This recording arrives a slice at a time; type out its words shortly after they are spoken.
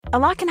A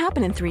lot can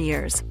happen in 3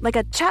 years, like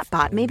a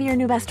chatbot may be your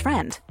new best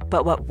friend.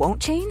 But what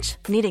won't change?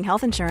 Needing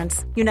health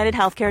insurance. United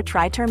Healthcare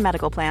Tri-Term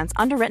Medical Plans,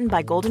 underwritten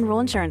by Golden Rule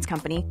Insurance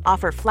Company,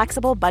 offer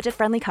flexible,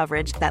 budget-friendly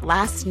coverage that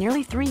lasts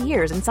nearly 3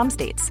 years in some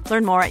states.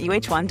 Learn more at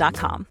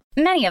uh1.com.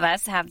 Many of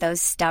us have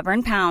those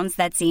stubborn pounds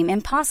that seem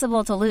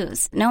impossible to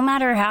lose, no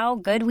matter how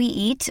good we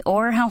eat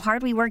or how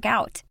hard we work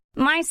out.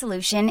 My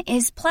solution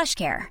is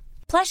PlushCare.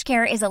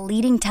 PlushCare is a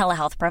leading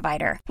telehealth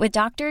provider with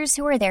doctors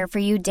who are there for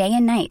you day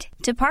and night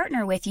to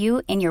partner with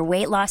you in your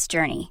weight loss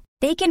journey.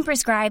 They can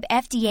prescribe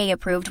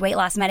FDA-approved weight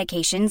loss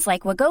medications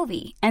like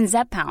Wegovy and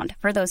Zepbound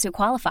for those who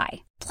qualify.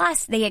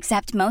 Plus, they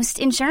accept most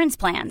insurance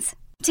plans.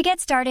 To get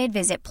started,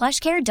 visit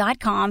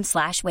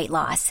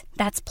plushcare.com/weightloss.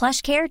 That's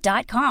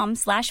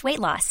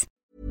plushcare.com/weightloss.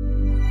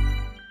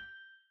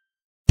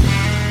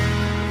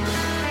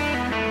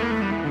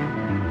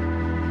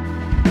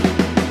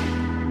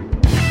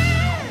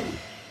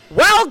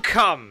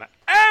 Welcome,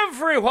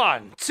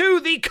 everyone, to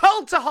the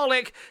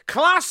Cultaholic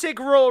Classic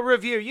Raw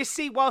Review. You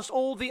see, whilst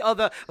all the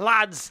other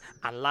lads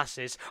and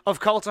lasses of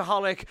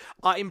Cultaholic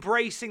are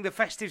embracing the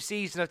festive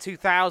season of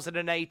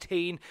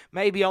 2018,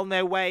 maybe on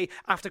their way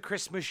after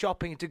Christmas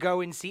shopping to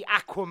go and see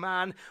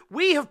Aquaman,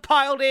 we have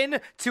piled in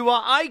to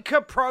our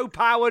Ica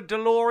Pro-powered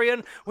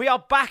DeLorean. We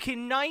are back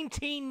in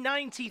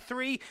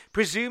 1993,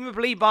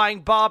 presumably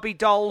buying Barbie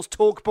dolls,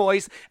 Talk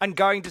Boys, and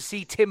going to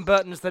see Tim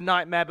Burton's The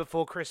Nightmare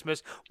Before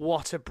Christmas.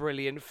 What a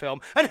brilliant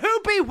film. And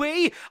who be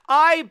we?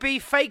 I be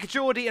fake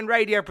Geordie and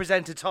radio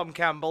presenter Tom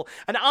Campbell,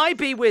 and I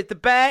be with the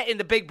bear in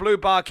the big blue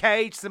bar cage,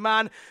 the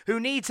man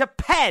who needs a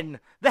pen,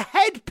 the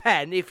head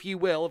pen, if you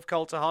will, of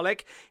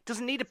Cultaholic.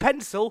 Doesn't need a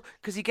pencil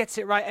because he gets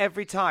it right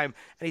every time.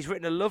 And he's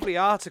written a lovely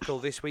article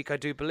this week, I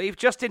do believe.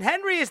 Justin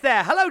Henry is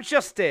there. Hello,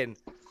 Justin.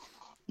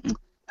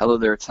 Hello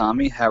there,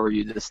 Tommy. How are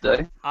you this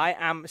day? I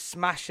am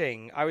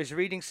smashing. I was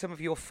reading some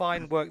of your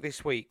fine work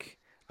this week.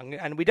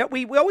 And we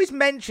always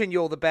mention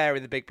you're the bear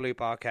in the big blue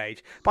bar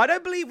cage, but I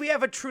don't believe we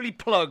ever truly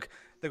plug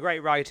the great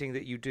writing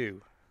that you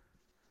do.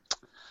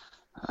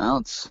 Well,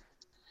 it's,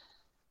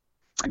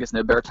 I guess,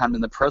 no better time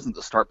than the present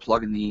to start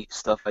plugging the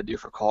stuff I do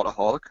for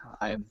Cultaholic.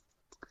 I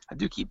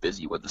do keep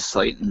busy with the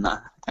site, and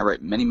I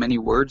write many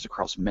words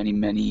across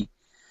many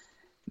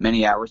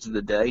hours of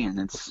the day, and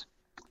it's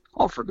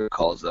all for good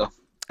cause, though.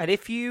 And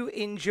if you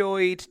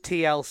enjoyed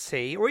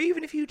TLC, or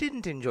even if you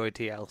didn't enjoy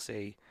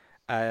TLC,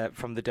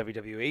 from the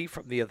WWE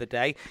from the other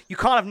day, you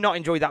can't have not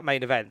enjoyed that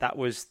main event. That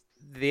was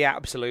the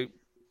absolute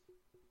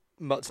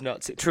mutts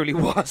nuts. It truly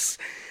was.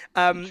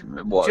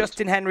 It was.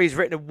 Justin Henry's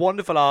written a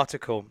wonderful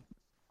article.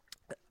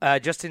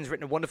 Justin's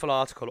written a wonderful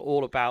article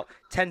all about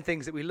 10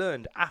 things that we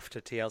learned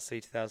after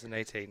TLC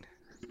 2018.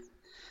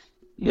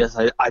 Yes,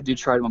 I do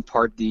try to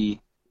impart the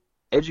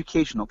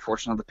educational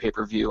portion of the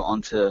pay-per-view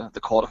onto the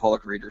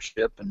Cultaholic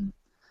readership, and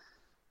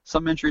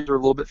some entries are a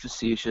little bit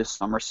facetious,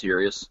 some are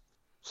serious.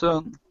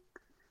 So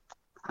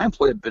I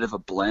employ a bit of a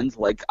blend.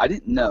 Like, I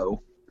didn't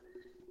know,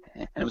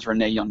 and it was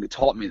Renee Young who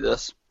taught me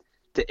this,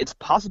 that it's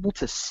possible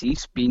to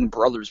cease being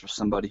brothers with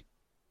somebody.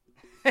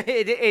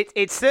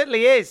 It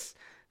certainly is.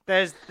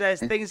 There's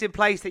things in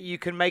place that you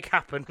can make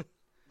happen.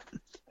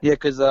 Yeah,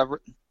 because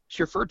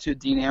she referred to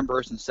Dean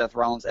Ambrose and Seth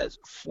Rollins as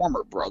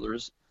former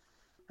brothers.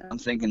 And I'm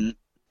thinking,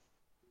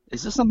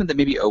 is this something that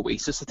maybe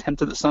Oasis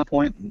attempted at some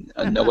point?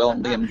 Noel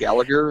and Liam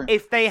Gallagher?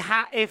 If they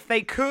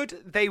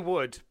could, they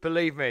would.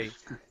 Believe me.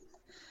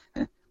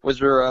 Was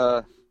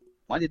there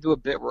why did they do a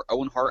bit where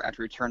Owen Hart,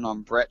 after he turned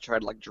on Brett, tried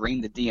to like drain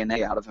the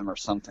DNA out of him or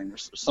something?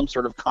 There's some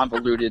sort of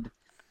convoluted,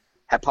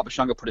 had Papa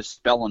Shango put a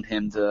spell on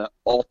him to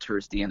alter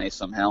his DNA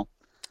somehow.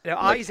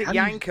 Now, like, Isaac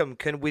Yankem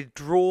can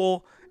withdraw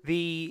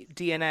the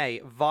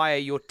DNA via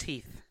your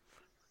teeth.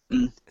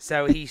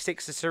 So he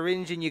sticks a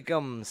syringe in your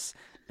gums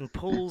and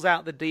pulls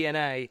out the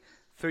DNA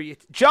through your...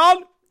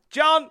 John!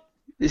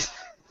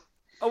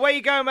 Away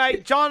you go,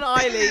 mate. John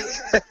Eiley,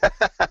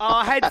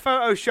 our head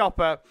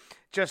photoshopper,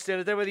 Justin,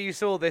 I don't know whether you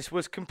saw this,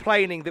 was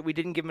complaining that we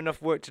didn't give him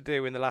enough work to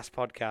do in the last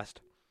podcast.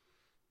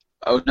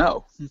 Oh,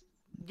 no.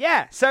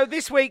 Yeah, so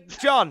this week,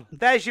 John,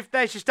 there's your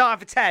start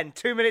for 10,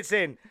 2 minutes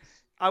in.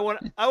 I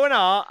want Owen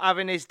Hart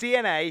having his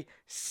DNA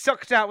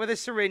sucked out with a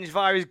syringe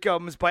via his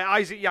gums by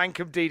Isaac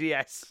Yankem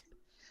DDS.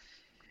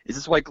 Is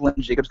this why Glenn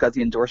Jacobs got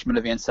the endorsement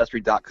of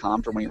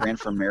Ancestry.com for when he ran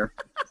for mayor?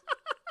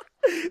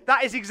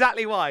 That is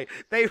exactly why.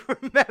 They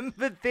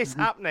remembered this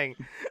happening.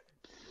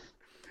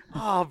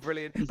 Oh,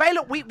 brilliant. But hey,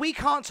 look, we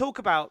can't talk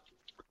about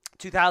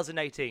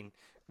 2018.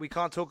 We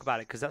can't talk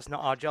about it because that's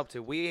not our job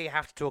to. We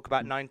have to talk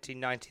about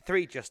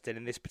 1993, Justin,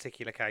 in this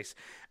particular case.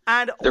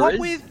 And what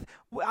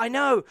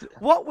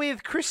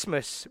with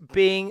Christmas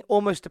being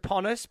almost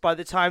upon us, by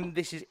the time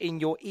this is in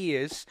your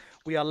ears,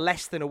 we are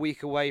less than a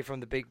week away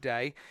from the big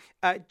day.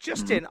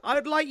 Justin,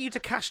 I'd like you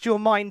to cast your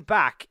mind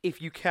back, if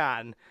you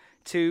can,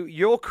 to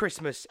your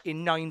Christmas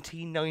in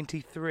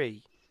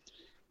 1993.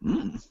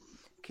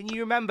 Can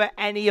you remember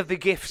any of the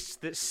gifts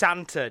that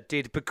Santa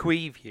did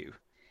bequeath you?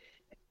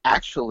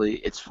 Actually,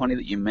 it's funny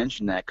that you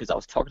mentioned that because I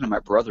was talking to my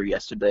brother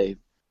yesterday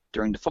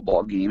during the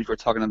football games. We were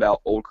talking about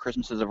old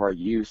Christmases of our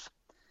youth.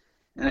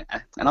 and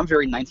I'm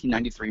very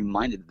 1993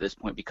 minded at this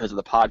point because of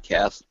the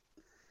podcast.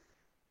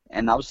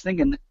 And I was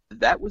thinking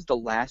that was the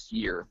last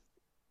year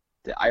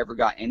that I ever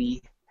got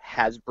any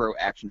Hasbro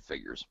action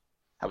figures.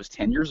 I was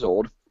 10 years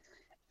old,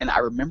 and I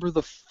remember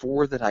the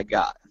 4 that I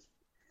got.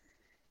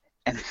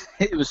 And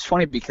it was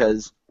funny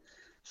because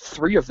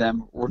 3 of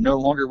them were no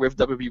longer with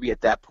WWE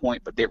at that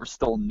point, but they were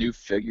still new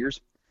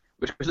figures,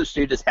 which was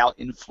showed just how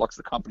in flux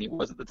the company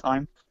was at the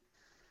time.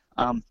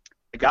 I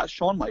got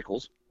Shawn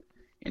Michaels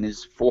in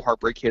his full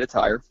Heartbreak Kid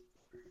attire,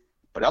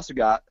 but I also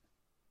got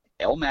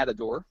El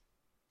Matador,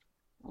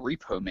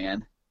 Repo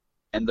Man,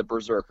 and the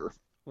Berserker.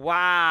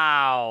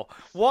 Wow.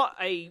 What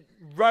a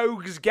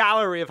rogues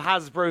gallery of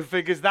Hasbro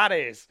figures that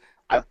is.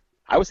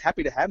 I was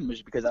happy to have them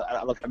just because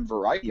I love having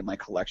variety in my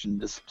collection,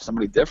 just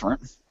somebody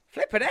different.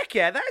 Flippin' heck,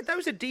 yeah.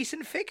 Those are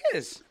decent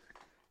figures.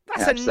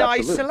 That's Yeah, a nice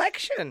absolutely.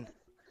 selection.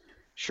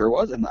 Sure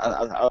was, and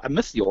I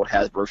miss the old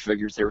Hasbro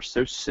figures. They were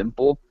so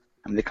simple.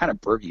 I mean, they kind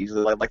of broke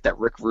easily. Like that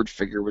Rick Rude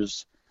figure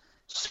was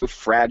so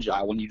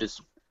fragile. When you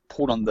just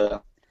pulled on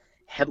the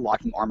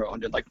headlocking armor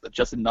under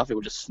just enough, it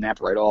would just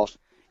snap right off.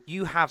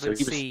 You haven't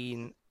So he was-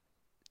 seen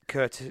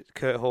Kurt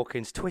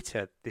Hawkins'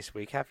 Twitter this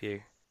week, have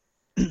you?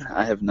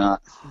 I have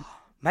not.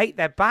 Mate,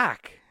 they're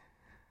back.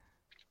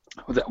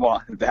 I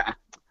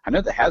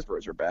know the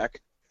Hasbros are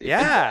back. They've been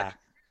Yeah. back.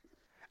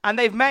 And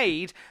they've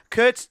made,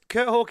 Kurt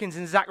Hawkins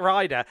and Zack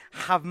Ryder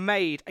have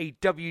made a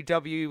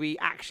WWE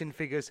action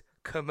figures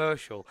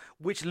commercial,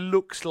 which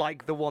looks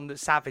like the one that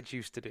Savage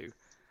used to do.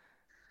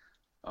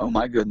 Oh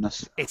my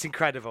goodness. It's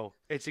incredible.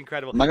 It's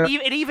incredible. Am I gonna-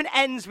 It even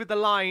ends with the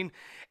line,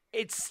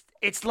 it's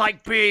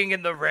like being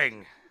in the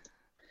ring.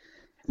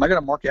 Am I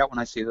going to mark out when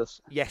I see this?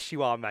 Yes,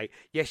 you are, mate.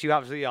 Yes, you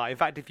absolutely are. In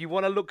fact, if you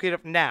want to look it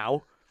up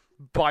now,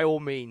 by all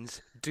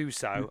means, do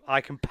so. I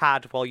can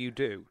pad while you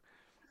do.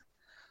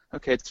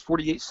 Okay, it's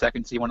 48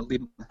 seconds. You want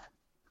to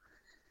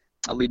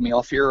lead me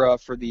off here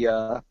for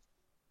the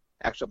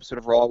actual episode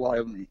of Raw while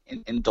I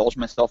indulge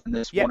myself in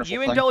this Yeah, wonderful you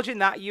thing? indulge in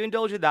that. You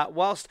indulge in that.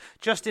 Whilst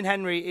Justin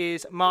Henry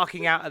is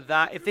marking out of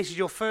that, if this is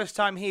your first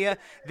time here,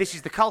 this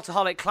is the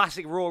Cultaholic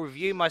Classic Raw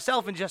review.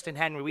 Myself and Justin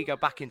Henry, we go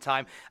back in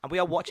time, and we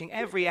are watching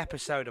every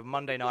episode of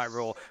Monday Night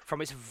Raw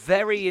from its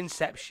very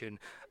inception.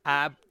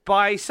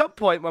 By some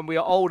point, when we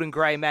are old and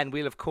grey men,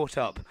 we'll have caught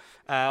up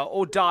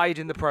or died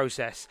in the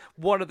process.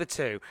 One of the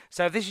two.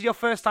 So if this is your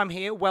first time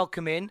here,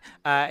 welcome in.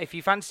 If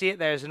you fancy it,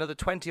 there's another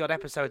 20-odd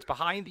episodes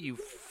behind that you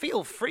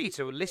feel free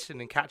to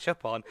listen and catch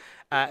up on.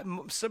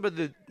 Some of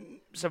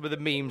the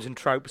memes and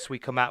tropes we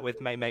come out with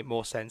may make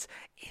more sense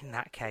in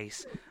that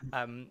case.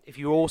 If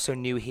you're also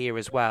new here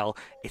as well,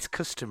 it's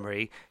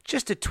customary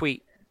just to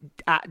tweet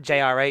at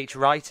JRH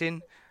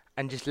Writing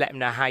and just let them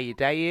know how your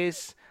day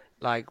is.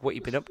 Like what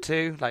you've been up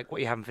to, like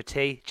what you're having for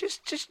tea.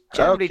 Just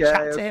generally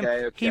chat to him.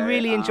 Okay. He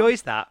really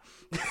enjoys that.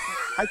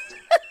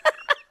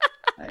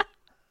 Hey,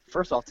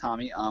 first off,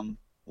 Tommy,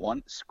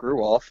 1, screw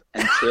off,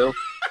 and 2,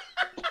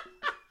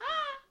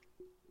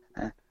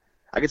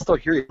 I can still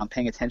hear you. I'm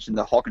paying attention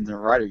to Hawkins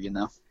and Ryder, you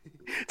know.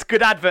 It's a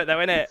good advert though,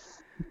 isn't it?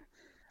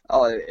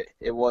 Oh,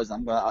 it was.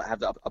 I'm gonna have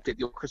to update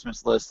the old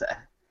Christmas list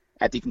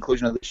at the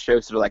conclusion of the show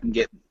so that I can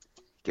get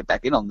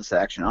back in on this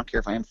action. I don't care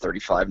if I am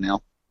 35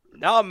 now.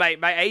 No, mate,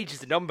 age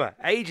is a number.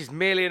 Age is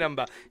merely a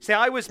number. See,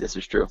 This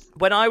is true.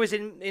 when I was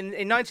in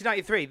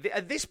 1993,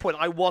 at this point,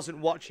 I wasn't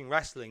watching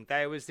wrestling.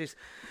 There was this,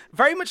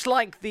 very much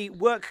like the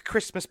work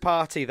Christmas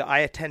party that I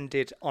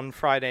attended on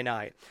Friday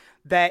night,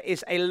 there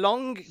is a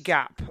long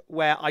gap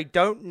where I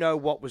don't know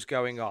what was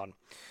going on,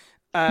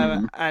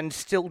 and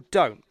still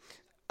don't.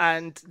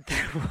 And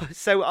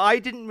so I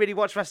didn't really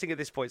watch wrestling at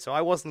this point, so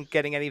I wasn't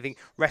getting anything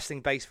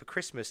wrestling-based for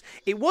Christmas.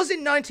 It was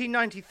in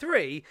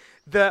 1993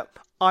 that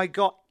I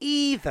got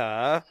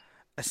either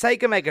a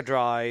Sega Mega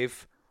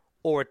Drive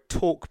or a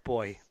Talk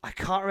Boy. I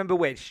can't remember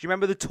which. Do you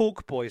remember the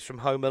Talk Boys from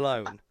Home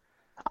Alone?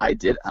 I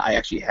did. I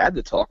actually had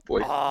the Talk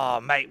Boy.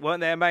 Oh, mate, weren't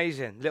they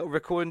amazing? Little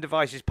recording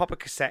devices, pop a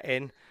cassette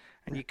in,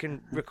 and you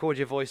can record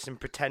your voice and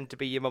pretend to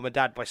be your mum and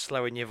dad by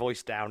slowing your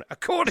voice down,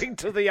 according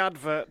to the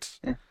advert.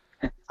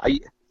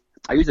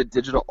 I use a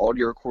digital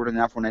audio recorder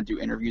now for when I do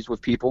interviews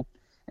with people,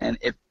 and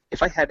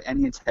if I had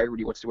any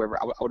integrity whatsoever,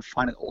 I would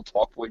find an old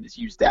Talk Boy and just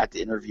use that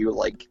to interview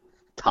like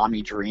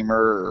Tommy Dreamer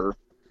or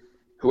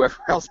whoever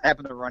else I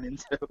happen to run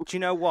into. Do you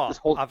know what? This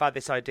whole- I've had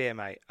this idea,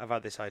 mate.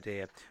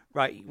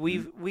 Right,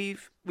 we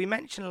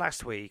mentioned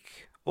last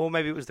week, or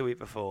maybe it was the week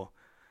before.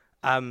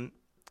 Adam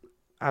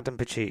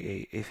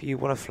Pacitti, if you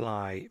want to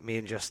fly me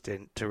and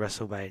Justin to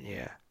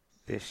WrestleMania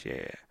this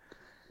year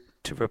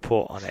to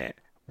report on it,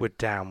 we're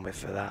down with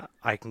for that.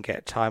 I can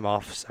get time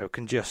off, so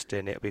can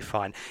Justin. It'll be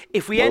fine.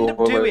 If we end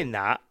up doing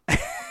that,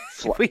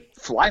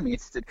 Fly me.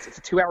 It's a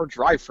 2-hour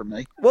drive for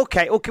me.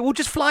 Okay, we'll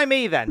just fly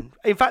me then.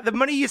 In fact, the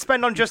money you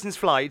spend on Justin's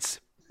flights,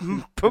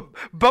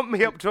 bump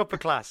me up to upper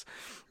class.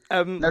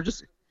 No,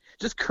 just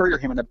courier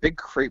him in a big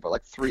crate with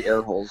like 3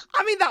 air holes.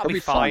 I mean, that'll It'll be be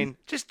fine.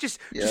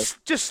 fun.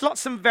 Just slot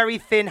some very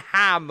thin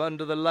ham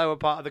under the lower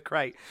part of the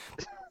crate.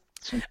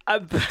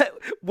 But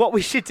what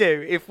we should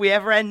do, if we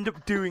ever end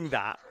up doing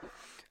that,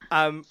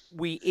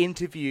 we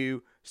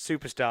interview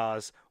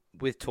superstars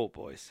with Talk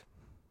Boys.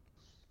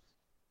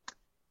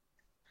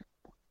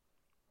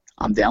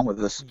 I'm down with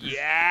this.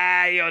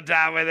 Yeah, you're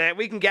down with it.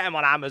 We can get him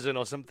on Amazon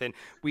or something.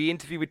 We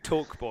interview with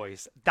Talk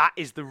Boys. That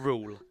is the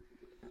rule.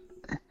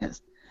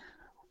 Yes.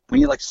 We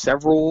need like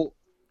several,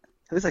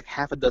 at least like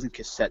half a dozen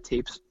cassette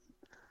tapes.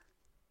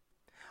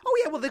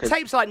 Oh, yeah, well, the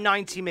tape's like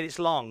 90 minutes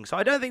long, so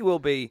I don't think we'll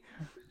be,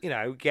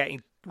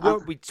 getting...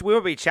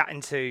 We'll be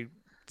chatting to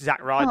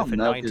Zack Ryder for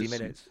 90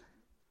 minutes.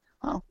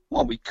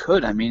 Well, we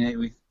could. I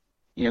mean,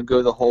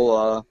 go the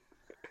whole...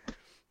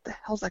 the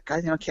hell's that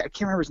guy's name? I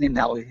can't remember his name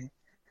now.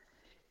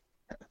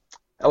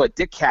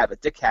 Dick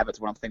Cavett. Dick Cavett's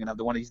what I'm thinking of.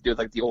 The one he's doing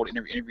like the old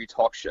interview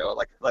talk show,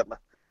 like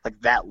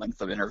that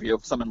length of interview,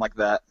 something like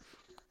that.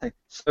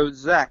 So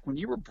Zach, when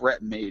you were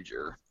Brett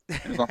Major,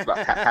 we're going for about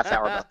half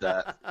hour about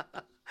that.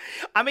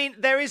 I mean,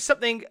 there is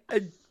something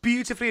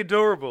beautifully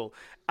adorable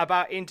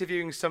about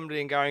interviewing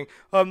somebody and going,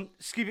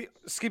 excuse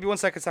me 1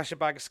 second, Sasha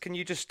Banks, can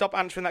you just stop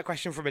answering that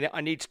question for a minute?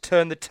 I need to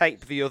turn the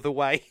tape the other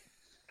way.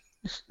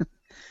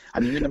 I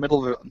mean, you're in the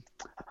middle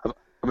of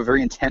a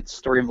very intense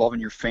story involving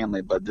your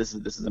family, but this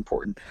is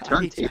important.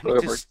 Turn tape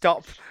over. Just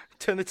stop,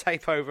 turn the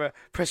tape over,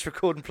 press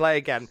record and play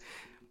again.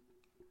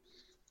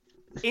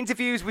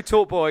 Interviews with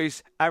Talk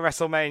Boys at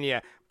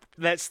WrestleMania.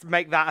 Let's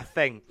make that a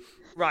thing.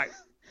 Right.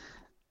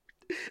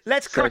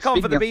 Let's crack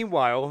on for the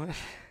meanwhile.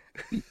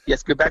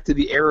 Yes, go back to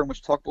the era in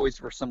which Talk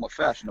Boys were somewhat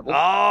fashionable.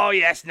 Oh,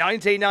 yes,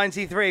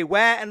 1993.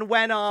 Where and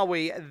when are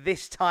we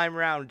this time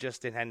round,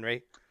 Justin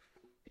Henry?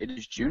 It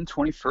is June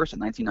 21st of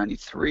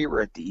 1993.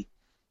 We're at the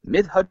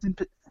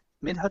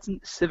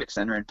Mid-Hudson Civic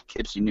Center in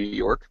Poughkeepsie, New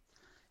York,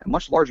 a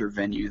much larger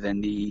venue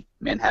than the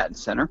Manhattan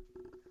Center.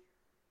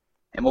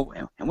 And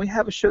we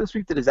have a show this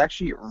week that is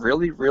actually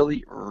really,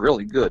 really,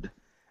 really good.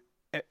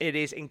 It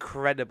is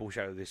incredible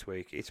show this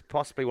week. It's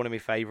possibly one of my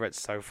favourites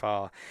so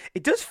far.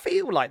 It does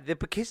feel like the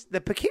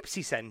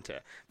Poughkeepsie Centre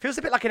feels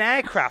a bit like an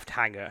aircraft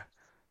hangar.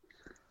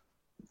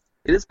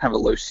 It is kind of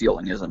a low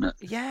ceiling, isn't it?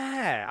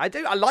 Yeah, I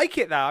do. I like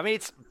it though. I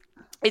mean,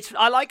 it's.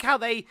 I like how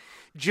they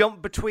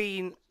jump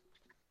between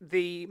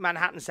the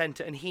Manhattan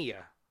Center and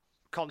here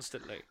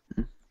constantly.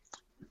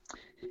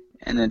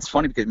 And it's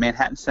funny because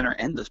Manhattan Center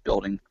and this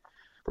building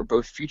were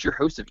both future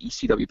hosts of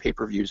ECW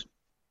pay-per-views.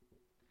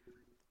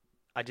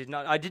 I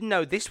didn't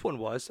know this one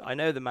was. I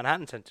know the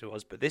Manhattan Center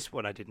was, but this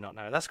one I did not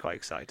know. That's quite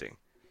exciting.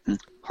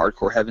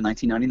 Hardcore Heaven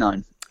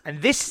 1999.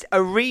 And this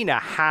arena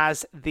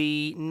has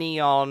the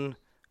neon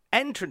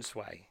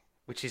entranceway,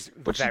 which is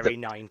very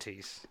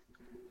 90s.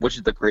 Which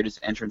is the greatest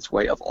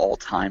entranceway of all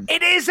time.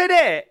 It is, isn't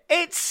it?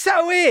 It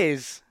so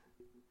is.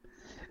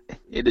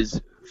 It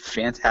is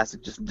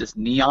fantastic. Just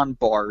neon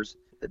bars,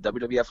 the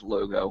WWF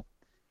logo.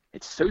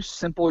 It's so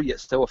simple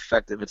yet so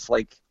effective. It's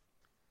like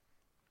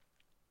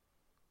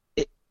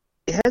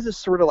it has a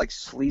sort of like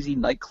sleazy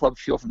nightclub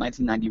feel from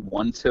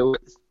 1991 to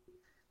it,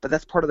 but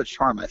that's part of the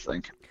charm, I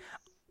think.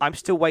 I'm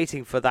still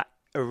waiting for that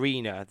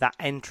arena, that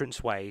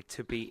entranceway,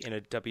 to be in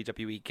a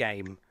WWE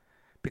game,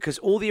 because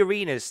all the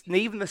arenas,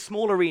 even the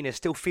small arenas,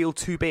 still feel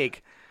too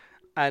big,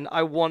 and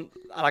I want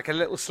like a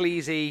little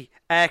sleazy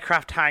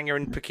aircraft hangar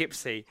in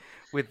Poughkeepsie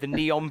with the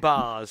neon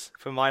bars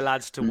for my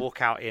lads to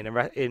walk out in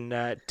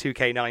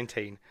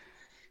 2K19.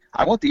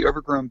 I want the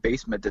overgrown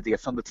basement that they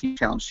filmed the Team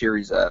Challenge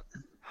series at.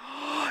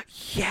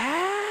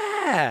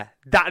 Yeah,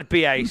 that'd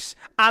be ace.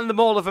 And the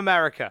Mall of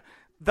America.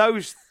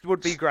 Those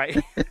would be great.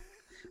 I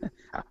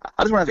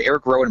just want to have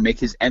Eric Rowan make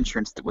his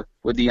entrance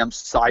with the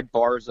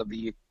sidebars of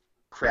the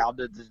crowd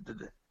that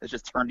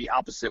just turned the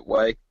opposite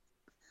way,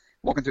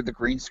 walking through the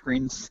green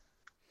screens.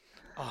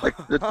 Like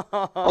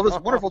all this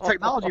wonderful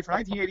technology for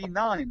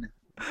 1989.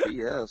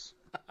 Yes.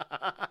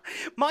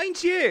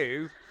 Mind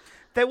you,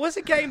 there was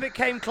a game that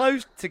came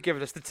close to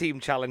giving us the Team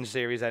Challenge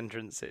Series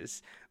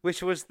entrances,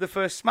 which was the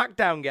first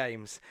SmackDown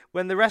games,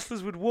 when the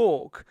wrestlers would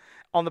walk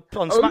on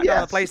SmackDown on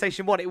the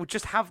PlayStation 1. It would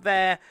just have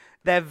their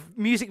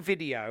music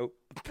video,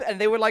 and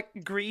they were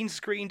like green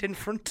screened in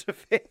front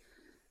of it.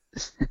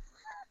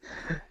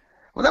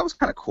 Well, that was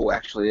kind of cool,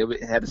 actually.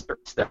 It had a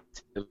certain step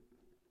to it.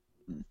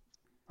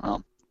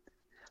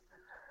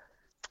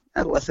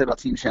 The less said about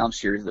Team Challenge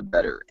Series, the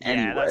better.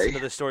 Anyway. Yeah, that's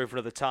another story for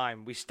another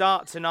time. We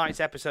start tonight's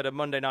episode of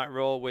Monday Night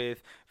Raw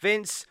with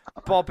Vince,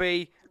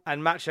 Bobby,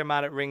 and Macho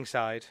Man at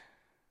ringside.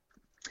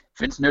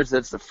 Vince knows that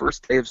it's the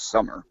first day of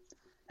summer,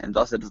 and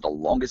thus it is the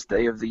longest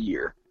day of the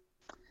year.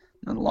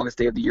 And the longest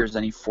day of the year is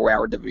any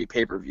 4-hour WWE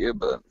pay-per-view,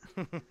 but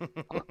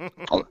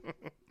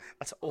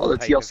all the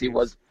TLC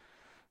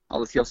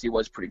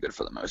was pretty good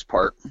for the most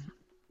part.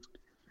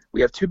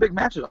 We have two big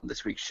matches on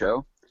this week's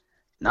show.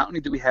 Not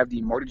only do we have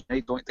the Marty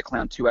Jannetty Doink the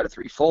Clown 2 out of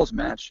 3 Falls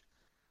match,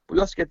 but we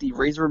also get the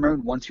Razor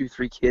Ramon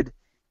 1-2-3 Kid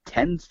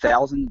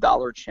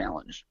 $10,000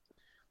 challenge,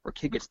 where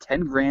Kid gets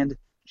 $10,000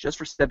 just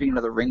for stepping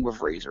into the ring with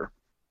Razor.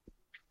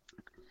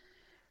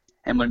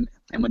 And when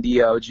the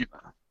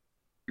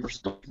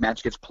versus Doink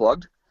match gets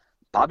plugged,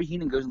 Bobby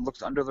Heenan goes and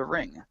looks under the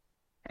ring,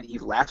 and he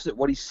laughs at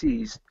what he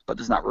sees, but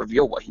does not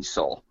reveal what he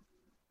saw.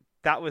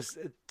 That was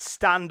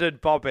standard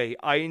Bobby.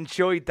 I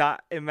enjoyed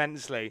that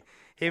immensely.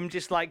 Him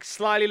just like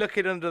slyly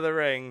looking under the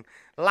ring,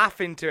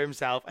 laughing to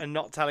himself, and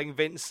not telling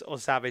Vince or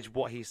Savage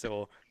what he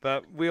saw.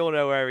 But we all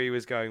know where he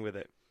was going with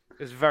it. It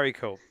was very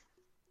cool.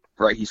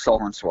 Right, he saw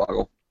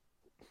Hornswoggle.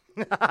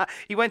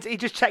 He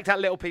just checked out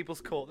Little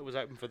People's Court that was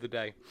open for the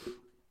day.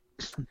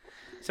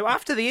 So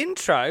after the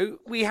intro,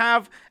 we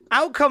have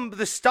out come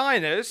the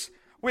Steiners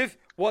with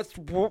what?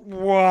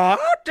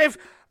 They've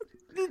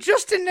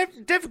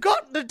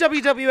got the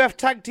WWF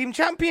Tag Team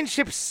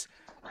Championships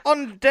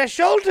on their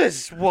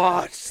shoulders.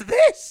 What's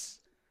this?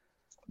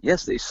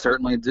 Yes, they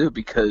certainly do,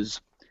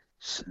 because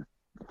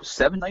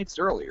 7 nights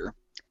earlier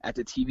at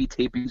the TV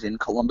tapings in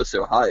Columbus,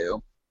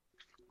 Ohio,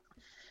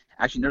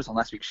 actually noticed on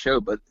last week's show,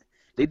 but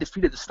they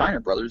defeated the Steiner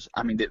brothers.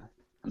 The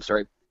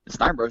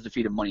Steiner brothers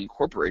defeated Money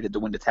Incorporated to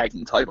win the tag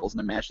team titles in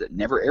a match that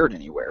never aired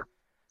anywhere.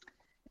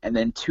 And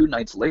then 2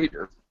 nights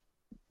later,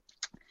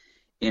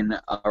 in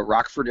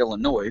Rockford,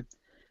 Illinois,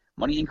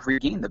 Money Inc.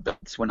 regained the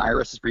belts when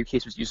IRS's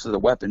briefcase was used as a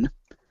weapon.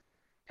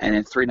 And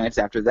then 3 nights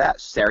after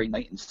that, Saturday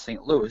night in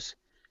St. Louis,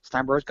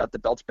 Steiner brothers got the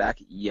belts back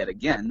yet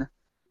again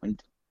when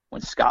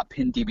Scott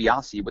pinned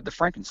DiBiase with the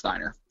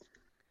Frankensteiner.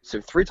 So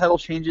 3 title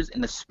changes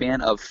in the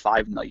span of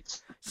 5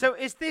 nights. So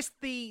is this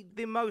the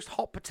most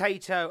hot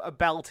potato a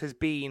belt has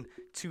been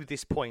to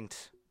this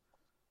point?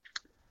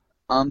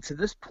 To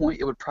this point,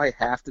 it would probably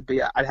have to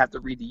be. I'd have to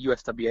read the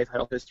USWA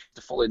title history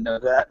to fully know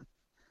that.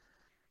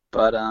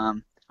 But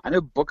I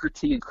know Booker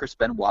T and Chris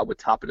Benoit would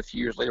top it a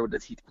few years later with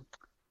the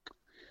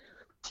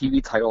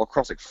TV title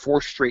across like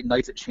 4 straight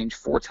nights. It changed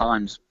 4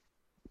 times.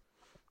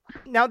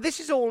 Now, this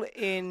is all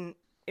in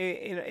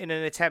an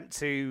attempt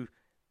to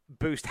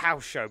boost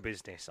house show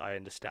business, I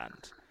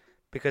understand,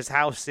 because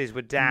houses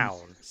were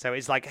down. So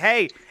it's like,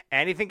 hey,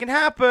 anything can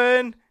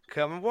happen.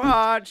 Come and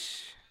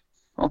watch.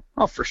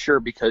 Well, for sure,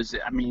 because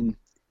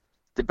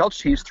the belts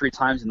changed 3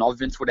 times, and all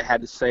Vince would have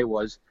had to say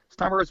was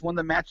Steiner Brothers won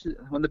the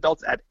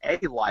belts at a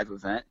live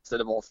event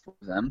instead of all 4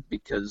 of them,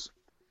 because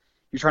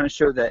you're trying to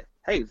show that,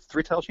 hey,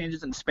 3 title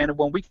changes in the span of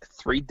 1 week,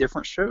 3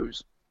 different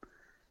shows.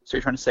 So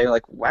you're trying to say,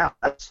 like, wow,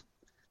 that's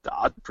the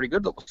odds are pretty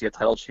good that we'll see a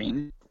title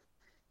change.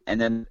 And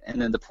then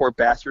the poor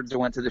bastards that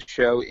went to the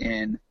show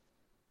in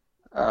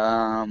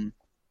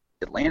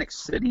Atlantic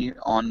City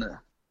on the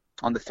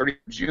 30th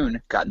of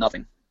June got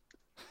nothing.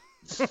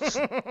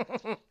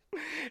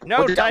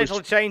 No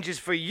title changes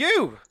for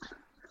you.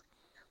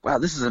 Wow,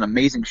 this is an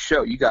amazing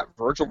show. You got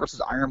Virgil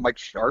versus Iron Mike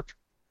Sharp.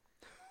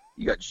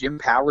 You got Jim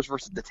Powers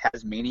versus the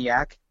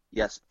Tasmaniac.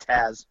 Yes,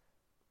 Taz.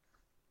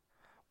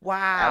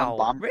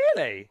 Wow,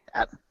 really?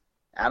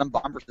 Adam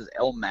Bomb versus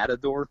El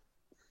Matador.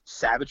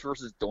 Savage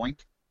versus Doink.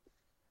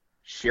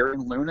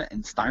 Sharon Luna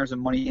and Steiners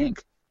and Money Inc.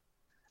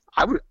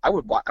 I would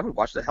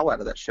watch the hell out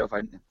of that show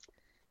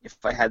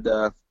if I had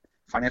the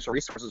financial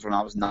resources when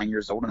I was 9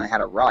 years old and I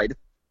had a ride.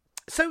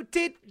 So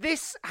did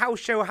this house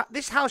show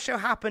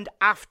happened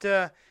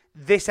after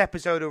this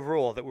episode of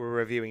Raw that we're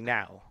reviewing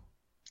now?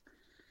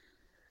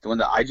 The one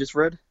that I just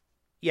read?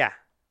 Yeah.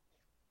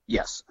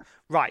 Yes.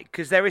 Right,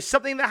 because there is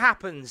something that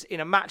happens in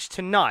a match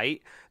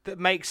tonight that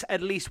makes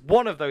at least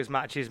one of those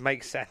matches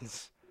make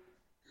sense.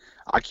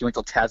 I can't wait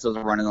till Taz does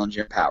running on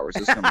Jim Powers.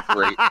 This is going to be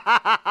great.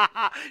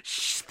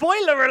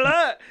 Spoiler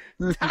alert!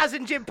 Taz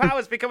and Jim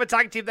Powers become a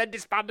tag team, then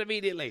disband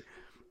immediately.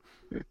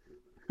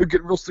 I'm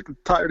getting real sick and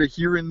tired of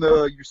hearing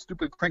your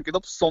stupid Crank It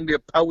Up song there,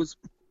 Powers.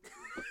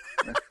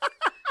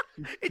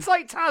 It's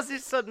like Taz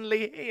is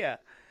suddenly here.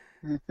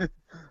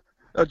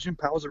 Jim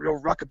Powers, a real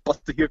rocket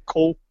buster here,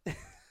 Cole.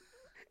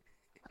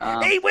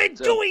 Hey, we're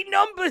doing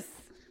numbers!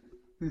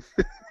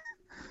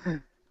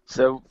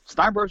 So,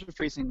 Steiner Brothers are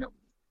facing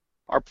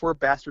our poor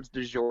bastards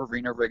du jour,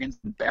 Reno Riggins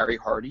and Barry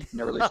Hardy,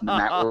 no relation to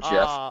Matt or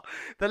Jeff.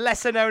 The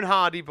lesser-known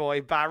Hardy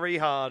boy, Barry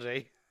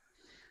Hardy.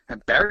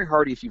 And Barry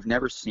Hardy, if you've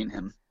never seen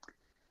him,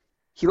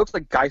 he looks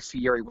like Guy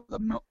Fieri with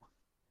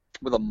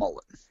a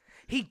mullet.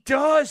 He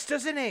does,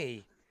 doesn't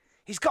he?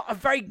 He's got a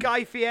very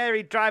Guy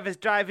Fieri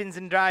drive-ins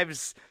and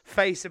drives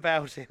face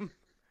about him.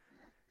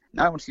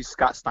 Now I want to see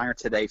Scott Steiner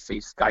today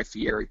face Guy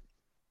Fieri.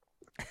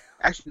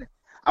 Actually,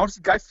 I want to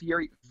see Guy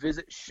Fieri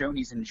visit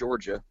Shoney's in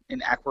Georgia,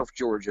 in Ackworth,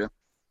 Georgia,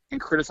 and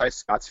criticize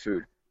Scott's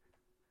food.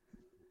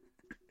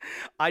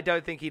 I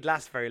don't think he'd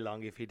last very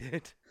long if he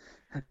did.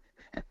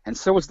 And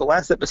so was the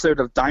last episode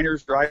of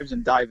Diners, Drive-Ins,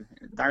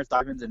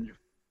 and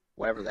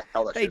whatever the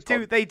hell that shit's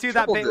called. They do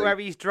that bit where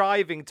he's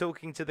driving,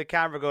 talking to the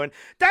camera, going,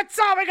 "That's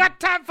all we got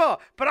time for,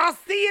 but I'll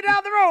see you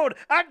down the road.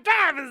 I'm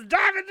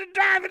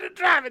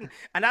driving.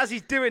 And as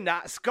he's doing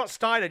that, Scott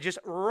Steiner just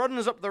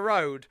runs up the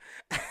road,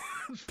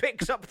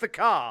 picks up the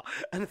car,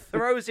 and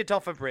throws it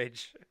off a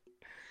bridge.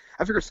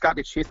 I figured Scott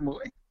could chase him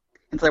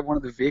inside one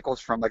of the vehicles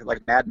from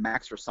like Mad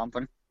Max or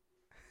something.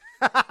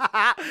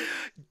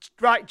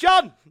 Right,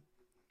 John,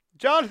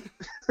 John,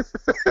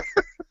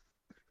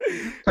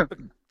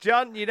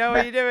 you know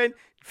what you're doing.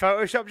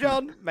 Photoshop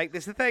John, make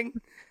this a thing.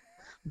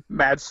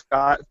 Mad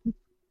Scott.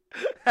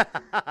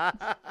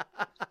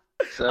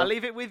 So, I'll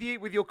leave it with you,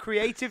 with your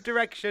creative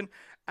direction.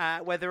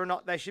 Whether or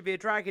not there should be a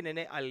dragon in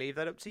it, I leave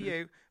that up to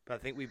you. But I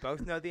think we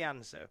both know the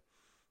answer.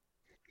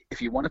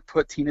 If you want to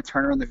put Tina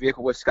Turner in the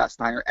vehicle with Scott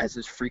Steiner as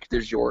his freak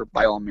du jour,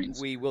 by all means.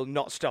 We will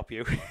not stop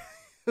you.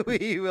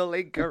 We will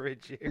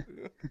encourage you.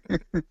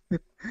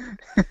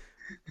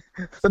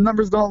 The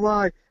numbers don't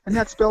lie, and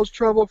that spells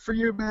trouble for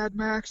you, Mad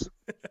Max.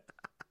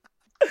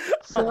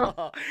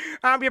 So,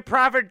 I'm your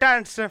private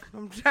dancer.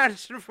 I'm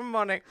dancing for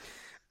money.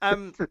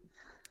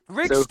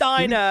 Rick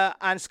Steiner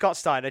and Scott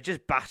Steiner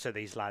just batter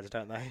these lads,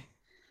 don't they?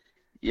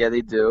 Yeah,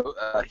 they do.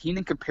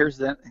 Heenan compares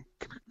them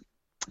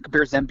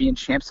being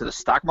champs to the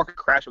stock market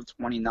crash of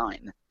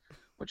 '29,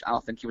 which I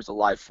don't think he was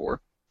alive for.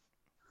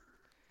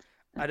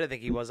 I don't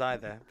think he was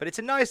either. But it's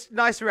a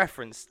nice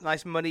reference.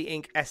 Nice Money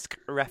Inc.-esque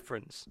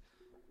reference.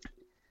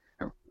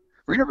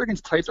 Reno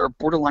Reagan's tights are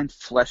borderline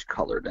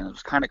flesh-colored, and it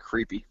was kind of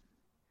creepy.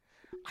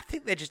 I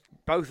think they're just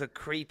both a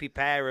creepy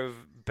pair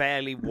of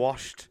barely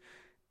washed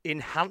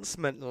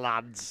enhancement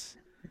lads.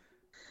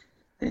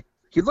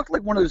 He looked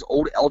like one of those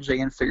old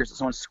LJN figures that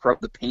someone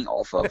scrubbed the paint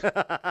off of.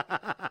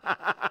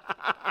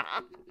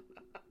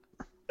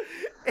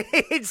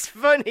 It's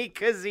funny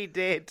because he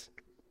did.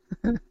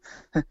 And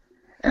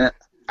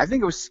I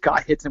think it was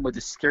Scott hits him with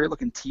a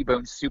scary-looking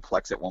T-bone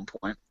suplex at one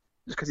point,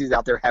 just because he's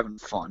out there having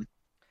fun.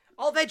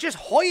 Oh, they're just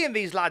hoying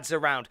these lads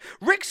around.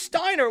 Rick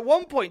Steiner at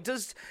one point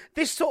does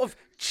this sort of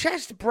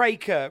chest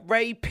breaker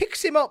where he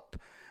picks him up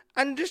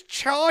and just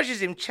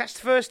charges him chest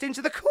first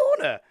into the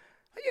corner.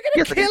 Are you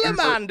going to kill a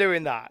man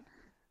doing that?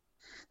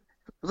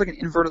 It was like an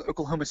inverted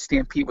Oklahoma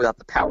Stampede without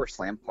the power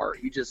slam part.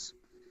 He just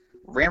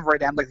ran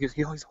right at him like he's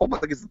holding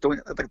like he's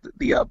doing like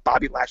the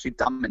Bobby Lashley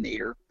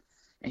Dominator,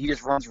 and he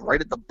just runs right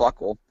at the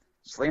buckle,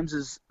 slams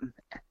his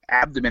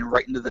abdomen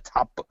right into the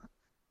top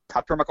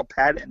turnbuckle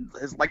pad, and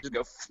his legs just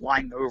go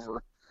flying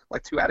over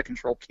like two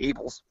out-of-control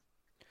cables.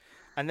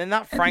 And then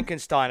that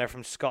Frankensteiner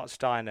from Scott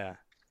Steiner.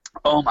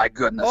 Oh, my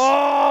goodness.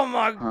 Oh,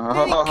 my...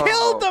 He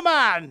killed the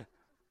man!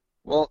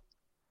 Well,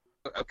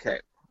 okay.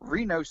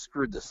 Reno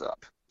screwed this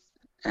up.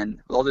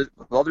 And with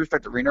all due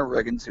respect to Reno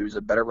Riggins, who's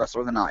a better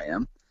wrestler than I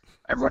am,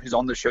 everyone who's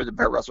on the show is a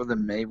better wrestler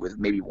than me, with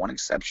maybe one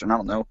exception. I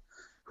don't know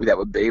who that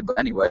would be. But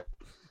anyway,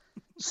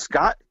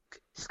 Scott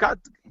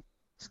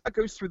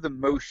goes through the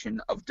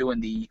motion of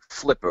doing the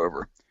flip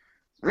over.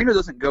 Reno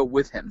doesn't go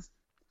with him.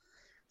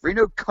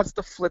 Reno cuts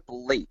the flip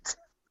late,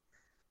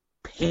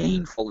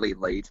 painfully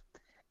late,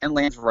 and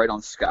lands right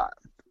on Scott.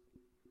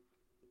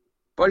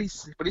 But he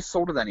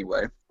sold it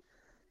anyway.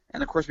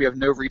 And of course we have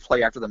no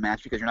replay after the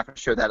match because you're not going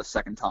to show that a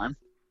second time.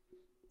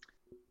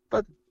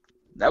 But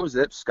that was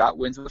it. Scott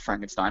wins with the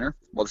Frankensteiner.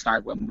 Well, the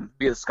Steiner win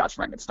via the Scotch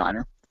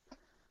Frankensteiner.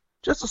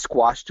 Just a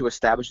squash to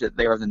establish that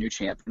they are the new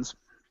champions.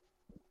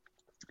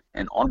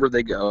 And onward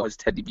they go as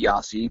Ted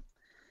DiBiase.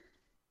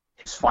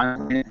 His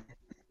final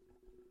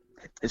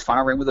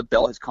reign with the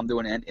belt has come to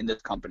an end in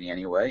this company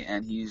anyway,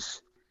 and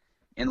he's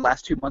in the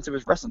last 2 months of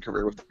his wrestling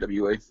career with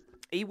WWE.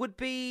 He would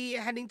be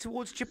heading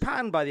towards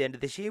Japan by the end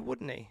of this year,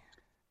 wouldn't he?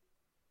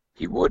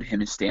 He would. Him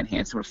and Stan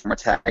Hansen were from a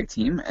tag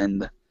team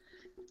and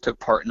took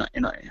part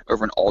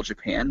over in All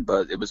Japan,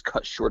 but it was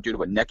cut short due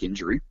to a neck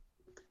injury,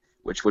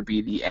 which would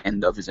be the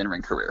end of his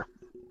in-ring career.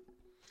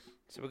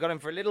 So we've got him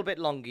for a little bit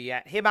longer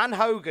yet. Him and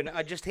Hogan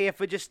are just here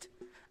for just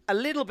a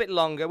little bit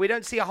longer. We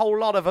don't see a whole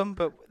lot of them,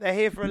 but they're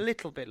here for a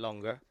little bit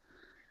longer.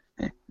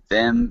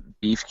 Them,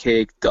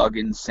 Beefcake,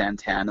 Duggan,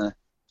 Santana.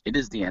 It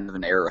is the end of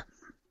an era.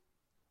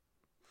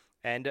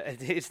 And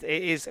it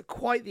is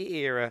quite the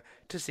era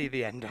to see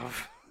the end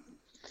of.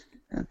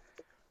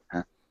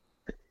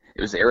 It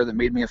was the era that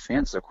made me a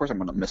fan, so of course I'm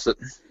going to miss it.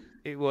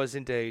 It was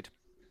indeed.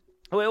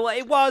 Well,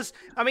 it was.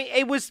 I mean,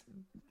 it was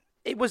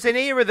an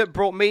era that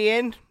brought me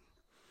in.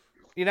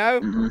 You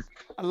know,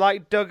 I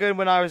liked Duggan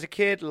when I was a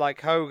kid, like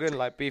Hogan,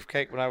 like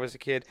Beefcake when I was a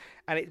kid,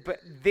 but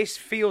this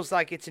feels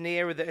like it's an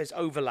era that has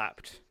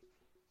overlapped.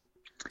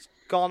 It's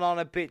gone on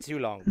a bit too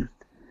long.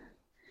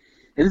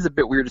 It is a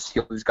bit weird to see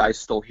all these guys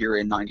still here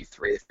in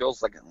 '93. It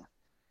feels like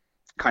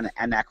kind of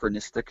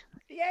anachronistic.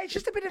 Yeah, it's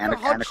just a bit of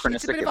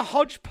it's a bit of a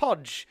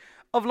hodgepodge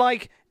of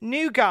like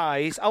new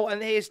guys. Oh,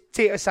 and here's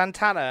Tito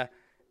Santana,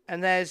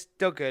 and there's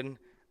Duggan,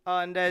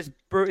 and there's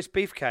Brutus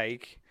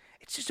Beefcake.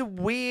 It's just a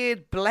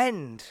weird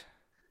blend.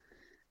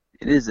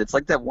 It is. It's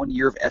like that 1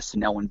 year of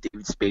SNL when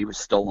David Spade was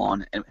still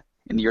on, and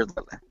in the year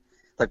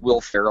like Will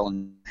Ferrell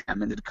and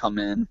Hammond had come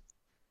in.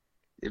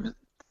 It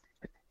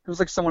was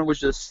like someone was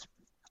just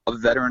a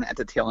veteran at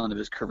the tail end of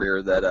his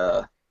career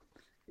that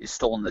is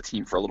still on the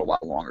team for a little while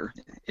longer.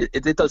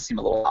 It does seem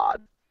a little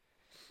odd.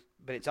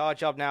 But it's our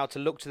job now to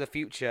look to the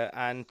future,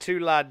 and two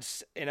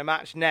lads in a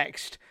match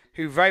next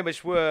who very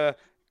much were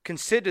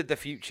considered the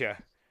future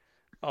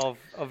of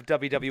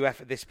WWF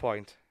at this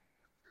point.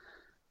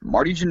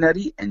 Marty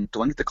Jannetty and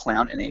Doink the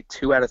Clown in a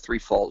 2 out of 3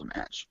 falls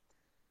match.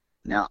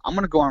 Now, I'm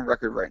going to go on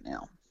record right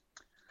now.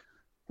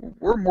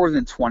 We're more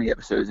than 20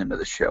 episodes into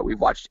the show. We've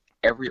watched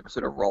every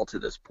episode of Raw to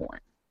this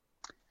point.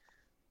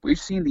 We've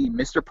seen the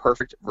Mr.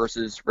 Perfect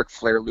versus Ric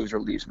Flair loser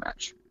leaves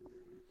match.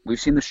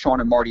 We've seen the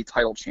Shawn and Marty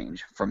title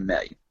change from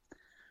May.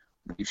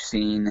 We've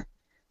seen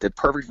the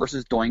Perfect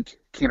versus Doink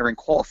King of the Ring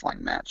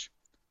qualifying match.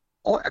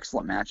 All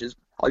excellent matches.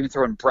 I'll even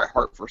throw in Bret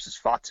Hart versus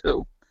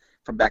Fatu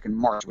from back in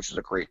March, which was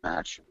a great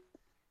match.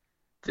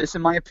 This,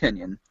 in my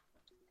opinion,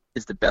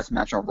 is the best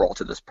match on Raw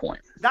to this point.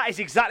 That is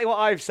exactly what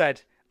I've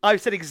said.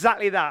 I've said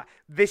exactly that.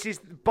 This is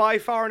by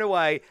far and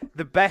away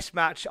the best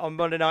match on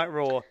Monday Night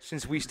Raw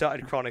since we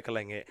started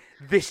chronicling it.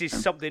 This is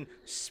something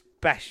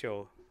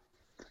special.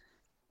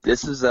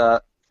 This is I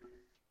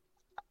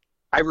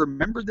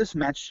remember this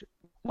match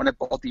when I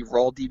bought the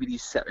Raw DVD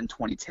set in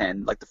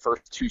 2010, like the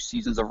first 2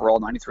 seasons of Raw,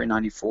 93 and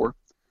 94,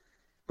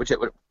 which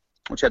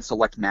had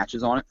select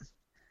matches on it.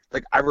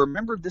 Like, I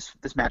remember this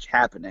match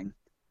happening,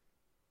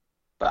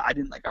 but I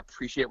didn't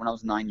appreciate it when I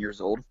was 9 years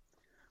old.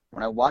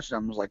 When I watched it, I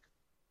was like,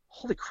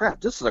 holy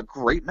crap, this is a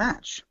great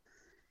match.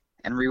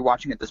 And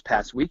rewatching it this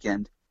past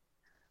weekend,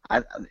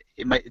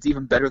 it's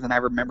even better than I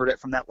remembered it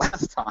from that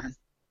last time.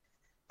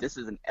 This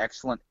is an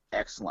excellent,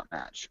 excellent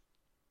match.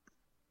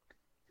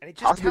 And it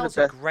just tells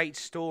a great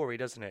story,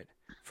 doesn't it?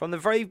 From the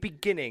very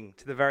beginning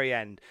to the very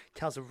end, it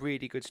tells a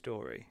really good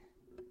story.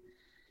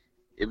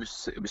 It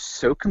was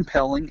so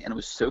compelling, and it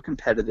was so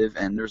competitive,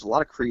 and there's a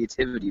lot of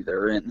creativity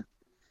therein.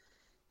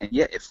 And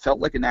yet it felt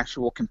like an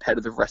actual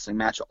competitive wrestling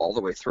match all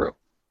the way through.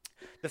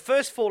 The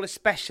first fall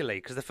especially,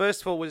 because the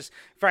first fall was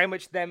very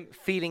much them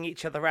feeling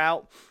each other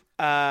out.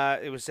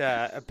 It was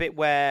a bit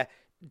where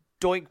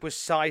Doink was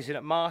sizing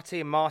at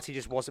Marty, and Marty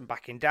just wasn't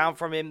backing down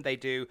from him. They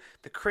do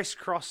the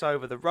crisscross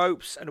over the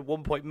ropes, and at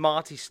one point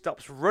Marty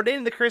stops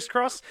running the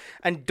crisscross,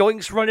 and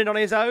Doink's running on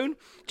his own.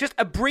 Just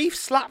a brief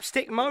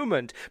slapstick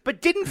moment,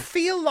 but didn't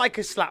feel like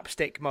a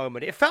slapstick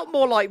moment. It felt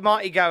more like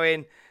Marty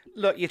going,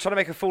 look, you're trying to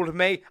make a fool of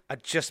me? I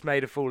just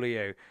made a fool of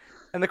you.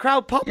 And the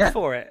crowd popped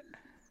for it.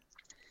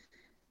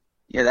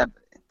 Yeah,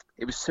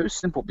 it was so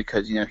simple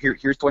because,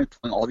 here's Doink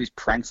pulling all these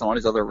pranks on all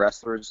these other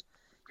wrestlers.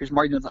 Here's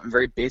Marty doing something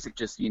very basic,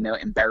 just,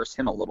 embarrass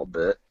him a little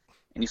bit.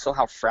 And you saw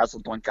how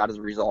frazzled Doink got as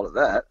a result of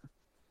that.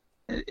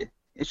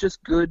 It's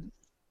just good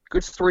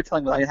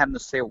storytelling without having to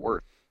say a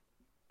word.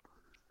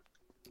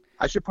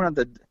 I should point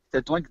out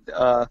that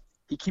Doink,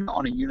 he came out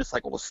on a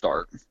unicycle to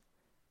start,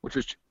 which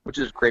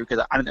is great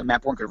because I didn't know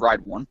Matt Bourne could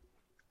ride one.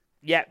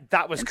 Yeah,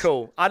 that was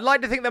cool. I'd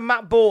like to think that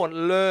Matt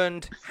Bourne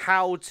learned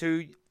how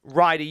to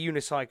ride a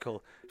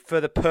unicycle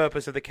for the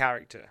purpose of the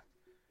character.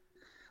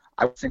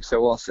 I would think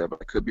so also, but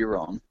I could be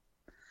wrong.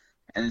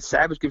 And then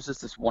Savage gives us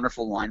this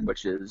wonderful line,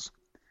 which is,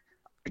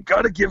 I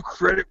gotta give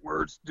credit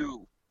where it's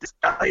due. This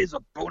guy is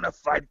a bona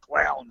fide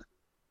clown.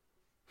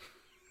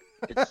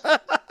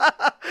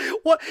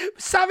 What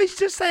Savage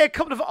just say a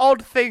couple of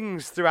odd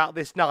things throughout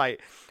this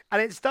night,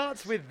 and it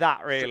starts with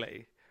that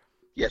really.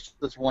 Yes,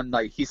 this one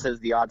night he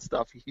says the odd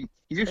stuff. He's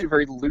usually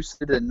very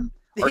lucid and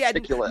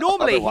articulate.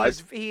 Normally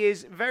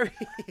he's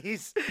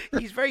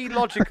very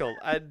logical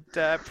and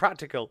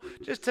practical.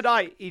 Just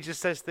tonight he just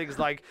says things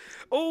like,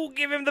 "Oh,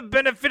 give him the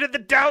benefit of the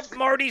doubt.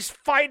 Marty's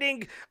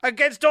fighting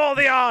against all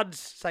the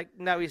odds." It's like,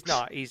 no, he's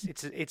not.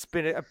 It's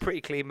been a pretty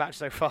clean match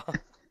so far.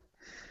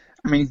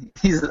 I mean,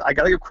 I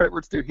gotta give credit where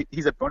it's due.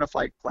 He's a bona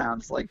fide clown.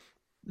 It's like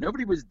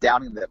nobody was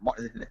doubting that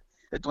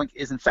Doink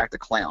is in fact a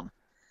clown.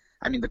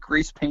 I mean, the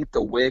grease paint,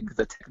 the wig,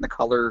 the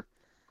Technicolor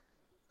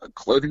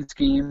clothing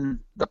scheme,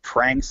 the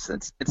pranks,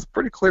 it's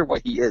pretty clear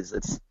what he is.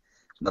 It's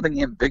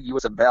nothing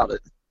ambiguous about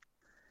it.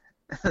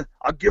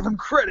 I'll give him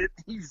credit.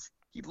 He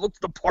looks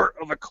the part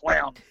of a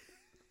clown.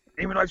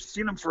 Even though I've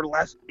seen him for the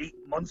last 8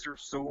 months or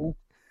so,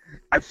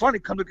 I've finally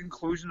come to the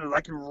conclusion that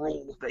I can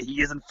rule that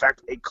he is in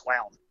fact a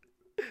clown.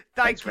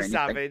 Thanks you,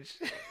 Savage.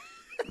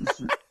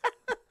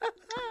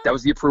 That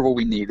was the approval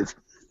we needed.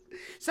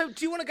 So,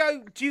 do you want to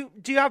go? Do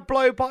you have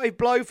blow by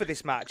blow for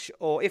this match,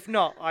 or if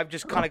not, I've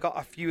just kind of got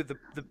a few of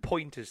the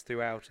pointers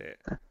throughout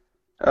it.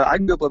 I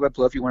can go blow by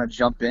blow if you want to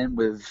jump in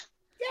with.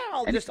 Yeah,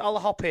 I'll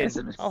hop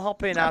in. I'll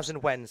hop in as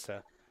and when,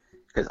 sir.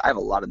 Because I have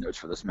a lot of notes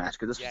for this match.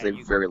 Because this was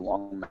a very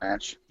long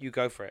match. You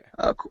go for it.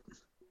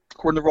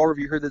 According to Raw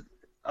Review, here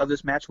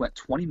this match went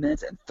 20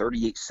 minutes and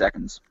 38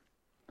 seconds,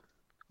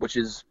 which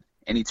is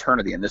an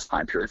eternity in this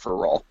time period for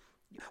Raw.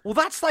 Well,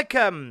 that's like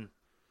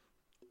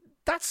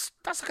That's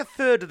like a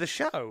third of the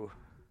show.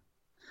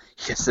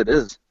 Yes, it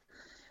is.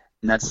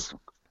 And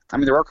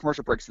there are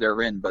commercial breaks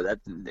therein, but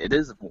it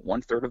is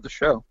 1/3 of the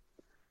show.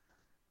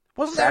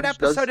 Wasn't there an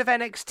episode of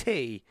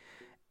NXT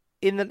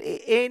in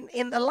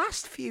the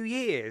last few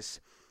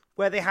years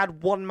where they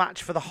had one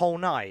match for the whole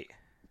night?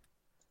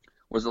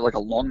 Was it like a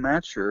long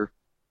match or?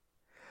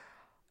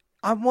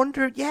 I'm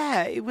wondering.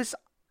 Yeah, it was.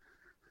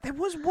 There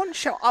was one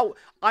show. Oh,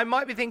 I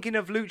might be thinking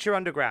of Lucha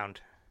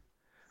Underground,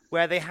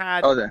 where they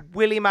had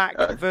Willie Mack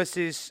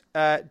versus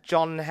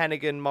John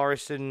Hennigan,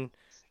 Morrison,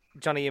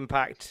 Johnny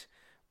Impact,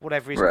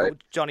 whatever he's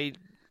called, Johnny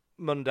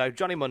Mundo,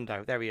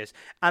 there he is.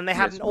 And they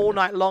had an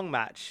all-night-long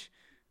match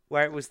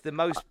where it was the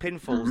most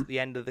pinfalls at the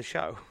end of the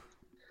show.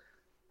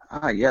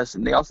 Ah, yes,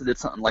 and they also did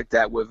something like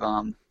that with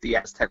the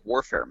Aztec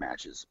Warfare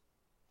matches,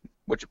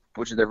 which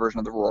is their version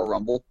of the Royal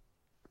Rumble.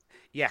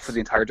 Yes. For the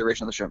entire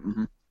duration of the show.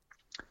 Mm-hmm.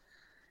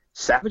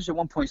 Savage at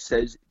one point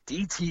says,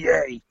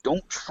 DTA,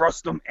 don't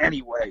trust them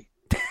anyway.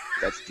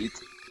 That's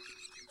DTA.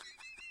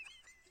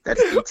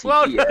 That's DTA.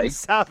 Well done,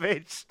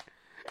 Savage.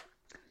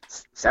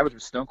 Savage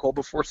was Stone Cold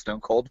before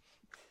Stone Cold.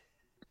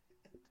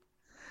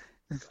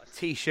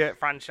 T-shirt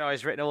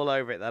franchise written all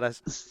over it, that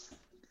is.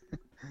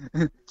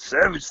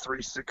 Savage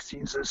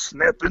 316 says,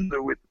 snap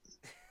into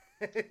it.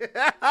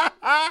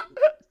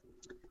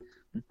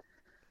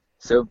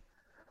 So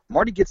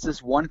Marty gets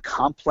this one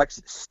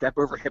complex step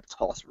over hip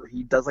toss where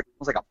he does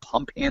almost like a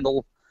pump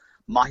handle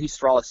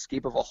Mahistral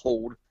escape of a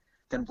hold,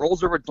 then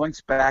rolls over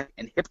Doink's back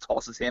and hip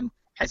tosses him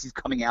as he's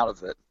coming out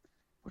of it,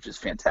 which is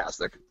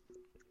fantastic.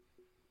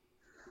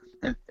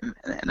 And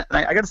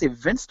I got to say,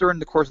 Vince during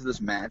the course of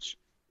this match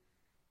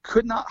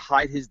could not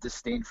hide his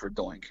disdain for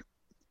Doink.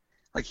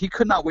 Like, he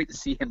could not wait to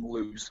see him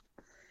lose.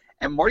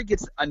 And Marty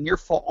gets a near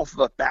fall off of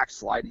a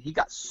backslide, and he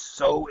got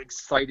so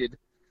excited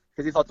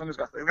because he thought Doink was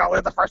going to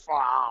win the first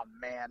fall. Oh,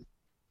 man.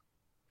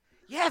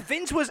 Yeah,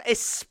 Vince was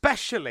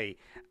especially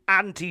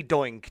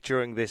anti-Doink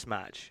during this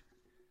match.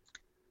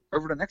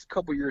 Over the next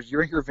couple of years,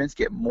 you're going to hear Vince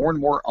get more and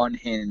more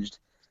unhinged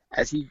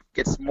as he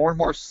gets more and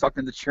more sucked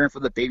into cheering for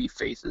the baby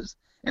faces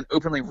and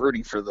openly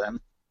rooting for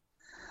them.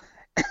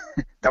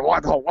 the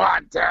one,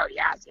 two,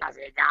 yes, he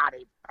got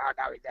him. Oh,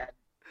 no, he didn't.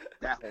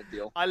 That whole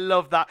deal. I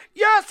love that.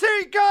 Yes,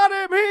 he got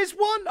him. He's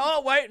won.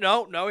 Oh, wait,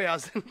 no, he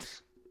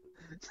hasn't.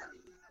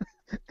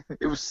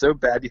 It was so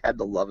bad you had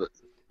to love it.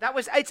 That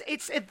was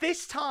it's at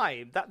this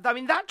time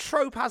that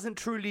trope hasn't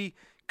truly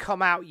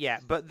come out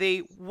yet, but the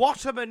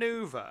what a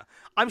maneuver.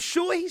 I'm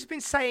sure he's been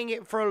saying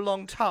it for a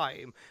long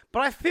time,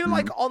 but I feel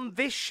like on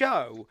this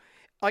show,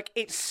 like,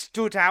 it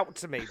stood out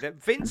to me that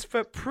Vince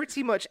for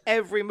pretty much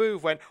every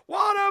move went,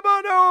 what a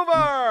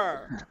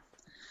maneuver!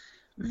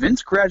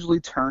 Vince gradually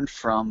turned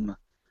from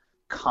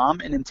calm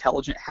and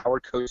intelligent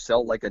Howard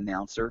Cosell-like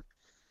announcer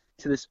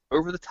to this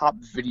over-the-top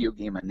video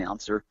game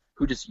announcer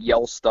who just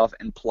yells stuff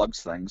and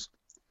plugs things.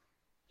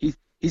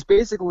 He's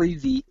basically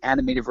the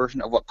animated version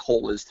of what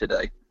Cole is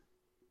today.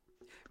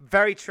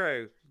 Very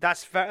true.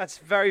 That's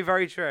very,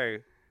 very true.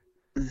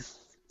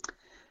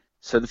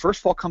 So the first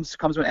fall comes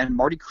to an end, and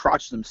Marty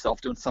crotches himself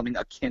doing something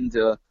akin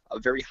to a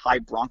very high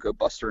Bronco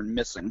Buster and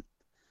missing.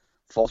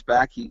 Falls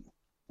back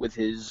with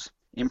his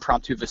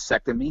impromptu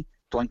vasectomy.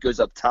 Doink goes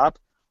up top.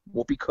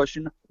 Whoopee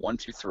cushion, 1,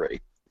 2, 3.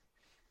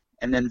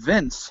 And then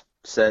Vince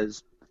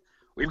says,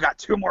 we've got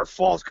 2 more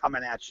falls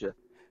coming at you.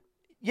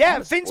 Yeah,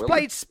 Vince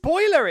played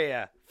spoiler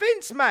here.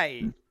 Vince,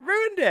 mate,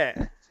 ruined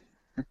it.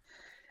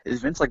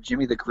 Is Vince like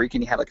Jimmy the Greek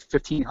and he had like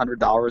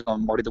 $1,500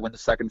 on Marty to win the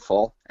second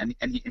fall, and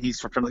he's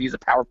trying to use the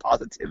power of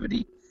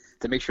positivity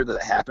to make sure that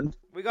it happened?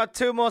 We got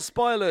 2 more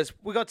spoilers.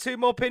 We got 2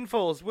 more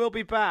pinfalls. We'll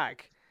be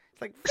back.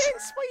 It's like,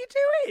 Vince, what are you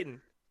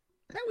doing?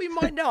 No, we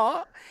might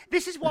not.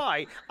 This is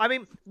why. I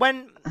mean,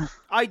 when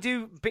I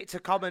do bits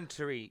of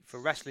commentary for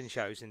wrestling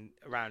shows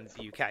around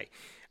the UK,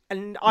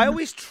 and I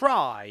always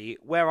try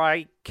where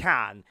I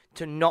can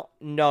to not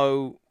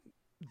know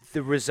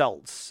the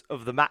results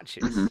of the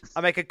matches.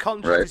 I make a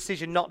conscious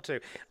decision not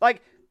to.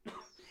 Like,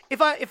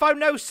 if I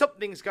know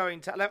something's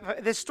going to, like,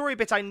 if there's story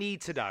bit I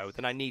need to know,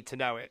 then I need to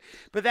know it.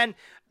 But then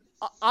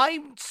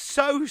I'm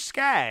so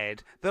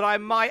scared that I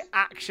might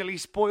actually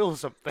spoil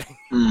something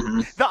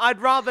that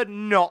I'd rather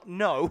not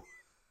know.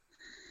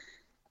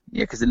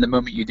 Yeah, because in the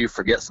moment you do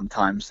forget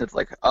sometimes. It's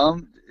like,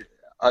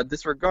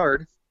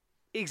 disregard.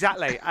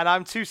 Exactly, and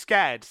I'm too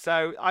scared,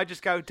 so I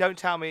just go, don't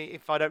tell me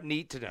if I don't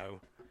need to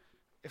know.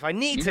 If I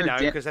need to know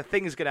because a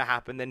thing's going to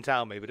happen, then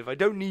tell me. But if I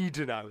don't need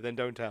to know, then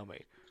don't tell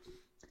me.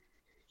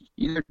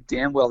 You know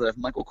damn well that if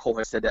Michael Cole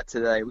had said that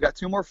today, we got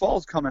 2 more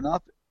falls coming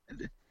up,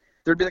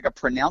 there'd be like a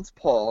pronounced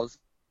pause,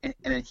 and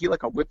then he,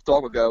 like a whip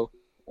dog, would go,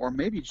 or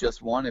maybe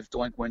just 1 if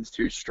Doink wins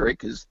 2 straight,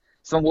 because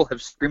someone will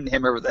have screamed at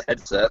him over the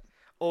headset.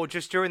 Or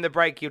just during the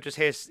break, you'll just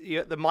hear,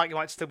 the mic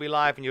might still be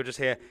live, and you'll just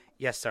hear,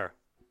 yes, sir.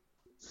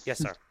 Yes,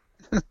 sir.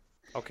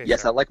 Okay,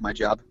 yes, sir. I like my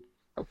job.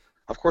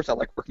 Of course I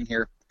like working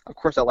here. Of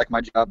course I like my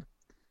job.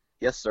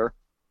 Yes, sir.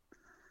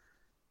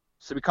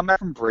 So we come back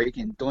from break,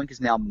 and Doink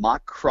is now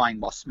mock crying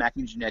while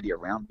smacking Jannetty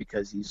around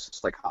because he's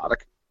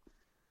psychotic.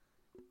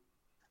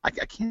 I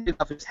can't get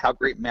enough of how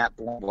great Matt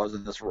Bourne was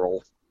in this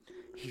role.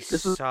 He's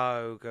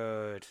so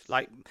good.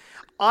 Like,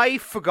 I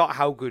forgot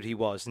how good he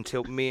was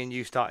until me and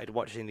you started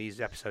watching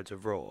these episodes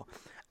of Raw.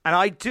 And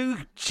I do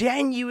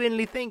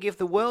genuinely think if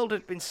the world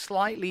had been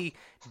slightly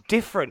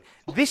different,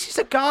 this is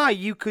a guy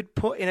you could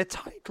put in a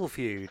title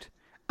feud.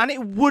 And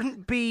it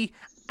wouldn't be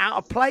out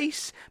of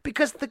place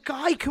because the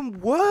guy can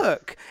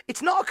work.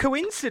 It's not a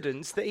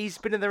coincidence that he's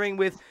been in the ring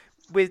with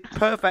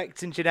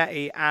Perfect and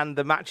Jannetty and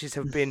the matches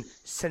have been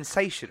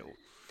sensational.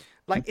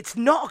 Like, it's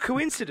not a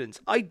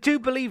coincidence. I do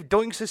believe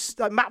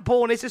Matt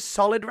Bourne is a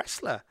solid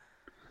wrestler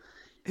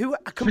who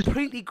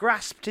completely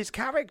grasped his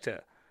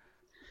character.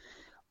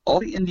 All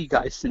the indie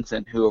guys since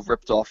then who have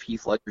ripped off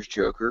Heath Ledger's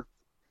Joker,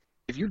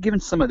 if you'd given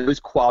some of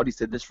those qualities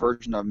to this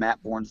version of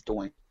Matt Bourne's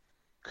Doink,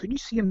 could you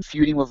see him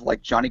feuding with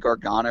like Johnny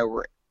Gargano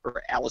or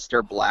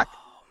Aleister Black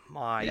in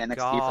NXT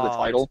for the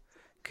title?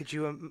 Could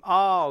you?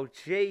 Oh,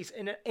 jeez!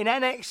 In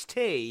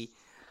NXT,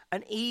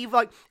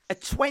 a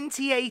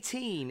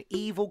 2018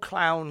 evil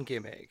clown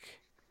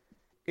gimmick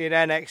in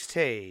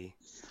NXT,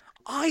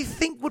 I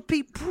think would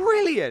be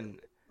brilliant.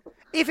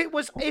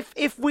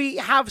 If we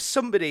have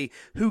somebody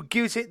who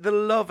gives it the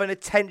love and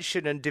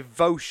attention and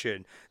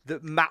devotion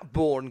that Matt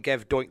Bourne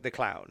gave Doink the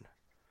Clown.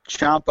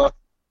 Ciampa.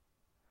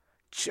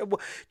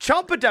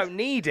 Ciampa don't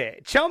need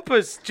it.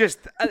 Ciampa's just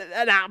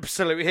an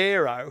absolute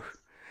hero.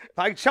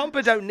 Like,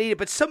 Ciampa don't need it,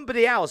 but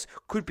somebody else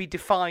could be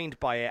defined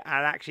by it,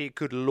 and actually it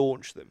could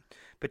launch them.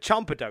 But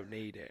Ciampa don't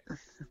need it.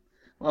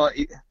 Well,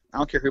 I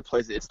don't care who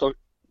plays it. It's got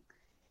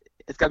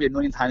to be a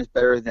million times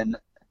better than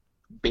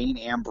Bane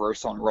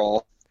Ambrose on Raw.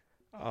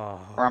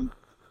 Oh.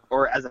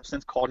 Or as I've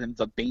since called him,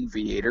 the Bane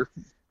Viator.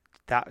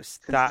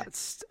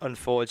 That's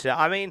unfortunate.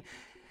 I mean,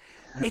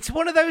 it's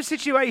one of those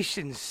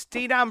situations.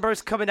 Dean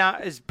Ambrose coming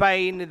out as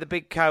Bane in the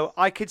big coat.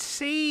 I could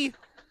see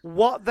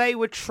what they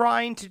were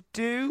trying to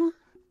do,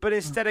 but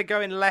instead of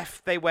going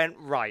left, they went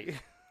right.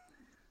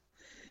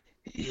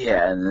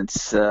 Yeah, and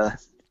it's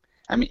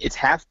it's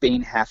half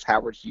Bane, half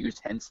Howard Hughes,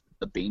 hence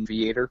the Bane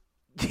Viator.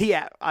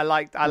 Yeah, I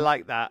like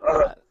that.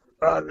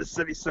 The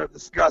city's so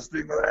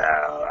disgusting.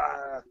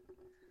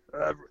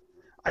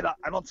 I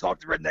don't talk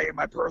to Renee in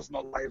my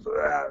personal life.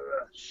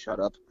 Shut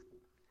up.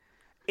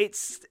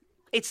 It's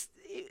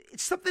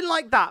something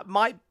like that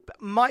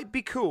might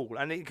be cool,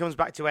 and it comes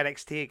back to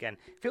NXT again.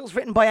 It feels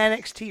written by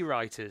NXT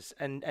writers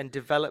and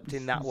developed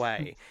in that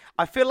way.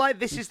 I feel like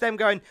this is them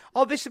going,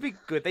 oh, this would be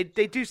good. They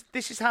do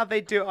this is how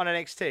they do it on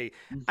NXT,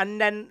 and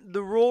then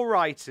the Raw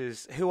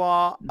writers, who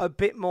are a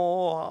bit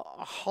more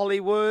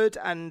Hollywood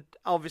and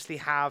obviously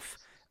have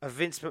a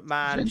Vince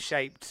McMahon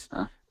shaped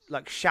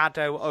like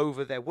shadow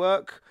over their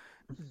work.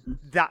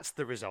 That's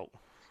the result.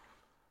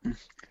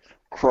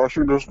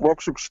 Crashing this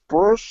Lux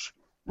Express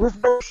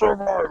with no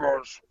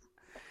survivors.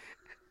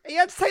 He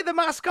had to take the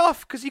mask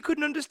off because he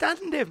couldn't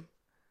understand him.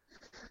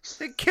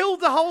 They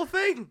killed the whole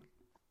thing.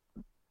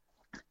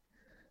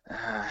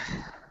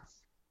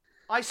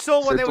 I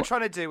saw what they were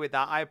trying to do with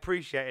that. I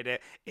appreciated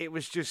it. It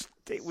was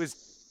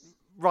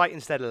right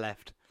instead of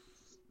left.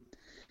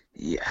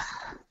 Yeah.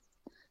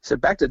 So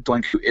back to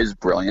Doink, who is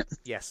brilliant.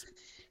 Yes.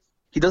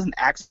 He does an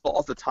axe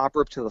off the top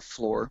rope to the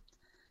floor,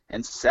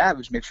 and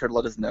Savage makes sure to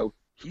let us know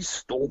he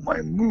stole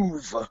my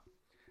move.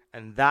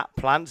 And that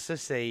plants a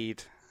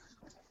seed.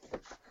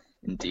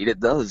 Indeed, it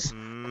does.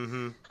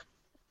 Mm-hmm.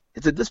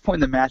 It's at this point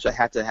in the match I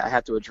have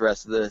to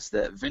address this,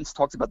 that Vince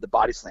talks about the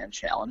Body Slam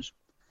Challenge,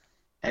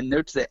 and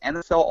notes that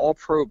NFL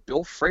All-Pro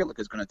Bill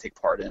Fralick is going to take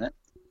part in it.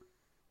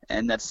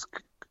 And that's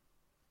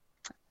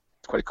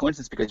quite a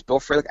coincidence because Bill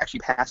Fralick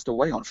actually passed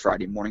away on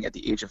Friday morning at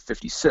the age of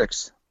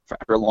 56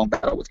 after a long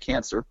battle with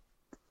cancer.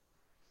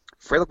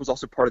 Fralick was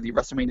also part of the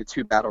WrestleMania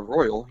 2 Battle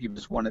Royal. He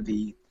was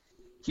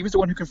the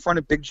one who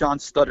confronted Big John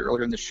Studd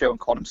earlier in the show and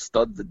called him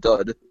Stud the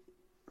Dud.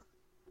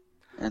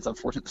 And it's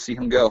unfortunate to see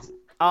him go.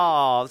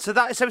 Oh,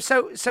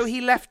 so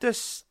he left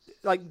us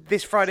like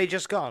this Friday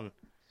just gone.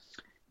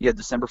 Yeah,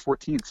 December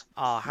 14th.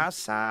 Oh, how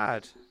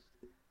sad.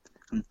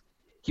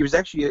 He was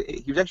actually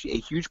a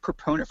huge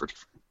proponent for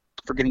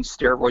getting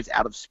steroids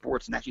out of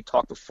sports, and actually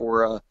talked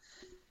before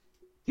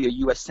the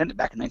U.S. Senate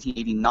back in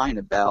 1989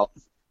 about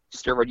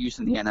steroid use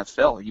in the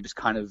NFL. He was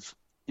kind of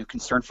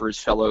concerned for his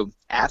fellow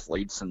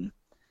athletes, and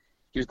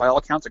he was by all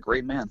accounts a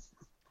great man.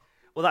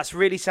 Well, that's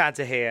really sad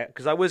to hear,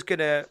 because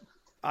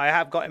I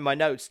have got in my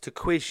notes to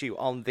quiz you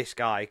on this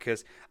guy,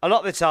 because a lot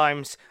of the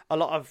times, a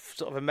lot of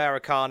sort of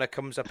Americana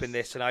comes up in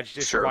this, and I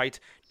just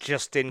write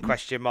Justin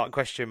question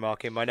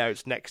mark in my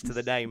notes next to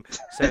the name.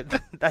 So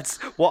that's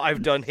what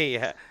I've done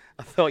here.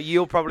 I thought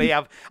you'll probably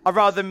have,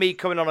 rather than me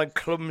coming on and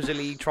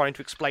clumsily trying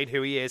to explain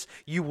who he is,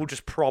 you will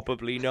just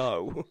probably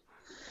know.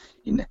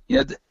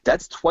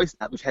 That's twice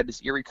now we've had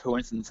this eerie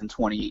coincidence in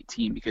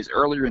 2018, because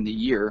earlier in the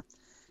year,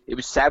 it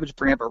was Savage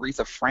bringing up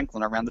Aretha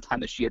Franklin around the time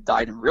that she had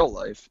died in real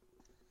life.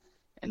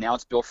 And now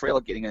it's Bill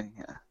Fralick getting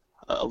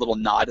a little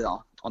nod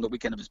on the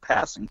weekend of his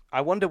passing.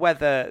 I wonder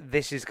whether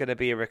this is going to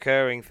be a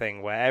recurring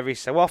thing where every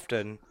so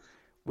often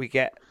we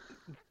get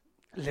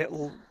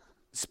little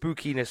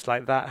spookiness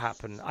like that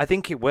happen. I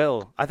think it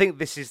will. I think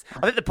the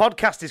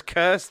podcast is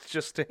cursed,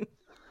 Justin.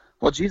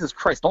 Well, Jesus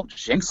Christ, don't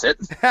jinx it.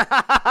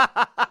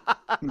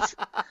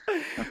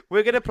 We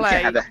are going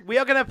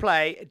to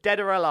play Dead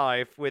or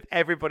Alive with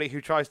everybody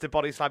who tries to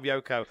body slam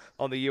Yoko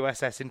on the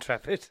USS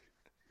Intrepid.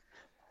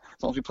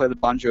 As long as we play the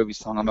Bon Jovi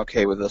song, I'm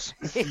okay with this.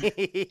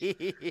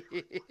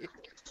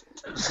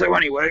 So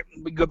anyway,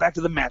 we go back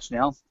to the match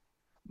now.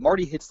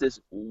 Marty hits this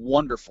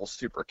wonderful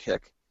super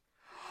kick.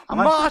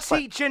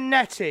 Marty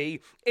Jannetty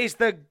is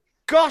the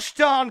gosh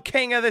darn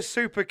king of the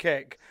super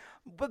kick.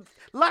 But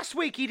last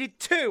week he did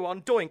 2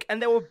 on Doink,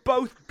 and they were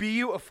both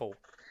beautiful.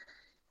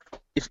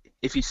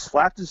 If he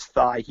slapped his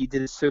thigh, he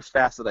did it so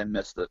fast that I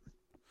missed it.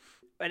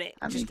 And it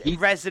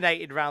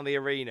resonated around the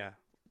arena.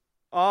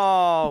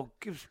 Oh,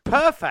 it was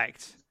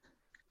perfect.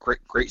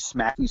 Great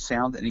smacking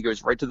sound, and he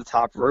goes right to the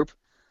top rope,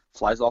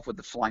 flies off with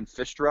the flying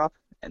fish drop,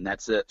 and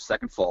that's it.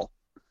 Second fall.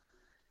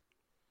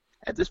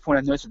 At this point,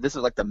 I've noticed that this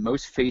is like the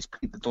most face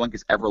paint that Doink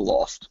has ever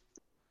lost.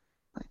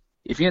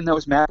 If you didn't know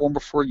his Matt Borne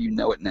before, you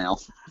know it now.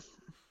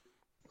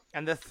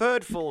 And the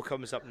third fall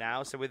comes up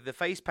now, so with the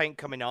face paint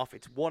coming off,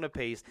 it's one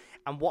apiece.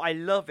 And what I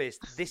love is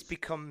this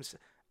becomes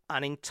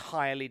an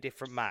entirely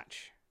different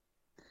match.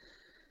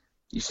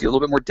 You see a little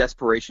bit more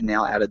desperation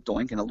now out of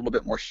Doink and a little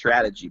bit more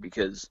strategy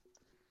because,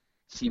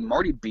 see,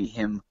 Marty beat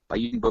him by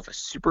using both a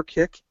super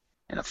kick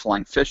and a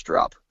flying fish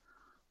drop.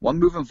 One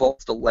move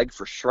involves the leg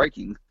for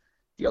striking,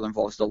 the other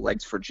involves the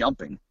legs for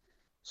jumping.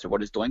 So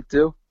what does Doink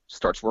do?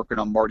 Starts working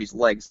on Marty's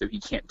legs so he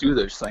can't do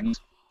those things.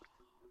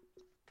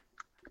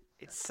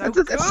 It's so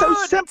good. It's so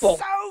simple.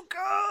 It's so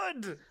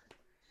good.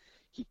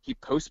 He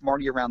posts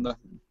Marty around the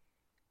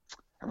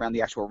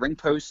actual ring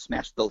post,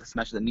 smashes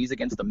the knees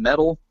against the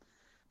metal,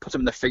 puts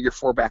him in the figure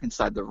four back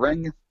inside the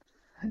ring.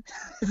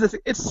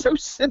 It's so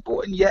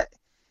simple, and yet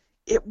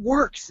it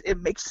works. It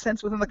makes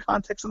sense within the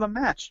context of the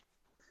match.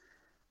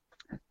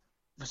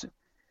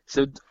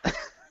 So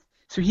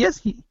he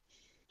has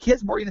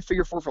Marty in the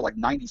figure four for like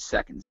 90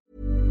 seconds.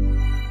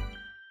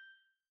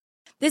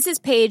 This is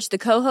Paige, the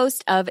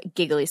co-host of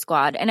Giggly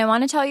Squad, and I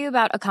want to tell you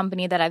about a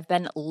company that I've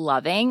been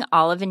loving,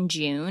 Olive &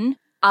 June.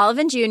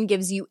 Olive & June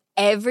gives you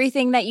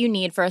everything that you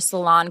need for a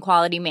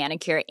salon-quality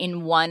manicure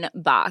in one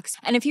box.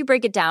 And if you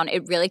break it down,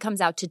 it really comes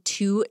out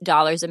to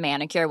 $2 a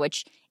manicure,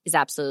 which is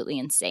absolutely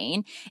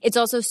insane. It's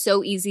also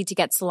so easy to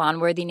get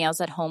salon-worthy nails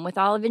at home with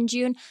Olive &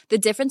 June. The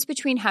difference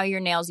between how your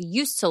nails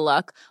used to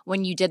look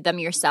when you did them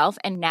yourself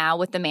and now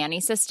with the Mani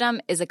system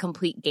is a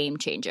complete game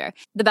changer.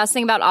 The best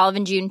thing about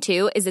Olive & June,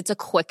 too, is it's a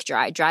quick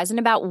dry. Dries in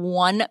about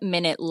 1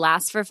 minute,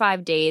 lasts for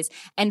 5 days,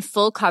 and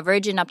full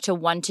coverage in up to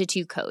 1 to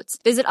 2 coats.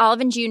 Visit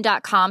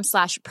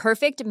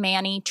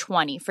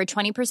oliveandjune.com/perfectmani20 for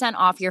 20%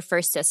 off your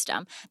first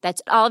system.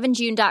 That's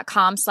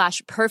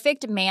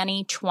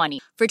oliveandjune.com/perfectmani20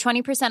 for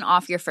 20%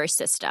 off your first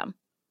system.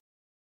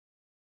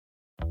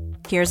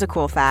 Here's a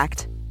cool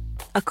fact.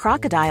 A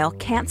crocodile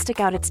can't stick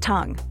out its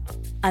tongue.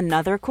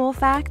 Another cool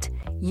fact,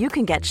 you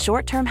can get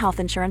short-term health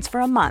insurance for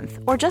a month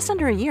or just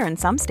under a year in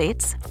some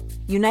states.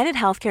 United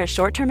Healthcare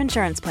short-term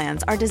insurance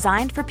plans are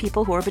designed for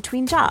people who are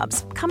between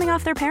jobs, coming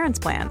off their parents'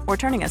 plan, or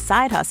turning a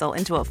side hustle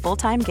into a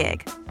full-time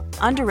gig.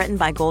 Underwritten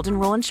by Golden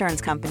Rule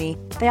Insurance Company,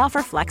 they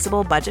offer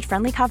flexible,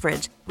 budget-friendly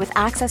coverage with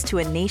access to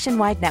a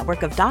nationwide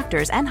network of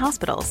doctors and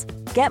hospitals.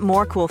 Get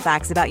more cool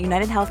facts about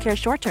United Healthcare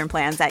short-term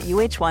plans at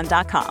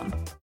uh1.com.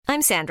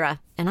 I'm Sandra,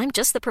 and I'm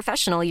just the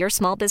professional your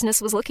small business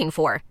was looking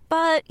for.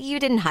 But you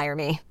didn't hire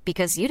me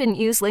because you didn't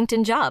use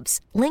LinkedIn Jobs.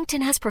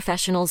 LinkedIn has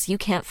professionals you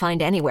can't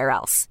find anywhere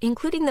else,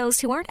 including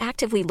those who aren't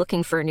actively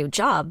looking for a new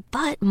job,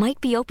 but might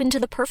be open to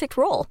the perfect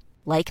role,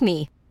 like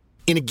me.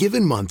 In a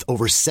given month,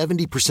 over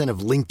 70% of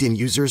LinkedIn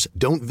users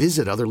don't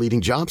visit other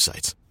leading job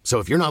sites. So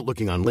if you're not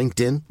looking on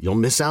LinkedIn, you'll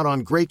miss out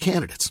on great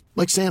candidates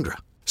like Sandra.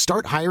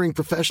 Start hiring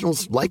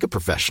professionals like a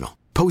professional.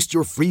 Post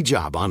your free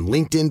job on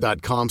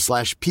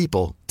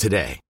linkedin.com/people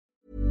today.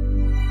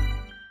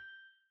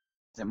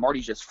 And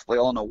Marty's just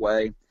flailing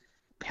away,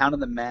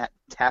 pounding the mat,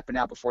 tapping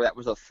out before that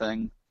was a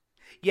thing.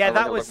 Yeah,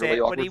 that was really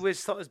it. awkward. When he was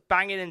sort of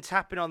banging and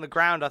tapping on the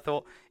ground, I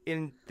thought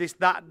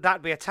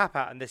that'd be a tap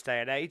out in this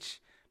day and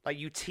age. Like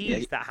you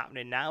tease that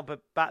happening now, but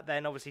back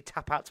then obviously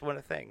tap outs weren't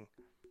a thing.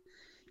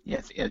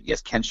 Yes,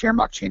 Ken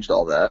Shamrock changed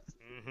all that.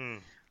 Mm-hmm.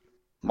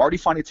 Marty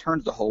finally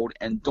turns the hold,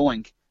 and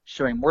Doink,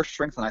 showing more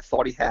strength than I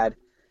thought he had,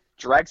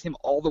 drags him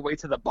all the way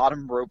to the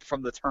bottom rope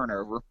from the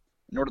turnover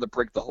in order to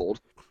break the hold.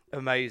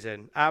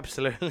 Amazing.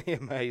 Absolutely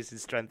amazing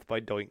strength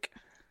by Doink.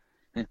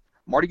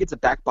 Marty gets a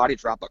back body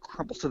drop, but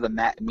crumbles to the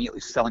mat, immediately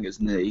selling his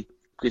knee,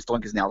 because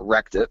Doink has now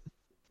wrecked it.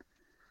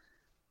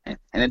 And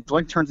then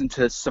Doink turns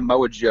into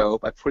Samoa Joe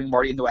by putting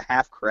Marty into a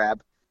half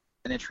crab,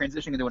 and then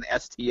transitioning into an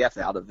STF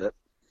out of it.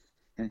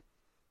 And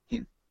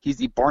he's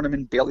the Barnum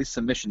and Bailey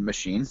submission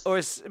machine. Or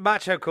as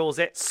Macho calls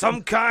it,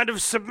 some kind of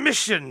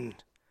submission.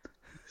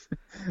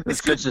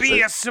 This could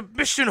be a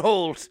submission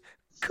hold.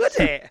 Could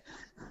it?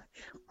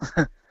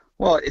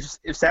 Well,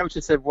 if Savage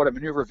had said what a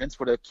maneuver, Vince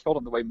would have killed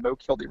him the way Mo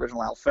killed the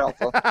original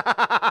Alfalfa.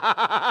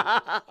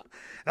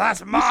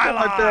 That's my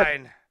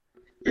line.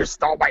 You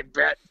stole my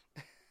bet.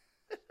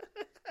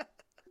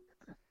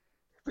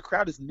 The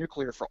crowd is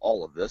nuclear for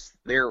all of this.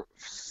 They're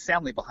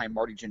soundly behind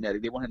Marty Jannetty.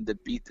 They want him to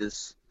beat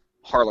this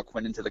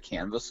Harlequin into the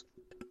canvas.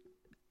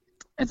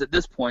 And it's at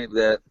this point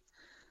that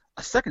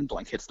a second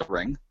Doink hits the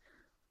ring,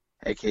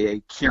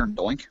 a.k.a. Kern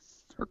Doink,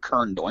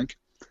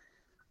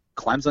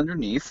 climbs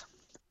underneath.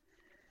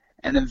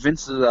 And then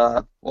Vince is,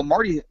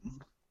 Marty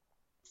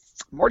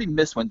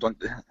missed when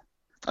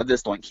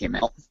this Doink came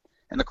out.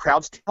 And the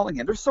crowd's telling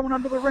him, there's someone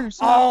under the ring.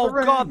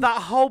 God,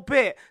 that whole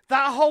bit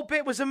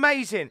was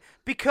amazing.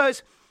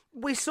 Because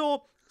we saw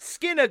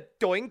Skinner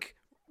Doink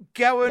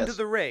go under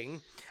the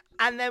ring.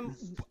 And then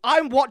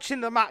I'm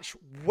watching the match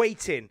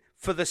waiting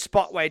for the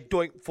spot where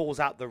Doink falls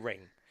out the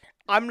ring.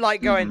 I'm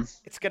like going,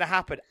 it's going to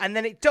happen. And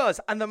then it does.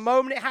 And the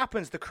moment it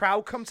happens, the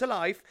crowd come to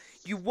life.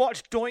 You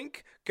watch Doink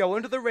go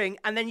under the ring,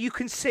 and then you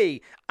can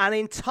see an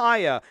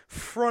entire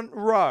front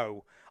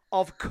row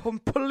of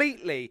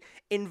completely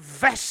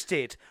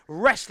invested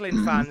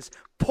wrestling fans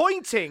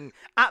pointing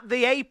at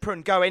the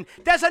apron going,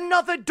 there's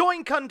another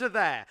Doink under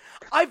there.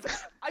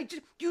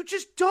 You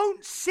just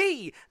don't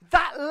see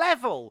that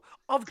level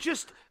of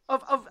just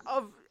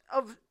of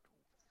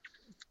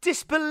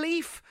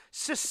disbelief,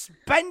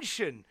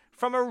 suspension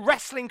from a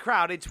wrestling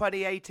crowd in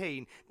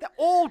 2018. They're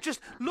all just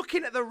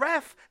looking at the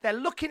ref, they're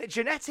looking at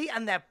Jannetty,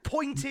 and they're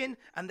pointing,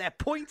 and they're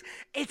pointing.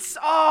 It's,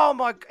 oh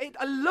my,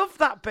 I love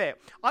that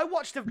bit. I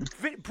watched a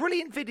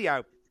brilliant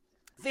video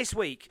this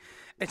week.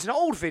 It's an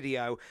old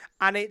video,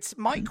 and it's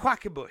Mike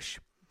Quackenbush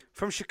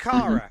from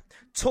Shakara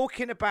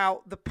talking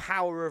about the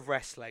power of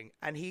wrestling.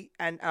 And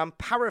I'm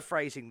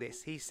paraphrasing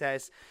this. He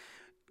says,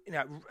 you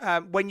know,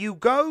 when you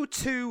go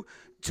to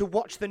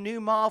watch the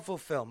new Marvel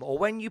film, or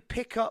when you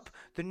pick up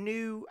the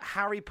new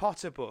Harry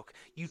Potter book,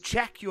 you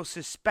check your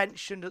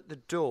suspension at the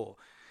door.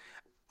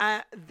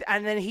 And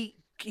then he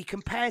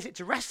compares it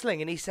to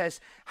wrestling, and he says,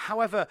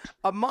 however,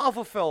 a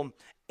Marvel film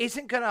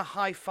isn't going to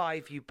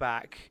high-five you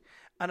back,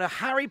 and a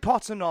Harry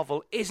Potter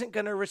novel isn't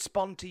going to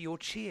respond to your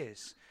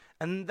cheers.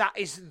 And that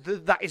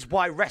is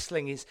why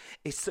wrestling is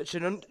such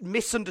an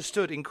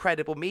misunderstood,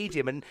 incredible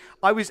medium. And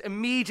I was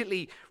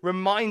immediately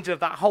reminded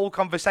of that whole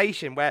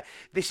conversation where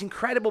this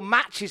incredible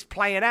match is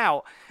playing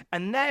out,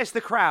 and there's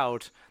the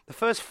crowd, the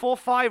first 4 or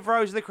 5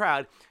 rows of the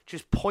crowd,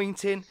 just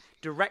pointing,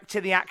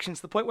 directing the action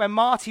to the point where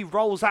Marty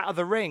rolls out of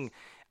the ring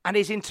and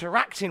is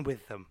interacting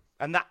with them.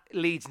 And that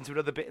leads into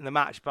another bit in the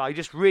match. But I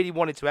just really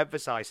wanted to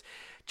emphasize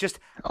just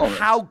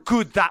how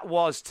good that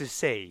was to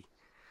see.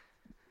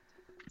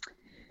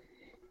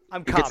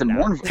 I'm calm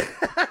now.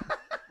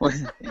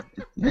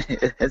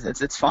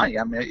 It's funny.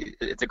 I mean,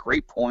 it's a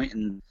great point,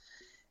 and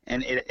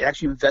it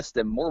actually invests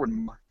them more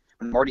when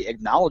Marty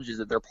acknowledges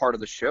that they're part of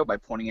the show by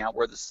pointing out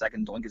where the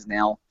second Doink has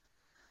now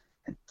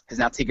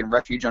taken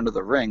refuge under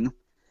the ring.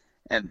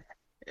 And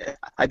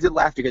I did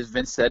laugh because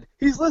Vince said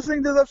he's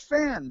listening to the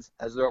fans,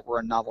 as though it were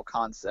a novel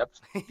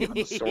concept, given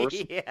the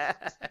source. Yeah.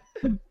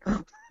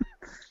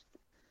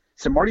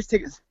 So Marty's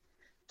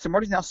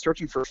now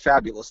searching for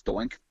Fabulous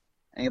Doink.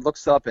 And he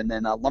looks up, and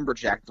then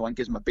Lumberjack Doink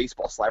gives him a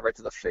baseball slide right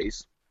to the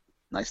face.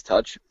 Nice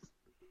touch.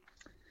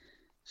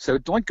 So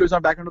Doink goes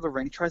on back into the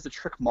ring, tries to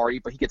trick Marty,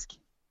 but he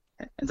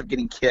ends up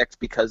getting kicked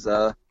because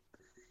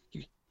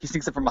he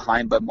sneaks up from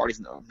behind, but Marty's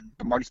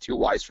too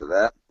wise for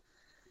that.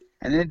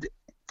 And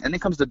then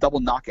comes the double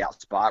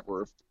knockout spot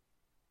where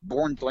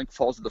Born Doink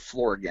falls to the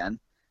floor again,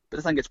 but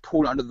this time gets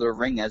pulled under the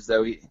ring as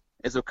though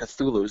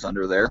Cthulhu's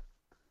under there.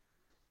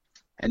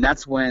 And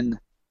that's when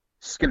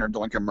Skinner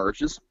Doink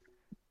emerges.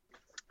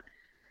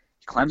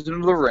 He climbs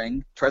into the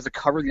ring, tries to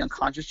cover the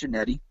unconscious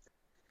Jannetty,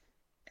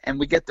 and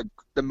we get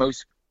the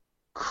most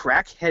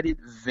crack-headed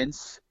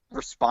Vince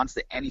response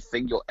to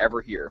anything you'll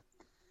ever hear.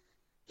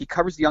 He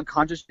covers the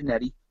unconscious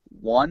Jannetty.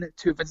 1,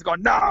 2, Vince is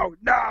going, no,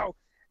 no!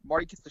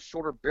 Marty gets the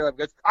shoulder barely up and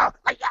goes, oh,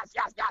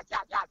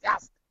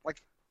 yes.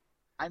 Like,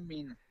 I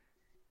mean,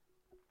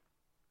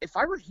 if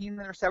I were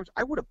Heenan or Savage,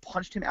 I would have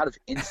punched him out of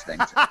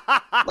instinct.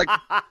 like,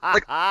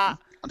 I'm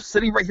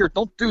sitting right here,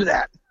 don't do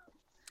that.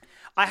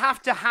 I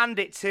have to hand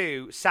it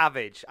to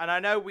Savage, and I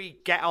know we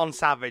get on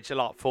Savage a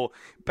lot for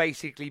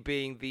basically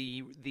being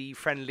the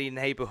friendly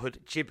neighborhood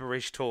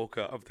gibberish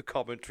talker of the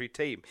commentary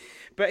team,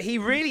 but he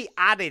really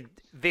added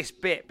this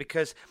bit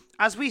because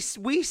as we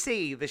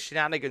see the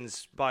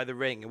shenanigans by the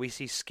ring, and we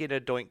see Skinner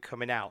Doink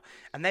coming out,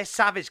 and there's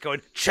Savage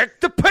going, check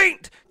the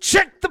paint,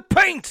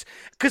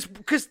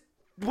 because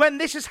when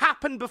this has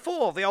happened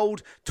before, the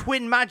old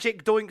twin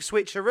magic Doink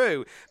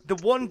switcheroo, the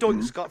one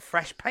Doink's got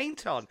fresh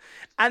paint on.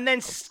 And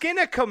then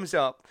Skinner comes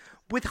up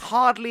with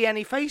hardly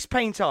any face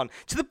paint on,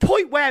 to the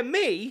point where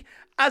me,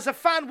 as a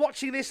fan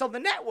watching this on the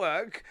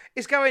network,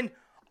 is going,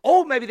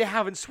 oh, maybe they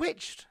haven't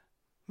switched.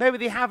 I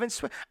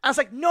was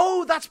like,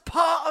 no, that's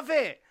part of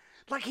it.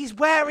 Like, he's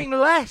wearing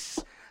less.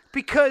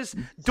 Because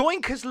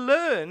Doink has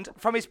learned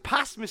from his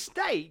past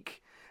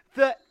mistake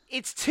that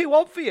it's too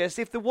obvious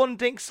if the one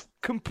Dink's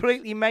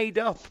completely made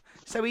up.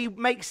 So he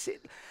makes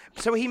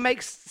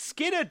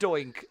Skinner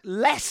Doink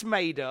less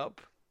made up,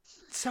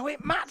 so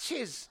it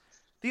matches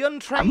the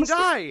untrained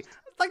eye.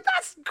 Like,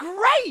 that's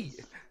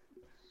great.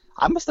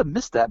 I must have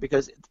missed that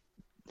because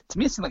to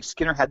me it seemed like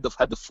Skinner had the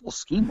full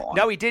scheme on.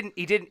 No, he didn't.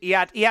 He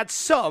had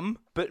some,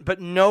 but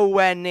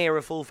nowhere near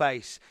a full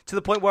face. To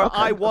the point where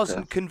I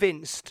wasn't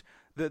convinced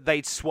that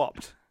they'd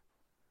swapped.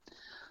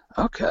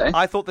 Okay.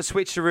 I thought the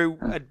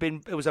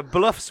switcheroo it was a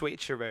bluff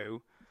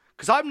switcheroo,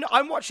 because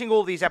I'm watching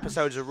all these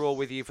episodes of Raw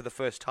with you for the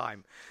first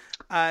time.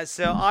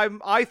 So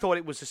I thought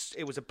it was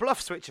a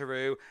bluff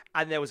switcheroo,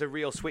 and there was a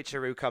real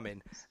switcheroo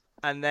coming.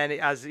 And then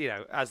as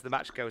the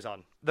match goes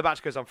on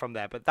from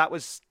there. But that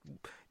was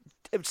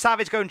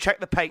Savage go and check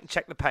the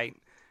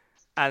paint,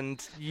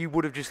 and you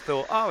would have just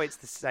thought, oh, it's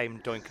the same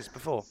Doink as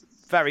before.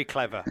 Very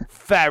clever,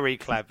 very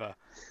clever.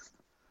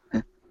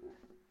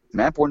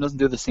 Matt Borne doesn't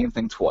do the same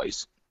thing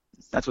twice.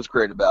 That's what's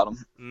great about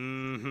him.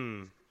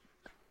 Mm-hmm.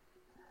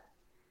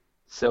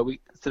 So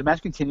the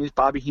match continues.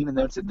 Bobby Heenan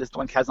notes that this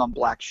Doink has on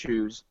black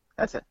shoes.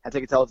 That's it. I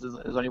think it tells us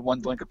there's only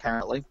one Doink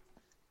apparently.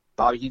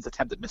 Bobby Heenan's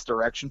attempt at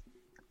misdirection.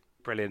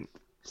 Brilliant.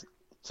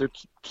 So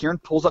Kieran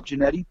pulls up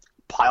Jannetty,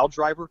 pile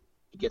driver.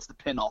 He gets the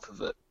pin off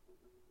of it.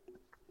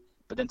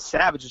 But then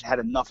Savage has had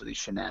enough of these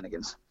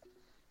shenanigans.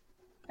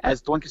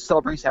 As Doink is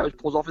celebrating, Savage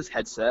pulls off his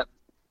headset.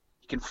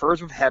 He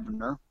confers with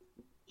Hebner.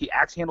 He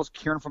axe handles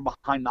Kieran from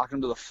behind, knocking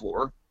him to the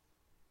floor.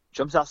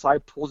 jumps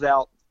outside, pulls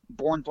out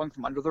Bourne Doink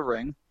from under the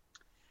ring.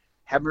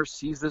 Hebner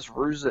sees this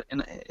ruse,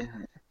 and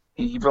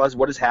he realizes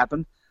what has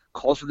happened,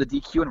 calls for the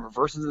DQ, and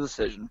reverses the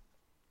decision.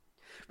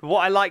 But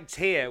what I liked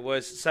here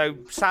was, so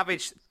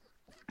Savage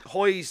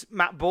hoys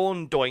Matt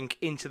Bourne Doink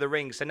into the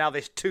ring, so now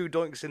there's 2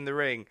 Doinks in the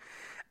ring.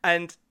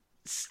 And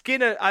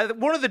Skinner,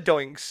 one of the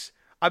Doinks,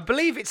 I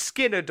believe it's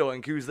Skinner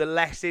Doink, who's the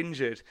less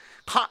injured,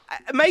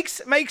 makes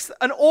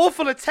an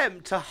awful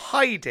attempt to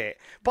hide it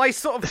by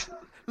sort of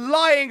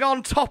lying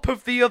on top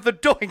of the other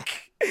Doink.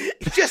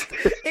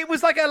 It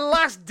was like a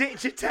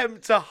last-ditch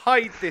attempt to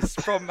hide this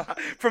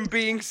from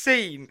being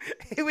seen,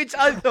 which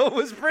I thought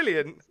was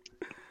brilliant.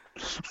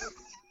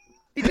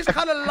 He just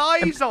kind of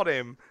lies on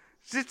him,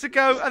 just to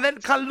go, and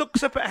then kind of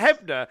looks up at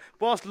Hebner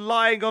whilst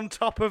lying on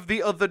top of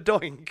the other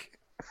Doink.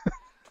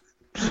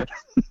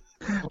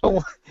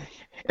 Oh,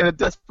 in a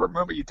desperate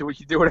moment, you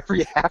do whatever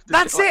you have to.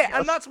 That's it,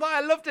 and that's why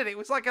I loved it. It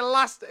was like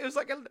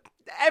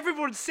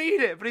everyone's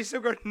seen it, but he's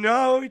still going,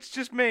 no, it's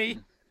just me.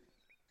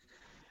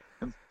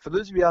 And for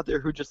those of you out there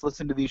who just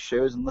listen to these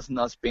shows and listen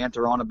to us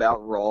banter on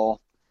about Raw,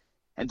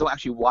 and don't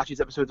actually watch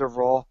these episodes of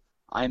Raw,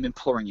 I am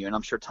imploring you, and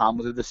I'm sure Tom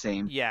will do the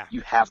same. Yeah.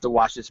 You have to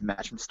watch this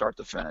match from start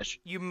to finish.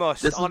 You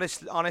must.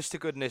 Honest to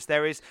goodness.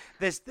 What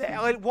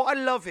I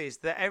love is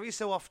that every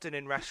so often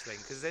in wrestling,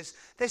 because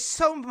there's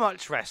so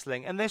much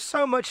wrestling, and there's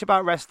so much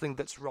about wrestling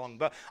that's wrong.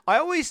 But I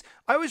always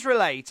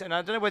relate, and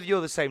I don't know whether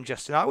you're the same,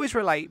 Justin. I always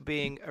relate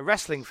being a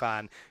wrestling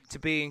fan to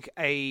being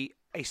a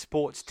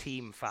sports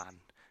team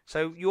fan.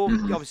 So you're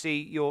obviously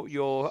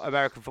your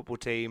American football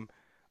team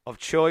of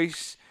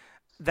choice.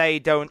 They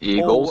don't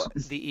Eagles.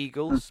 The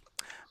Eagles.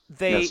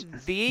 Yes.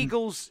 The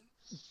Eagles,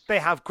 they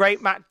have great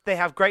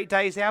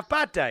days, they have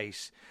bad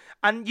days,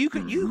 and you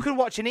can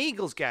watch an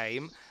Eagles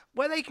game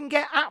where they can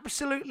get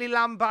absolutely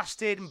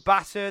lambasted and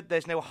battered.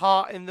 There's no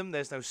heart in them,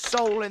 there's no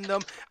soul in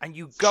them, and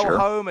you go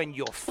home and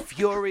you're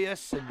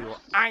furious and you're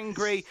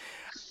angry,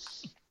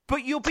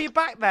 but you'll be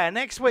back there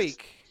next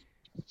week,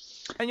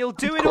 and you'll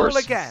do it all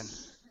again.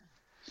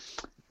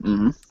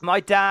 Mm-hmm. My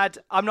dad,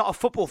 I'm not a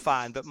football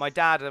fan, but my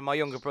dad and my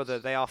younger brother,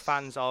 they are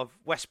fans of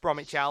West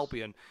Bromwich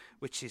Albion,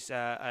 which is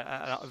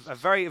a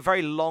very,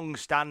 very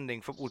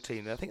long-standing football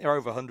team. I think they're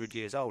over 100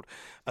 years old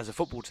as a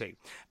football team.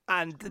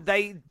 And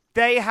they've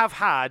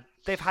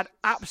had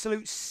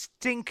absolute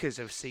stinkers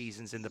of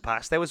seasons in the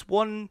past. There was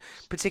one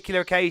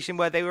particular occasion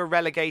where they were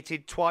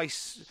relegated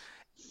twice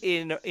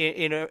in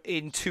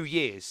 2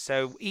 years.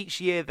 So each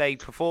year they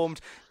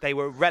performed, they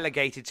were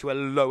relegated to a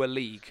lower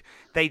league.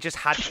 They just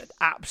had an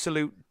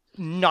absolute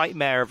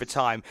nightmare of a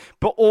time.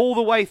 But all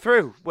the way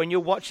through, when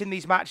you're watching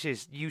these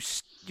matches,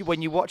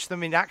 when you watch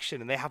them in action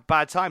and they have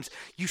bad times,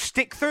 you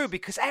stick through,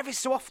 because every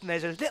so often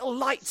there's those little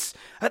lights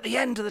at the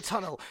end of the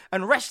tunnel,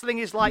 and wrestling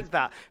is like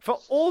that. For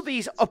all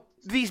these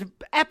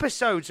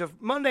episodes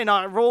of Monday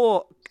Night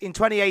Raw in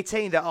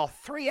 2018 that are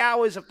 3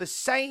 hours of the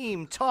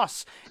same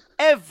toss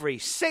every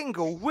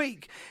single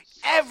week,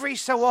 every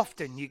so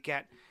often you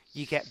get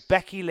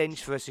Becky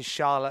Lynch versus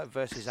Charlotte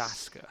versus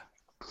Asuka.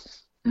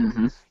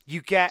 Mm-hmm.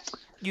 You get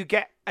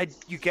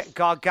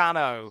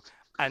Gargano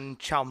and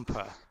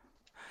Ciampa.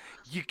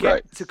 You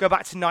get to go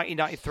back to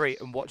 1993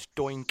 and watch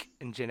Doink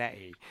and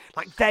Jannetty.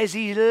 Like, there's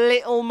these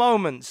little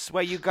moments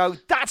where you go,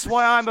 that's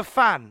why I'm a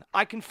fan.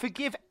 I can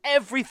forgive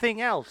everything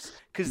else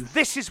because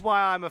this is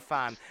why I'm a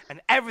fan,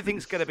 and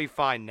everything's going to be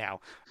fine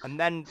now. And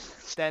then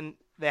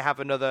they have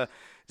another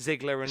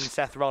Ziggler and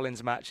Seth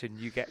Rollins match, and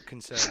you get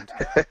concerned.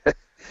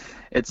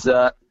 It's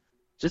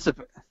just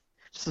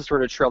to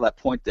sort of trail that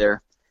point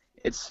there.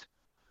 It's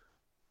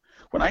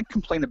when I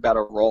complain about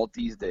a Raw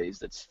these days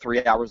that's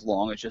 3 hours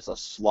long, it's just a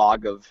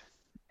slog of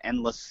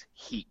endless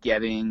heat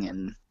getting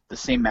and the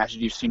same matches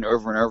you've seen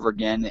over and over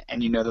again,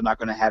 and you know they're not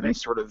going to have any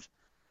sort of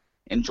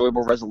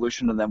enjoyable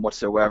resolution to them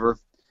whatsoever.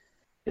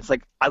 It's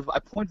like I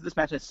point to this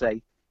match and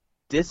say,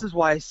 this is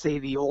why I say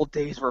the old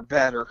days were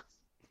better.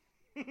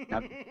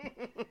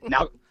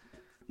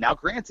 Now,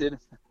 granted,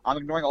 I'm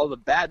ignoring all the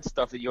bad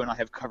stuff that you and I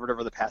have covered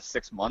over the past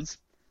 6 months,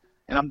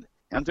 and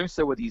I'm doing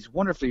so with these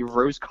wonderfully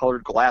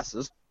rose-colored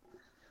glasses.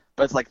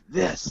 But it's like,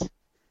 this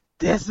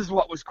is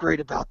what was great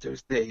about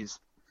those days.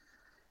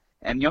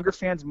 And younger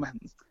fans may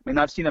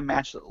not have seen a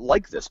match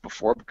like this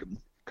before,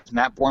 because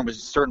Matt Bourne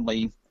was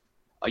certainly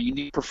a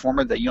unique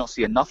performer that you don't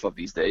see enough of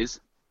these days,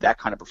 that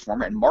kind of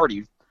performer. And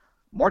Marty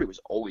was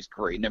always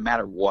great, no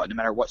matter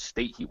what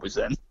state he was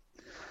in.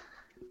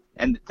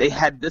 And they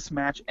had this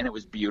match, and it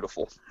was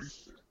beautiful.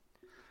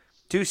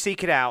 Do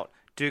seek it out.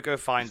 Do go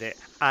find it.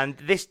 And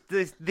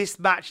this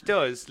match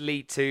does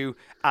lead to,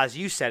 as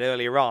you said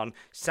earlier on,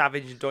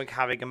 Savage and Doink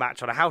having a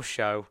match on a house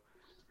show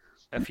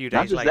a few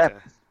days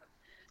later.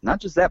 Not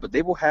just that, but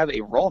they will have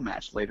a Raw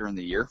match later in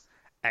the year.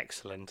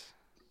 Excellent.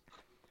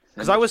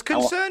 Because I was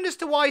concerned as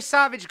to why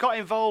Savage got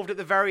involved at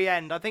the very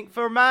end. I think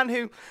for a man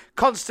who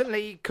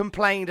constantly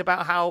complained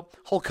about how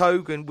Hulk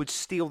Hogan would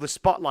steal the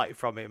spotlight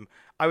from him,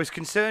 I was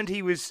concerned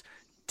he was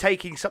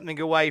taking something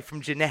away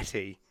from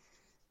Jannetty.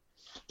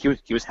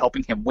 He was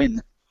helping him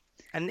win.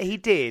 And he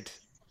did.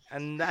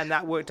 And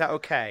that worked out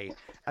okay.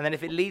 And then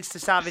if it leads to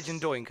Savage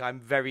and Doink, I'm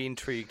very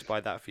intrigued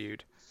by that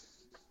feud.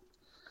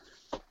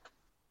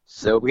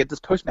 So we get this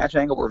post-match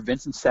angle where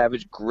Vince and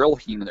Savage grill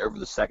Heenan over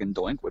the second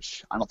doink,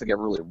 which I don't think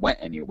ever really went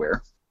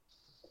anywhere.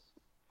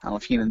 I don't know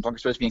if Heenan and Punk are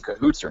supposed to be in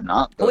cahoots or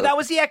not. But... Well, that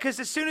was, because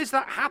as soon as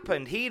that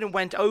happened, Heenan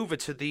went over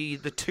to the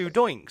two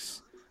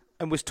doinks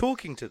and was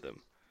talking to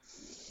them.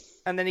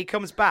 And then he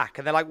comes back,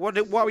 and they're like, what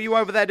were you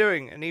over there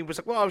doing? And he was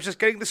like, well, I was just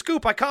getting the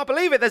scoop. I can't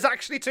believe it. There's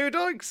actually two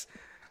doinks.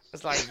 I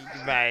was like,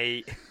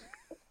 mate.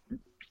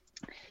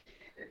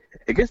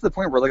 It gets to the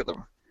point where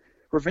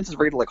where Vince is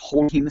ready to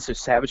hold Heenan so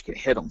Savage can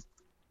hit him.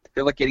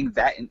 They're getting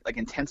that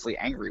intensely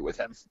angry with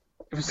him.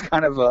 It was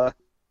kind of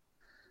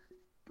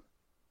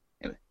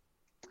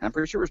I'm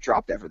pretty sure it was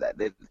dropped after that.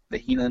 The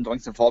Heenan and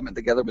Doink's involvement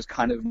together was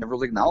kind of never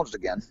really acknowledged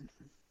again.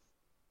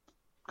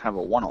 Kind of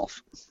a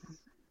one-off.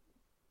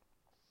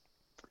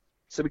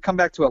 So we come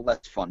back to a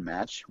less fun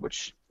match,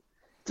 which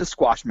it's a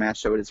squash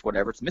match, so it is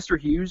whatever. It's Mr.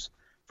 Hughes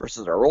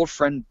versus our old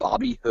friend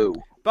Bobby Who.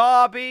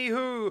 Bobby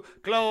Who,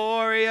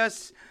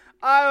 glorious.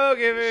 I will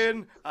give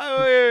in.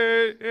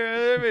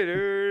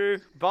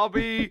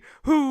 Bobby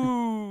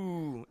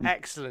Who.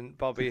 Excellent,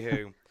 Bobby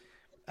Who.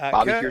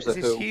 Bobby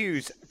Curtis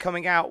Hughes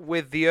coming out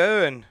with the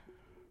urn.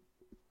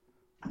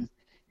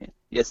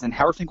 Yes, and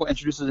Howard Finkel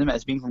introduces him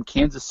as being from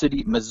Kansas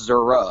City,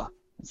 Missouri,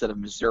 instead of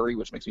Missouri,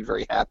 which makes me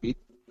very happy.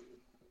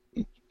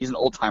 He's an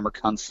old-timer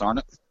cunt, darn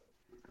it.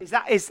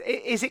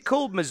 Is it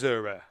called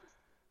Missouri?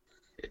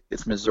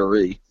 It's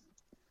Missouri.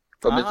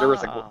 But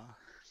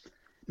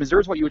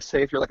Missouri's what you would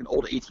say if you're an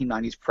old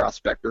 1890s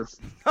prospector.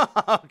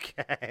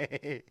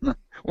 Okay.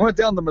 Went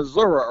down to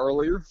Missouri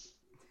earlier.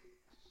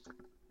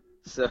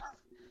 So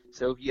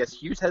yes,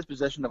 Hughes has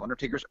possession of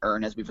Undertaker's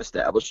urn, as we've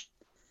established.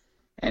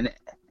 And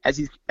as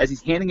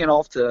he's handing it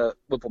off to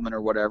Whippleman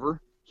or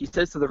whatever, he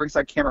says to the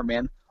ringside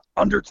cameraman,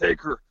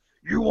 "Undertaker,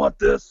 you want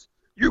this?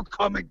 You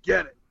come and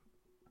get it."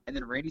 And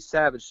then Randy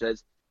Savage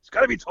says, "He's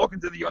got to be talking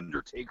to the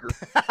Undertaker."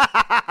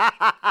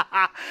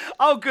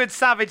 Oh, good.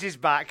 Savage is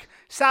back.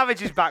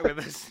 Savage is back with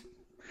us.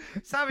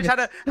 Savage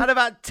had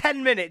about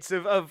 10 minutes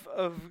of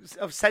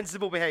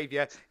sensible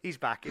behaviour. He's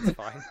back. It's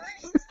fine.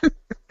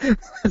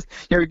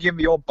 You're giving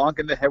me old bonk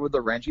in the head with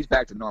the wrench. He's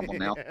back to normal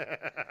now.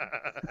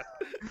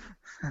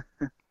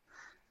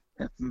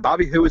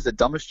 Bobby Who is the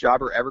dumbest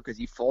jobber ever because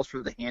he falls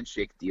for the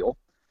handshake deal.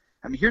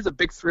 I mean, here's a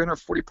big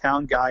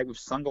 340-pound guy with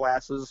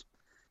sunglasses,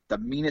 the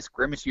meanest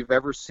grimace you've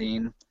ever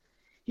seen.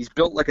 He's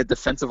built like a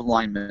defensive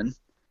lineman.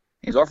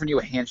 He's offering you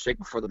a handshake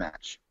before the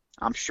match.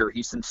 I'm sure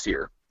he's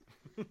sincere.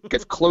 Who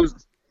gets clothesline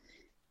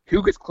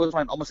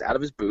almost out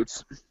of his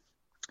boots.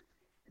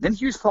 Then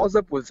Hughes follows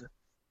up with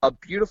a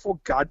beautiful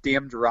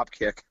goddamn drop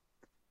kick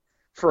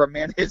for a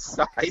man his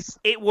size.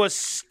 It was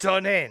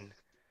stunning.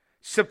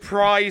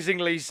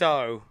 Surprisingly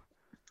so.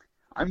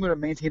 I'm going to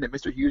maintain that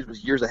Mr. Hughes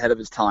was years ahead of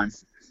his time.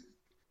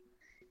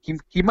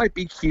 He might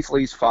be Keith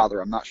Lee's father.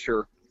 I'm not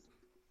sure.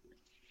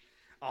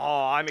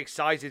 Oh, I'm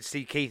excited to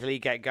see Keith Lee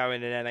get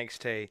going in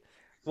NXT.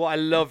 What I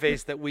love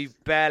is that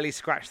we've barely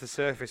scratched the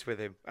surface with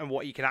him and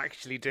what he can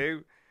actually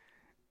do.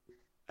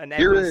 And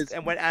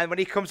when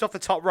he comes off the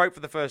top rope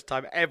for the first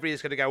time,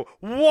 everybody's going to go,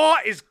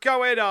 "What is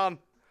going on?"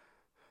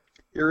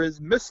 Here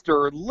is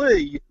Mr.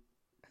 Lee.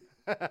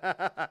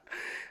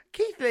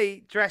 Keith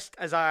Lee dressed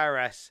as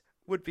IRS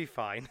would be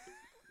fine.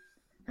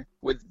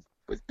 with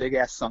big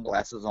ass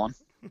sunglasses on.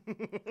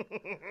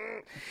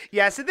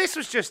 Yeah, so this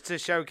was just to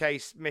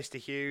showcase Mr.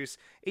 Hughes.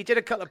 He did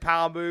a couple of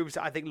power moves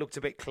that I think looked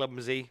a bit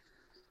clumsy.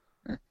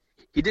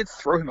 He did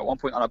throw him at one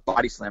point on a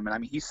body slam, and I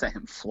mean, he sent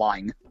him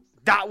flying.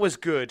 That was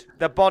good.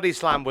 The body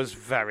slam was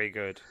very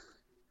good.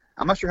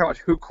 I'm not sure how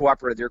much Who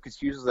cooperated there because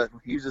Hughes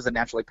is a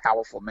naturally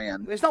powerful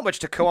man. There's not much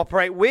to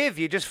cooperate with.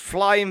 You're just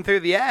flying through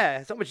the air.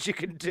 There's not much you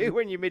can do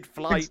when you're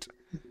mid-flight.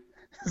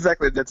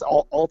 Exactly. That's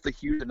all to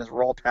Hughes and his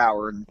raw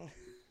power. And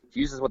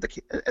Hughes is what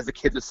as the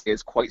kids would say,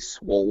 is quite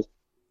swole.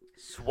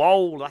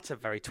 Swole. That's a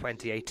very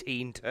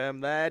 2018 term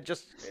there.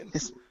 Just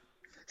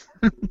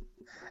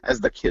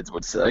as the kids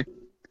would say.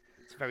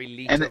 It's very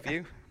Leet of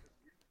you.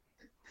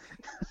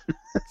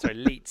 Sorry,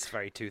 Leet's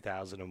very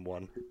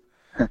 2001.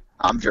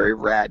 I'm very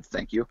rad,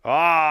 thank you.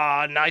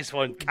 Ah, nice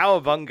one.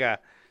 Cowabunga.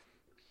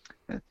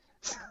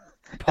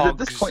 At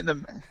this point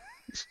in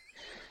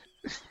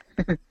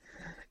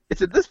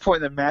it's at this point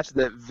in the match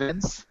that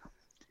Vince,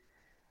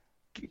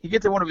 he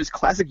gets in one of his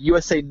classic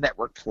USA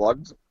Network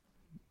plugs,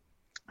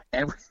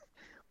 and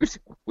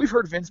we've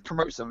heard Vince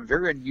promote some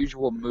very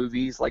unusual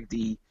movies like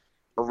the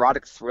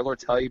erotic thriller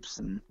types,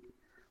 and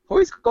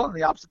always going in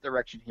the opposite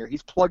direction here.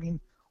 He's plugging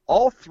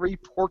all 3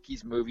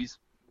 Porky's movies.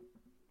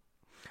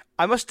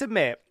 I must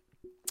admit,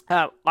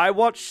 I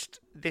watched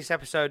this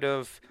episode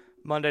of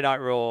Monday Night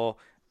Raw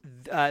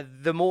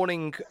the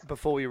morning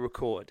before we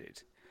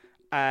recorded.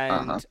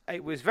 And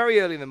it was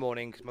very early in the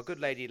morning because my good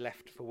lady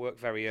left for work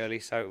very early.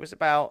 So it was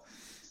about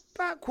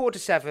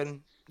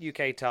 7:15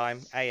 UK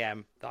time,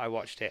 AM, that I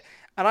watched it.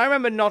 And I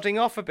remember nodding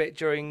off a bit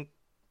during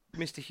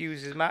Mr.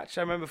 Hughes' match.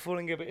 I remember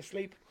falling a bit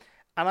asleep.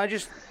 And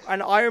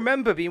I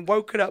remember being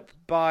woken up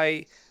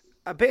by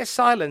a bit of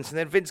silence and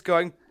then Vince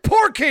going,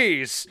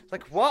 "Porky's!"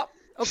 Like, what?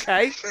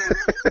 Okay.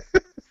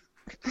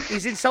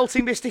 He's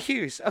insulting Mr.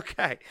 Hughes.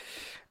 Okay.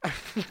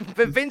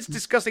 But Vince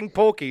discussing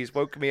Porky's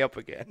woke me up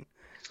again.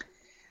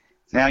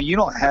 Now, you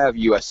don't have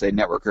USA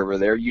Network over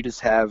there. You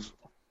just have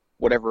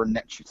whatever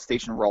net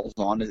station rolls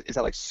on. Is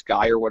that like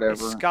Sky or whatever?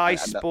 It's Sky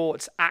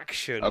Sports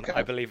Action, Okay.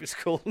 I believe it's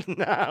called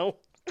now.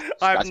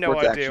 I have no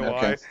Sports idea Action, why.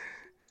 okay.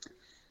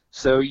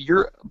 So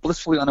you're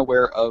blissfully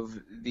unaware of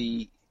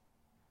the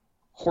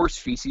horse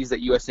feces that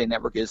USA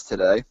Network is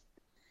today.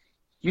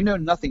 You know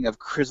nothing of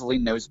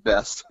Crizzly Knows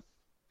Best.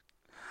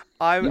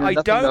 I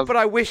don't, but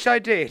I wish I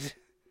did.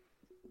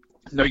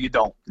 No, you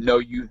don't. No,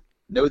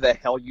 the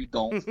hell you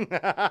don't.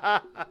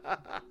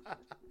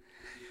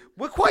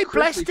 We're quite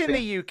blessed in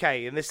the UK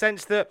in the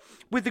sense that,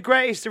 with the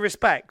greatest of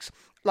respects,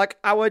 like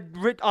our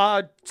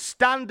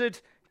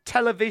standard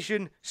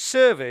television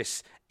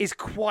service is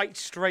quite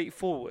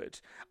straightforward.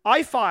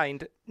 I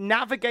find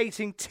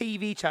navigating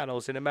TV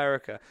channels in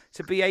America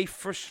to be a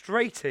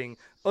frustrating,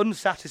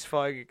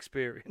 unsatisfying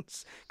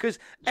experience because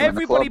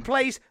everybody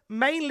plays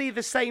mainly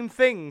the same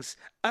things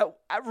at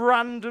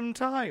random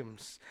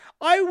times.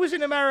 I was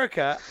in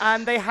America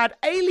and they had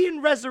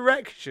Alien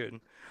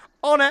Resurrection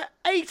on at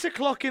 8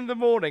 o'clock in the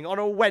morning on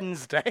a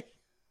Wednesday.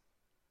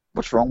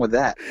 What's wrong with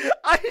that?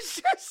 I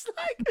was just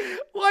like,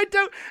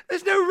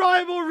 there's no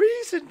rhyme or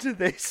reason to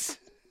this.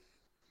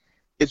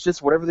 It's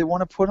just whatever they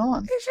want to put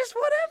on. It's just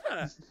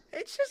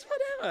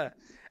whatever.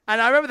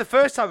 And I remember the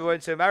first time we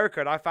went to America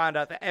and I found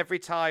out that every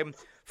time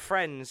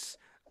Friends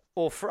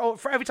or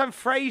every time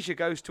Frasier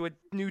goes to a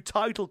new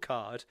title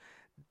card,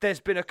 there's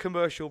been a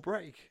commercial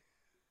break.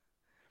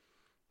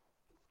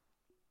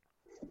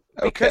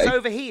 Because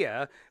over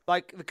here,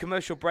 like, the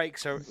commercial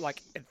breaks are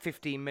like at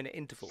 15-minute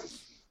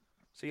intervals.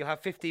 So you'll have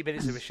 15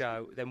 minutes of a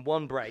show, then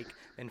one break,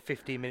 then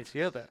 15 minutes of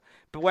the other.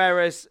 But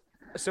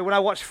so when I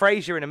watched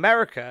Frasier in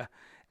America,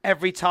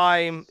 every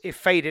time it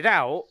faded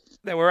out,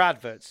 there were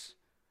adverts.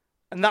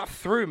 And that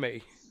threw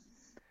me.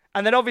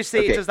 And then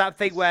obviously it does that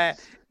thing where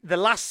the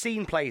last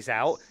scene plays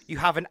out, you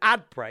have an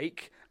ad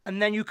break,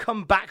 and then you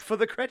come back for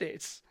the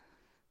credits.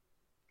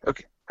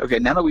 Okay.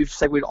 Now that we've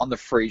segued on the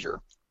Frasier,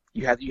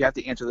 you have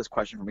to answer this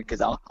question for me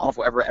because I don't know if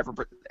we'll ever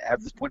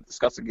have this point to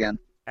discuss again.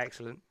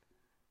 Excellent.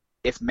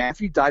 If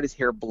Matthew dyed his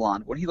hair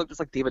blonde, wouldn't he look just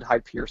like David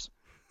Hyde Pierce?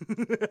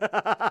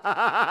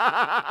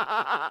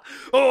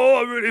 Oh,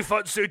 I really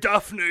fancy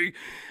Daphne.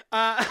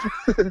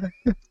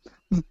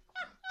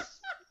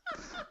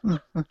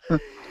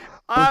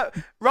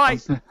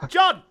 Right,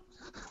 John,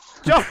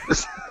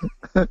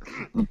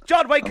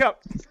 wake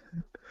up.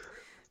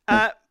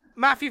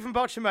 Matthew from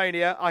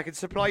Botchamania, I can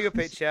supply you a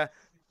picture.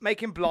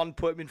 Make him blonde,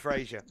 put him in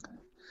Frasier.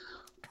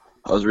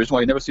 That was the reason why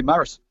you never see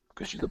Maris,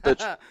 because she's a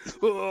bitch.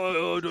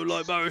 Oh, I don't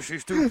like Maris,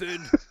 she's too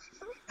thin.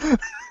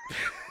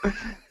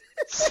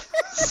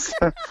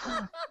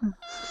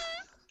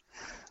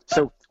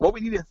 So what we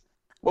need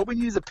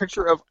is a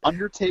picture of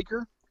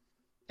Undertaker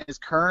in his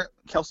current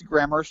Kelsey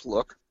Grammer's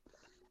look,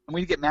 and we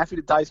need to get Matthew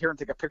to dye his hair and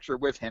take a picture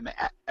with him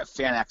at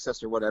Fan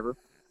Access or whatever,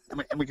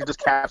 and we can just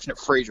caption it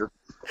Frasier.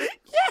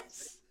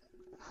 Yes.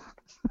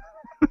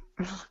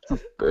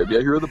 Baby,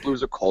 I hear the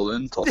blues are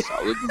calling. Toss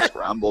salad and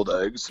scrambled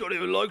eggs. Don't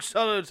even like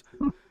salad.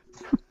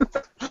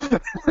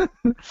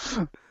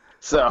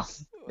 So,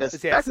 yes,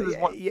 back to this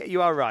one.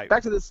 You are right.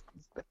 Back to this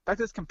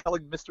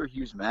compelling Mr.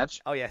 Hughes match.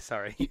 Oh yeah,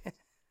 sorry.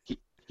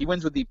 He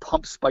wins with the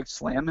pump spike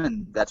slam,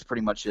 and that's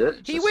pretty much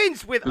it. He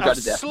wins with a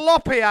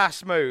sloppy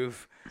ass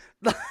move.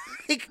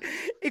 Like,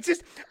 it's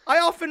just,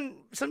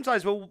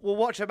 sometimes we'll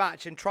watch a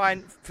match and try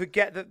and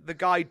forget that the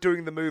guy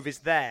doing the move is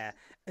there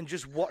and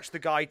just watch the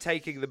guy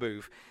taking the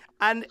move.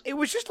 And it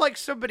was just like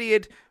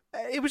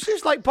it was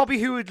just like Bobby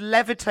Hue had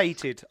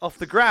levitated off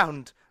the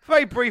ground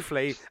very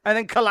briefly and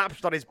then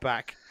collapsed on his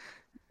back.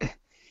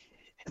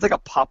 It's like a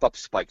pop-up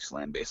spike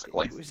slam,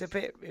 basically. It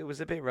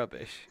was a bit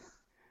rubbish.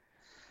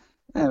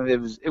 It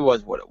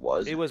was what it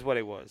was. It was what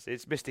it was.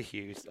 It's Mr.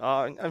 Hughes.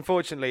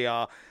 Unfortunately,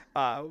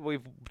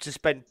 we've just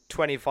spent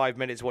 25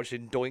 minutes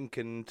watching Doink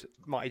and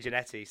Marty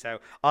Jannetty, so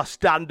our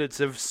standards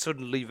are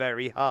suddenly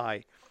very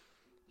high.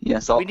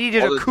 Yes, we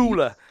needed a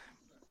cooler.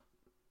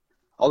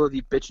 Although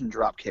the bitch and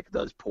drop kick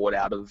does pull it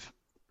out of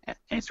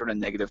any sort of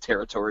negative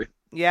territory.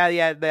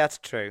 Yeah, that's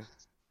true.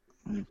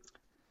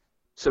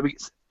 So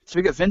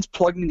we got Vince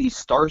plugging the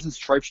Stars and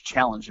Stripes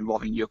challenge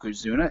involving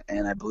Yokozuna,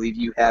 and I believe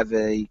you have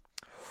a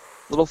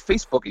little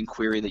Facebook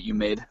inquiry that you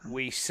made.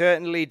 We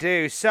certainly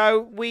do. So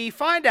we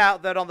find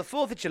out that on the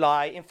 4th of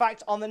July, in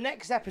fact, on the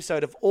next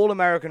episode of All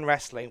American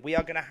Wrestling, we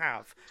are going to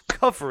have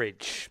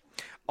coverage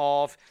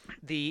of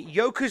the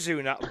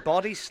Yokozuna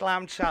Body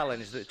Slam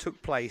Challenge that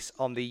took place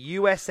on the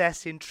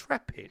USS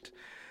Intrepid,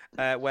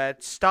 where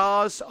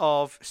stars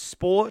of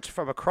sport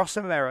from across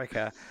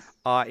America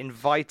are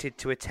invited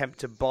to attempt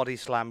to body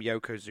slam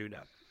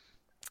Yokozuna.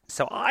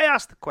 So I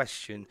asked the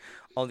question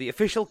on the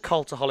official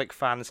Cultaholic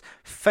fans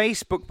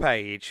Facebook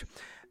page,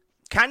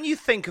 can you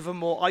think of a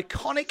more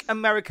iconic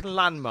American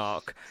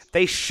landmark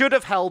they should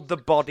have held the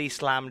Body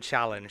Slam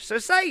Challenge? So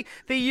say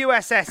the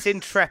USS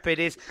Intrepid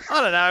is,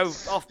 I don't know,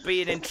 off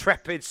being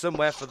intrepid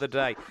somewhere for the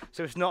day,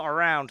 so it's not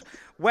around.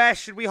 Where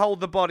should we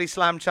hold the Body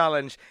Slam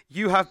Challenge?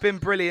 You have been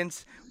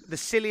brilliant. the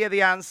sillier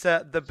the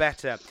answer, the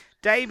better.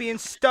 Damien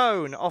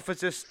Stone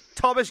offers us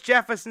Thomas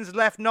Jefferson's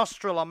left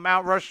nostril on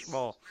Mount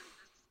Rushmore.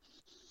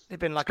 They've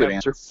been like Good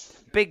answer.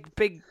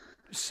 big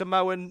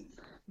Samoan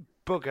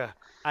booger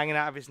hanging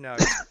out of his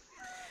nose.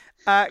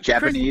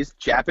 Japanese.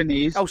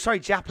 Oh, sorry,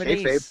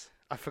 Japanese. Kayfabe.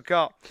 I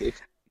forgot.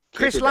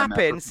 Chris Kayfabe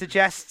Lappin effort.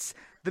 suggests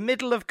the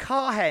middle of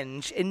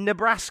Carhenge in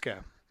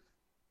Nebraska.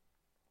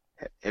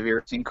 Have you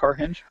ever seen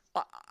Carhenge?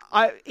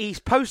 He's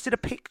posted a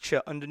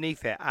picture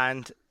underneath it,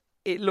 and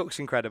it looks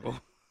incredible.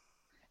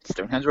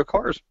 Stonehenge with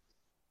cars.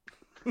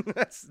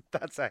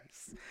 that's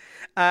ace.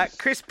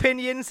 Chris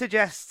Pinion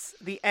suggests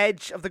the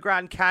edge of the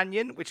Grand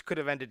Canyon, which could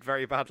have ended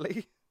very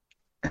badly.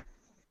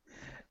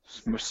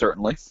 Most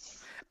certainly.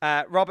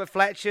 Robert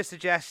Fletcher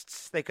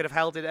suggests they could have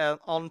held it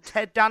on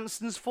Ted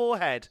Danson's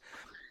forehead.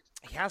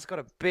 He has got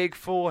a big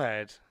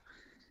forehead.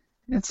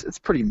 It's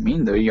pretty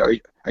mean, though. Are you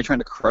trying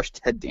to crush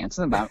Ted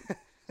Danson about...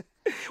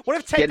 What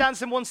if Ted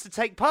Danson wants to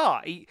take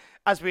part?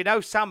 As we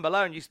know, Sam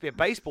Malone used to be a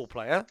baseball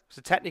player,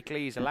 so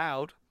technically he's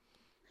allowed.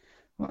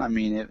 Well, I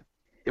mean,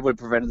 it would have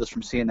prevented us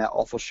from seeing that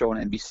awful show on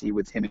NBC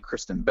with him and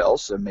Kristen Bell,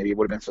 so maybe it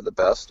would have been for the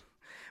best.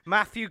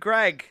 Matthew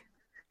Gregg.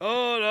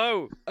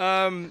 Oh,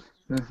 no.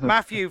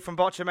 Matthew from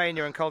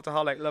Botchamania and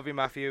Cultaholic. Love you,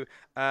 Matthew.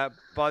 By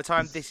the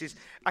time this is...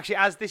 Actually,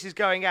 as this is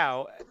going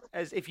out,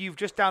 as if you've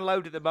just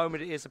downloaded the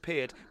moment it has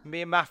appeared,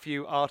 me and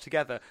Matthew are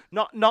together.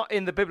 Not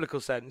in the biblical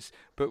sense,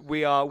 but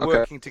we are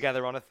working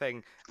together on a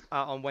thing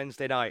on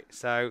Wednesday night.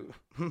 So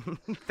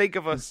think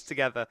of us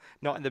together,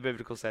 not in the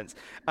biblical sense.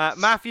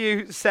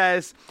 Matthew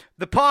says,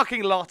 the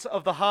parking lot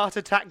of the Heart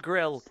Attack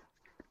Grill.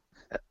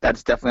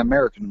 That's definitely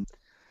American.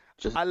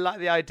 I like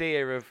the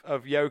idea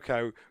of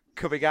Yoko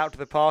coming out to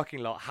the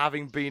parking lot,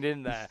 having been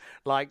in there,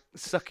 like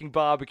sucking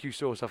barbecue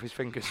sauce off his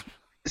fingers.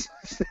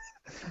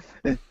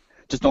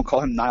 Just don't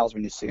call him Niles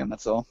when you see him.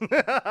 That's all.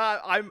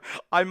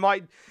 I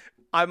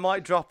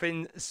might drop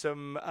in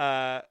some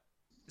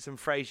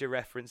Frasier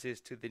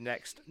references to the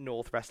next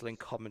North Wrestling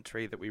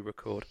commentary that we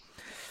record,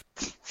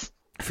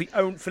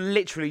 for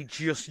literally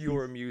just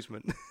your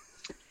amusement.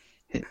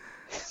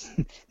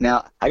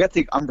 Now, I got to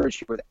take umbrage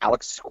here with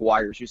Alex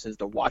Squires, who says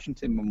the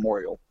Washington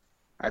Memorial.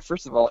 All right,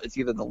 first of all, it's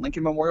either the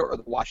Lincoln Memorial or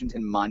the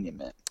Washington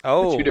Monument.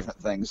 Oh. They're two different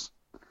things.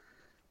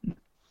 Let's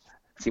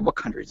see, what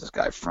country is this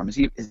guy from?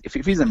 If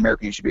he's an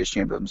American, he should be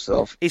ashamed of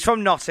himself. He's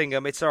from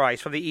Nottingham. It's all right.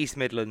 He's from the East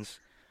Midlands.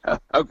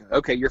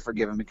 Okay, you're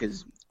forgiven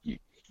because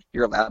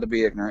you're allowed to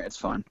be ignorant. It's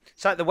fine.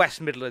 It's like the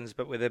West Midlands,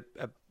 but with a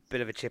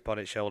bit of a chip on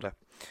its shoulder.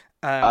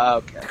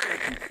 Okay.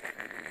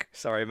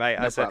 Sorry, mate.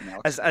 No problem,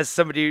 Alex. As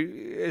somebody who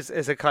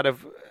is a kind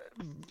of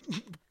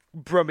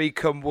Brummie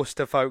cum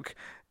Worcester folk,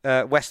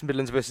 West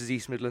Midlands versus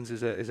East Midlands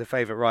is a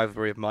favourite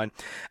rivalry of mine.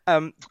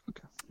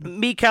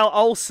 Mikael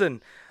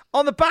Olsen,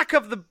 on the back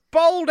of the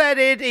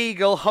bold-headed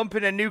eagle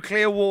humping a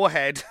nuclear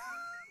warhead.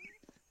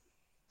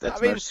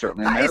 That's most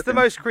certainly that American. is the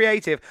most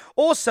creative.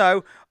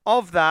 Also,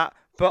 of that,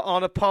 but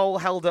on a pole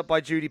held up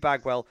by Judy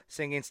Bagwell,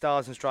 singing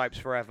Stars and Stripes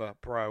Forever,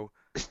 bro.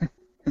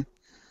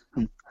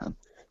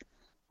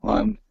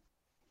 Well,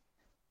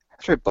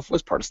 that's right.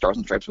 Buffalo's part of Stars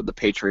and Stripes with the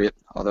Patriot,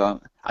 although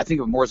I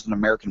think of him more as an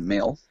American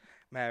male.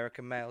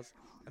 American males.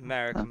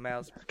 American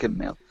males. Good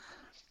male.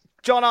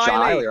 John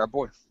Eiley, our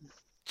boy.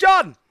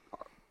 John!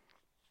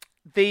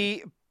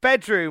 The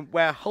bedroom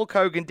where Hulk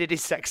Hogan did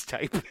his sex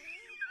tape.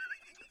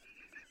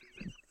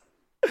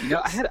 You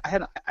know, I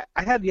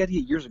had the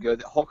idea years ago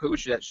that Hulk Hogan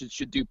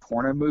should do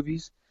porno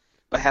movies,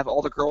 but have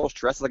all the girls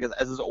dressed like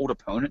as his old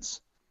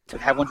opponents.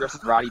 Like have one dressed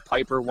as Roddy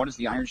Piper, one as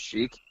the Iron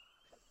Sheik.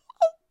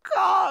 Oh,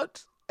 God!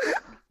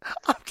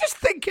 I'm just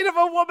thinking of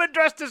a woman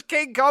dressed as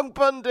King Kong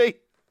Bundy.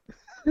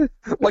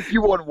 Like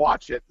you wouldn't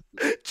watch it.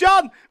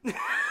 John!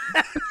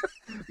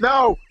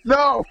 No!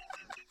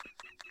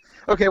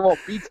 Okay, well,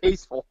 be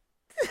tasteful.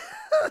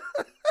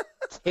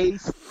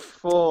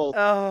 Tasteful.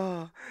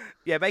 Oh,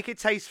 yeah, make it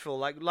tasteful.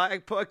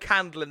 Like put a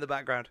candle in the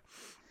background.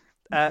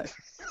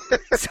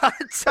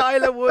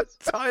 Tyler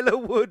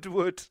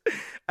Woodward.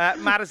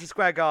 Madison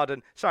Square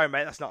Garden. Sorry,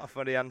 mate, that's not a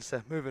funny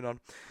answer. Moving on.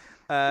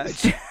 No.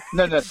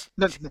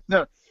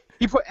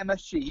 He put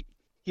MSG.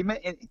 He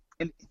meant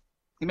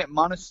he meant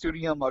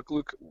monosodium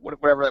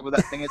whatever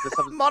that thing is.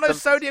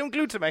 Monosodium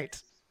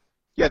glutamate.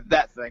 Yeah,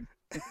 that thing.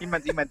 He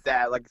meant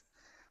that, like,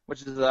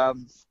 which is a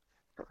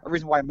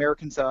reason why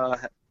Americans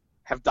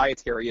have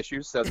dietary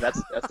issues. So that's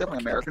definitely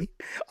American.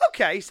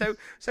 Okay, so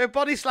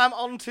body slam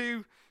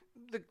onto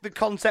the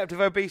concept of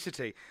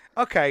obesity.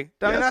 Okay,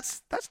 I mean,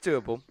 Yes. that's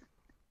doable.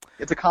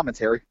 It's a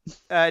commentary.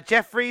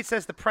 Jeff Reed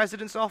says the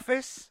president's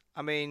office.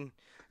 I mean,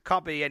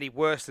 can't be any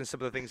worse than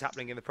some of the things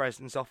happening in the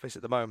president's office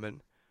at the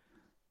moment.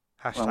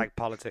 #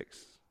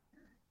 politics.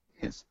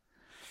 Yes.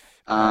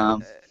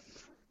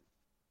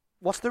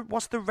 What's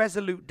the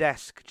Resolute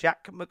Desk?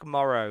 Jack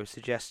McMorrow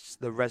suggests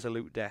the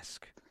Resolute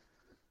Desk.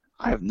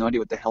 I have no idea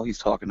what the hell he's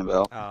talking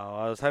about. Oh,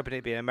 I was hoping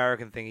it'd be an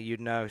American thing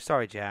you'd know.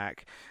 Sorry,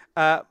 Jack.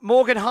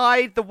 Morgan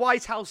Hyde, the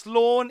White House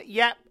lawn.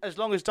 Yep, as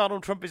long as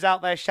Donald Trump is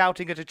out there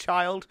shouting at a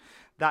child,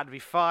 that'd be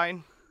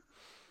fine.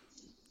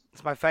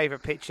 It's my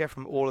favourite picture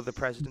from all of the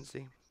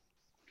presidency.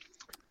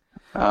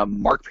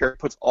 Mark Perry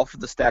puts off of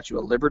the Statue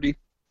of Liberty.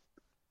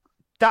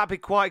 That'd be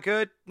quite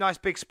good. Nice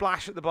big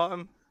splash at the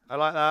bottom. I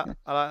like that.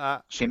 I like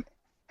that. Shane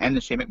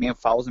McMahon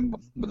follows him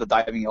with a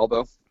diving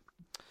elbow.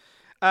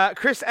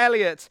 Chris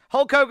Elliott,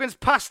 Hulk Hogan's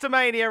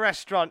Pastamania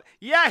restaurant.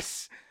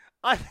 Yes!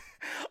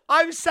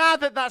 I'm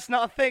sad that that's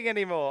not a thing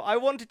anymore. I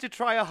wanted to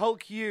try a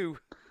Hulk U.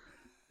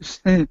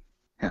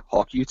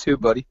 Hulk U too,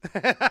 buddy.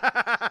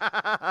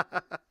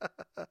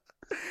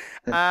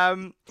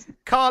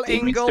 Carl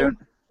Ingle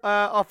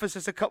offers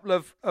us a couple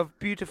of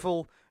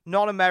beautiful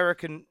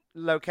non-American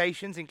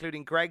locations,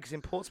 including Greg's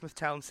in Portsmouth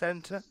Town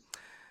Centre.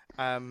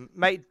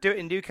 Mate, do it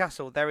in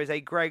Newcastle. There is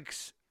a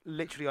Greg's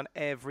literally on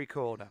every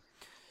corner.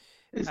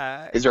 Is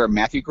there a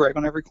Matthew Gregg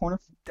on every corner?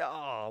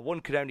 Oh,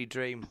 one could only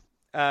dream.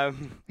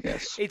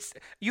 Yes.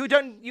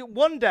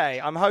 One day,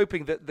 I'm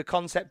hoping that the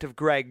concept of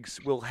Greg's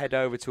will head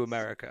over to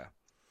America,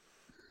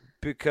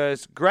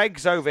 because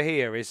Greg's over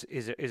here is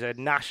a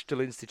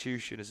national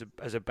institution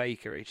as a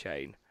bakery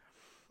chain,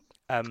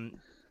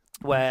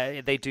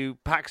 where they do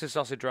packs of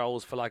sausage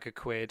rolls for like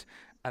 £1,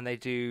 and they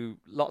do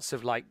lots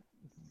of like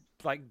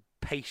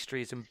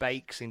pastries and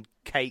bakes and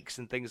cakes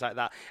and things like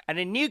that. And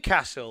in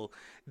Newcastle,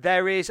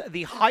 there is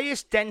the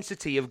highest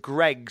density of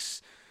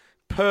Greg's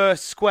per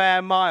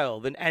square mile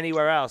than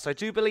anywhere else. I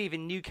do believe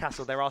in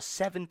Newcastle there are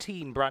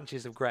 17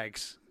 branches of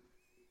Greg's.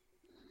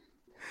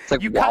 It's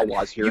like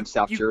Wawa's here in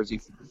South Jersey.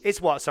 It's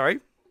what,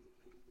 sorry?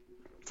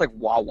 It's like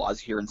Wawa's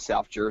here in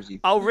South Jersey.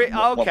 Oh,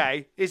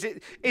 okay. Is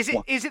it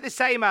the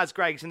same as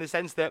Greg's in the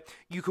sense that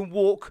you can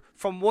walk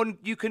from one,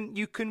 you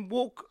can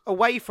walk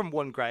away from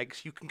one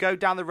Greg's, you can go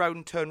down the road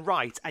and turn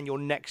right, and you're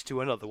next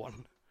to another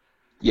one?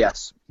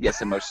 Yes,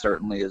 it most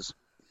certainly is.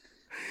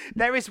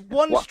 There is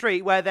one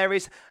street where there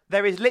is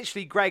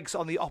literally Greg's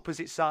on the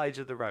opposite sides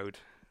of the road.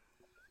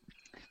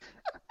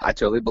 I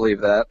totally believe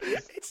that.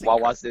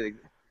 Wawa's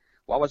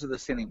are the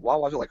same.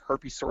 Wawa's are like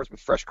herpes sores with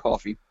fresh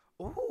coffee.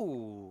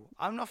 Ooh,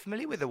 I'm not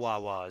familiar with the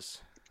Wawas.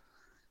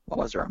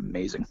 Wawas are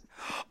amazing.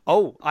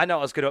 Oh, I know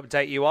what I was going to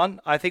update you on.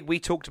 I think we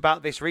talked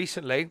about this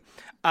recently.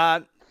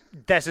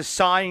 There's a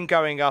sign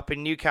going up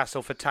in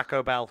Newcastle for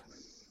Taco Bell.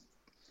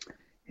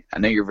 I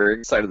know you're very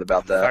excited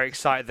about that. Very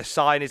excited. The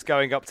sign is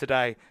going up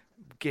today.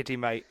 Giddy,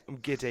 mate. I'm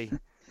giddy.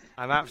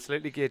 I'm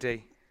absolutely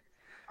giddy.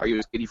 Are you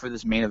as giddy for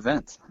this main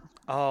event?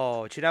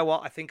 Oh, do you know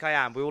what? I think I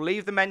am. We will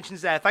leave the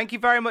mentions there. Thank you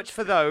very much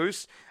for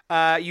those.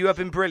 You have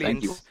been brilliant.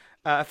 Thank you.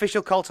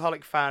 Official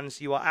Cultaholic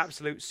fans, you are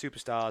absolute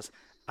superstars,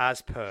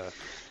 as per.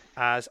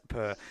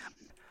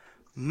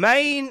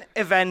 Main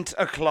event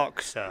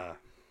o'clock, sir.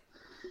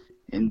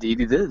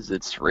 Indeed it is.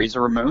 It's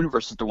Razor Ramon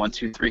versus the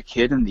 1-2-3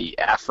 Kid in the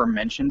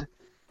aforementioned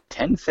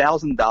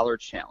 $10,000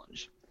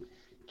 challenge.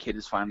 Kid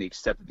has finally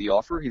accepted the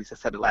offer. He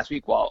accepted it last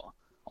week while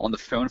on the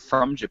phone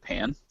from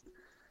Japan.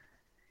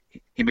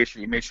 He made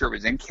sure it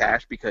was in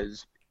cash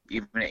because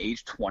even at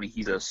age 20,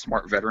 he's a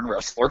smart veteran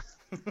wrestler.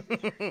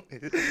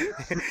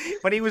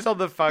 When he was on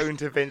the phone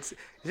to Vince,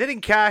 is it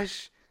in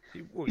cash?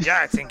 Well,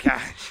 yeah, it's in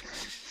cash.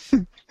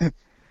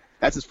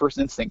 That's his first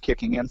instinct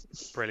kicking in.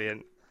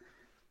 Brilliant.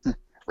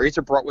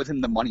 Razor brought with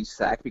him the money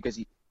sack because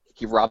he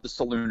robbed a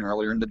saloon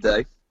earlier in the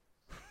day.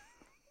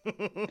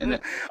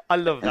 I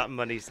love that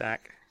money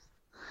sack.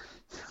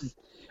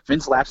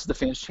 Vince laughs at the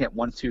fans chant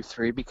 1, 2,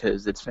 3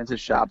 because it's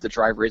Vince's job to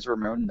drive Razor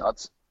Ramon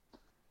nuts.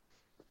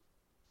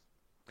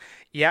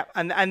 Yeah,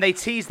 and they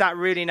tease that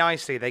really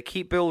nicely. They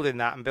keep building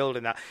that.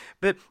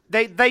 But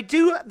they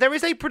do. There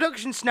is a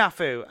production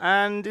snafu,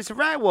 and it's a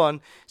rare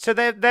one. So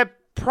they're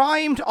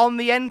primed on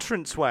the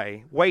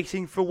entranceway,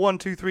 waiting for 1,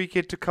 2, 3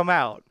 Kid to come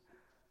out.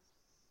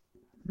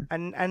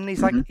 And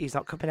he's like, he's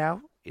not coming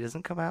out. He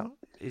doesn't come out.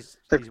 He's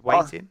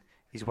waiting.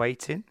 He's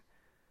waiting.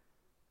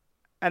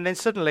 And then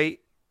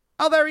suddenly,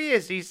 oh, there he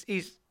is.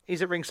 He's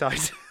at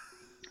ringside.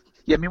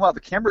 Yeah. Meanwhile,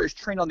 the camera is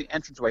trained on the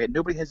entranceway, and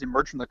nobody has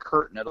emerged from the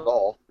curtain at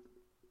all.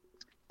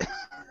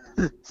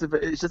 It's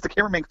just the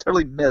cameraman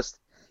totally missed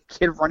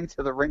Kid running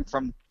to the ring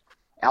from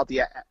out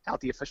the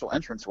official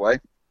entranceway.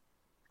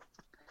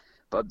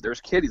 But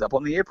there's Kid. He's up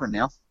on the apron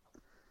now.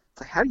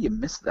 It's like, how do you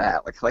miss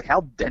that? Like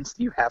how dense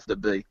do you have to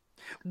be?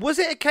 Was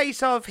it a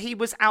case of he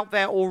was out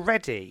there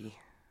already?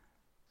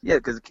 Yeah,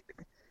 because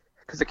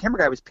the camera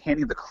guy was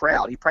panning the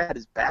crowd. He probably had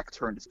his back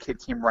turned as Kid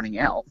came running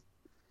out,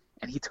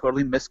 and he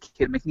totally missed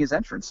Kid making his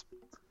entrance.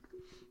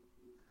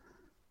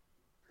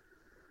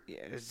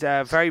 Yeah, it's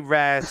a very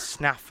rare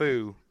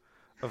snafu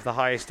of the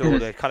highest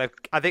order.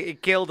 I think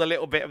it killed a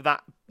little bit of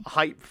that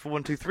hype for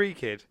 1, 2, 3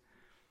 Kid.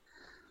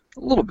 A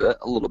little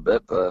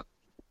bit, but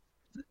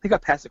they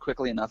got past it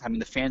quickly enough. I mean,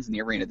 the fans in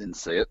the arena didn't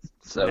see it,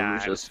 so it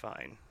was just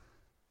fine.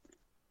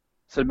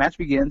 So the match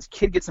begins.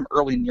 Kid gets some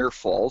early near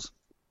falls.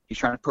 He's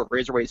trying to put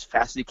Razor away as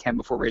fast as he can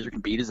before Razor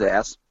can beat his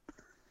ass.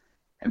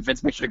 And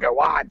Vince makes sure to go,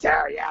 1, 2,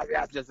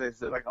 yeah. Just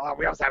like, oh,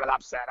 we also have an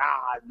upset.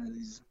 And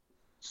he's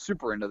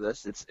super into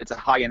this. It's a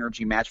high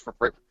energy match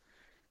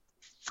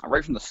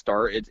right from the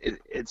start.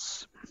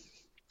 It's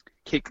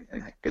Kid.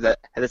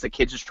 That's a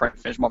Kid just trying to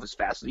finish him off as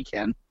fast as he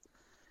can.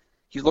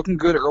 He's looking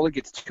good early.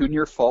 Gets 2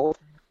 near falls,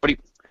 but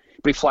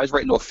but he flies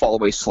right into a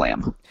fallaway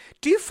slam.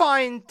 Did you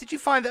find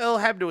that Earl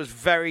Hebner was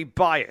very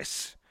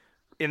biased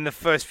in the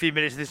first few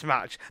minutes of this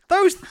match?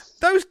 Those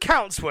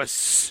counts were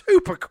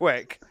super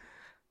quick.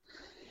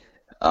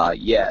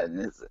 Yeah.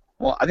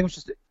 Well, I think it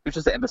was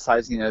just to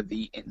emphasize,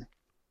 the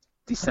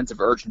sense of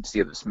urgency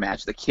of this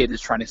match. The kid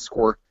is trying to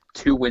score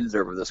 2 wins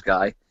over this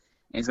guy, and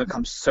he's going to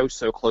come so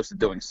close to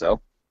doing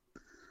so.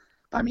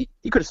 I mean,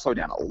 he could have slowed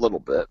down a little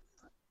bit.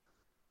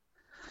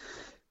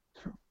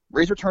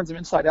 Razor turns him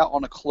inside out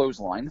on a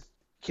clothesline.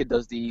 Kid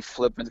does the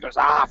flip and goes,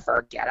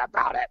 forget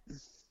about it.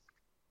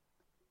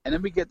 And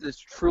then we get this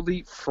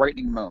truly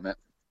frightening moment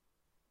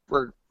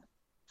where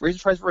Razor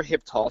tries for a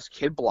hip toss.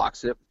 Kid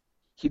blocks it.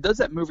 He does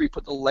that move where he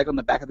put the leg on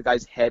the back of the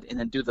guy's head and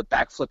then do the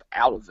backflip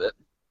out of it.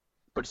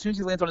 But as soon as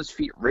he lands on his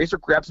feet, Razor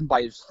grabs him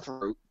by his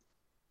throat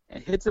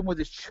and hits him with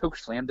his choke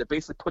slam that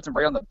basically puts him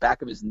right on the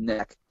back of his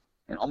neck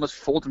and almost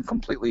folds him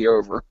completely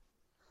over.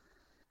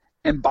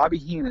 And Bobby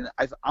Heenan,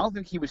 I don't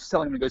think he was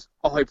selling him. He goes,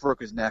 I broke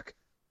his neck.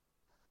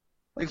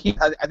 I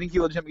think he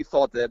legitimately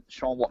thought that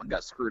Sean Waltman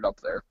got screwed up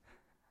there.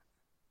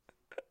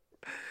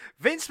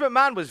 Vince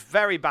McMahon was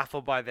very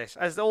baffled by this.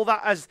 As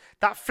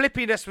that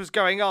flippiness was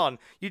going on,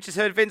 you just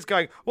heard Vince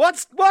going,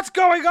 What's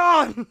going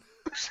on?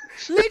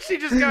 Literally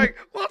just going,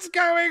 what's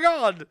going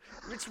on?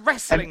 It's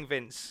wrestling,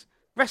 Vince.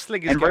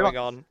 Wrestling is going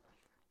on.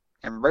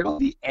 And right on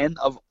the end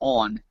of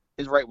on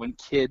is right when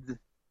Kid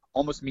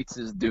almost meets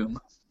his doom.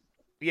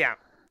 Yeah.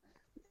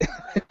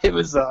 It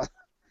was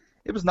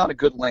not a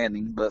good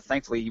landing, but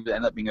thankfully he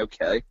ended up being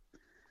okay.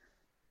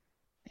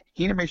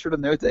 Heenan made sure to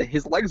note that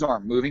his legs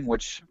aren't moving,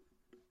 which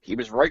he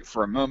was right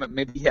for a moment.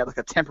 Maybe he had like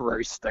a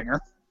temporary stinger.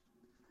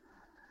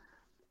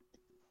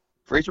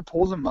 Razor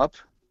pulls him up,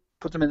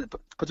 puts him in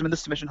the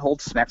submission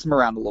hold, smacks him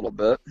around a little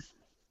bit.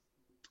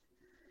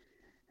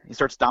 He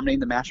starts dominating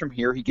the match from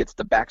here. He gets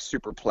the back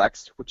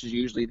superplex, which is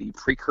usually the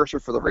precursor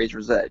for the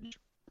Razor's Edge.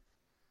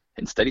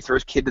 Instead, he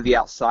throws Kid to the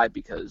outside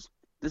because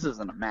this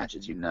isn't a match,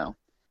 as you know.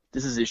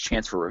 This is his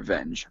chance for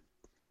revenge.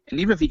 And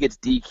even if he gets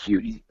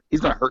DQ'd, he's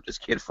going to hurt this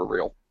kid for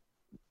real.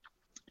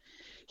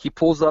 He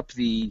pulls up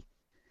the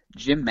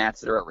gym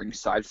mats that are at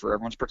ringside for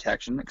everyone's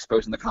protection,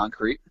 exposing the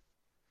concrete.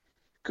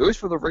 Goes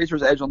for the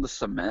Razor's Edge on the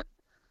cement,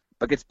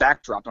 but gets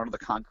backdropped onto the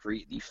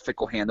concrete, the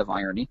fickle hand of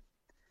irony.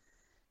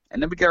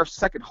 And then we get our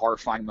second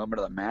horrifying moment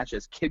of the match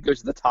as Kid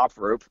goes to the top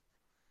rope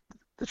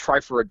to try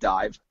for a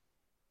dive.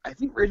 I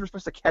think Razor was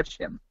supposed to catch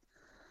him.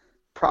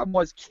 Problem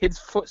was, Kid's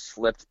foot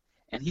slipped,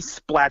 and he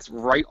splats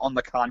right on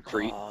the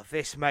concrete. Oh,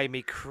 this made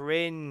me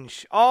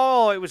cringe.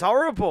 Oh, it was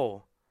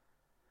horrible.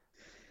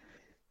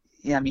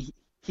 Yeah, I mean,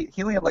 he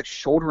only had like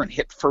shoulder and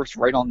hip first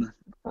right on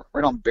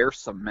bare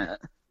cement.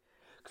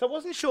 Because I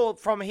wasn't sure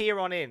from here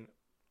on in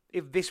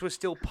if this was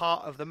still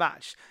part of the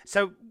match.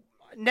 So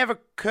it never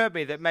occurred to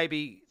me that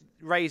maybe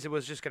Razor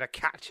was just going to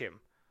catch him.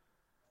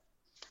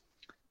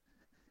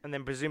 And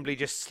then presumably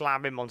just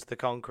slam him onto the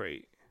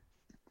concrete.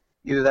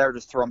 Either that or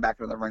just throw him back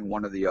into the ring,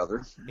 one or the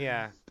other.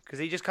 Yeah, because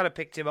he just kind of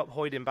picked him up,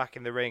 hoid him back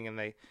in the ring, and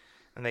they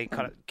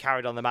kind of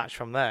carried on the match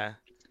from there.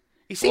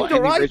 He seemed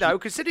all right, though,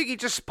 considering he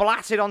just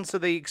splatted onto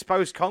the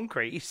exposed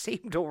concrete. He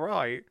seemed all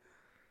right.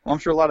 Well, I'm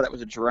sure a lot of that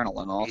was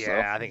adrenaline also.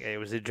 Yeah, I think it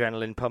was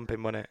adrenaline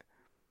pumping, wasn't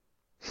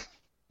it?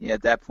 Yeah,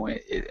 at that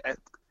point,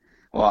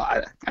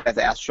 I have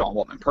to ask Sean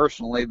Waltman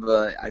personally,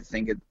 but I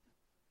think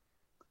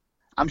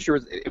I'm sure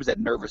it was that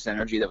nervous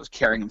energy that was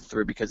carrying him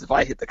through, because if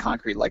I hit the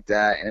concrete like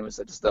that and it was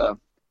just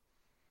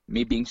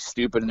me being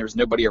stupid and there was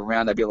nobody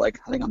around, I'd be like,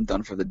 I think I'm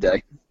done for the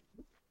day.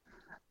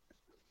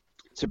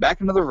 So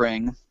back into the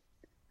ring,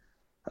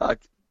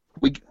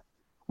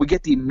 we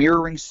get the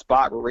mirroring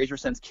spot where Razor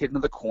sends Kid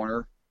into the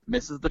corner,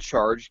 misses the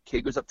charge,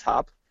 Kid goes up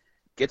top,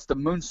 gets the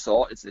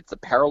moonsault. It's a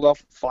parallel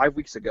 5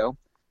 weeks ago.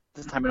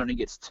 This time it only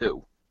gets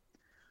 2.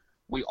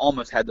 We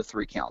almost had the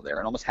 3 count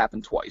there. It almost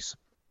happened twice.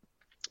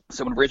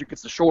 So when Razor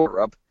gets the shoulder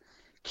up,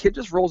 Kid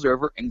just rolls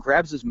over and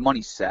grabs his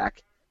money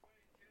sack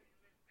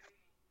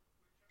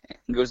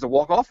and goes to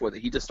walk off with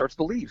it. He just starts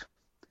to leave.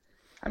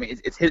 I mean,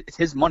 it's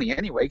his money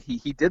anyway.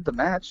 He did the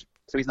match,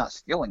 so he's not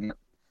stealing it.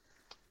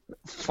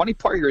 The funny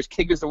part here is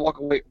Kid goes to walk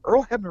away.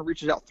 Earl Hebner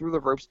reaches out through the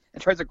ropes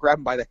and tries to grab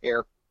him by the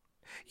hair.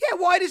 Yeah,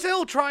 why does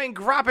Earl try and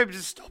grab him to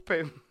stop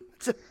him?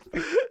 It's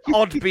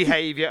odd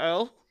behavior,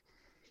 Earl.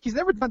 He's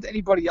never done to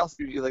anybody else.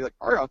 He's like,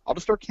 all right, I'll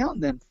just start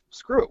counting then.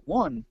 Screw it.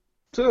 1,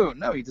 2.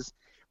 No, he just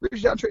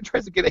reaches out and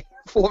tries to get a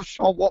handful of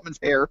Sean Waltman's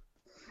hair.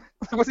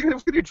 Was he going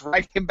to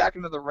drag him back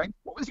into the ring?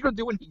 What was he going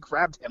to do when he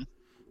grabbed him?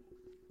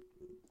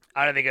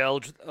 I don't think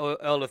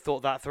Earl had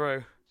thought that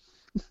through.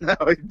 No,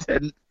 he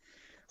didn't.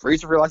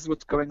 Razor realizes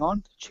what's going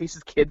on,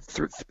 chases Kid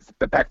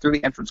back through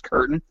the entrance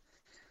curtain,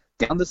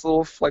 down this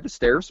little flight of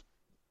stairs,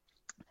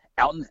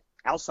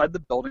 outside the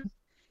building.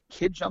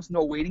 Kid jumps into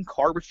a waiting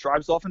car, which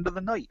drives off into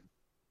the night.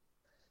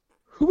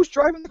 Who was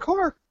driving the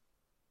car?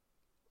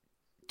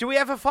 Do we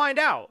ever find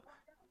out?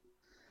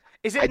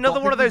 Is it another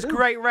one of those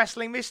great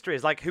wrestling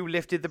mysteries, like who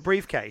lifted the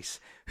briefcase?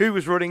 Who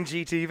was running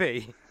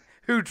GTV?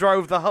 Who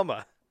drove the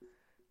Hummer?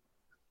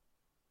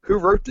 Who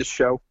wrote this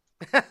show?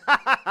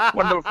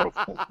 One of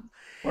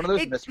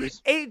those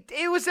mysteries.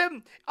 It was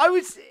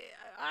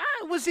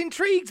I was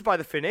intrigued by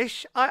the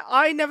finish.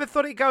 I never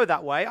thought it'd go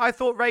that way. I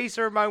thought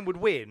Razor Ramon would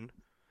win.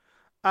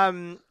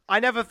 I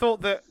never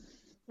thought that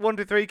 1,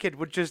 2, 3 Kid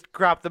would just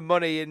grab the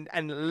money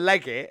and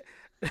leg it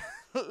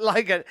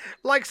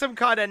like some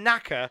kind of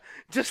knacker.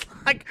 Just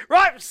like,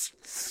 right,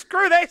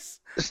 screw this.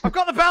 I've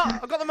got the belt.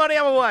 I've got the money.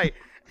 I'm away.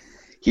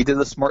 He did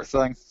the smart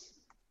thing.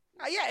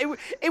 Yeah,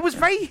 it was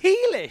very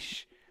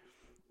heelish.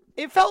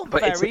 It felt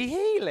very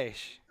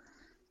heelish.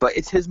 But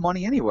it's his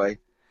money anyway.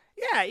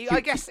 Yeah, I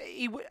guess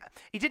he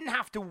didn't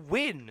have to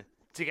win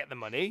to get the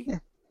money. Yeah.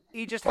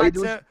 He just had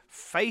to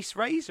face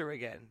Razor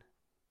again.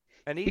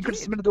 And he could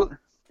have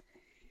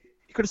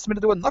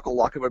submitted to a knuckle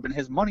lock. It would have been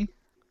his money.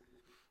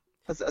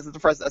 As the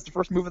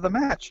first move of the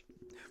match.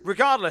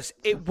 Regardless,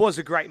 it was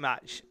a great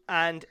match,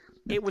 and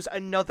it was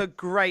another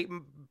great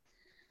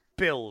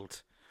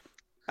build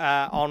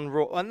on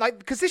Raw. And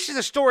because this is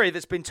a story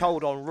that's been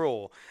told on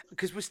Raw,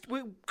 because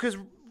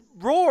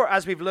Raw,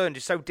 as we've learned,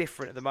 is so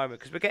different at the moment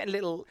because we're getting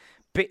little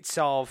bits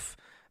of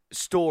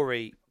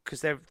story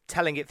because they're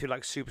telling it through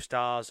like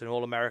Superstars and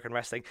All American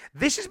Wrestling.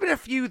 This has been a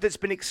feud that's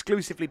been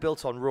exclusively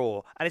built on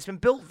Raw, and it's been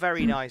built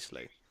very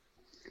nicely.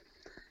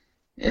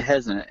 It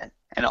hasn't, and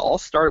it all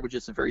started with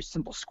just a very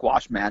simple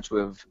squash match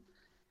with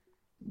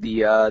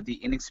the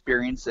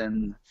inexperienced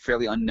and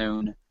fairly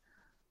unknown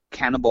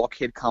Cannonball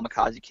Kid,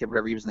 Kamikaze Kid,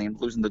 whatever he was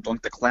named, losing to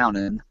Doink the Clown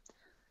in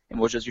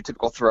was just your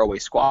typical throwaway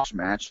squash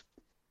match,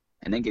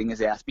 and then getting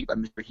his ass beat by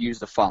Mr. Hughes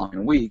the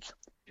following week.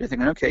 You're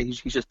thinking, okay,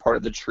 he's just part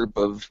of the troupe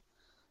of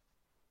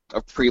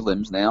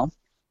prelims now.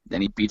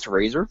 Then he beats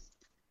Razor,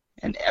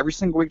 and every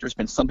single week there's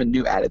been something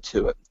new added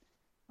to it.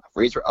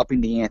 Razor upping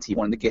the ante,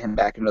 wanting to get him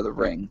back into the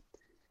ring.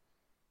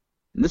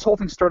 And this whole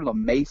thing started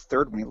on May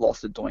 3rd when he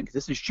lost to Doink.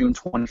 This is June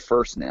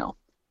 21st now.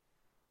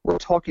 We're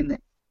talking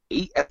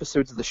 8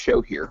 episodes of the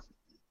show here.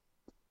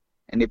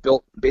 And they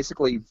built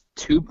basically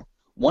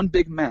one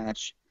big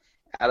match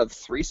out of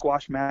 3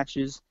 squash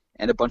matches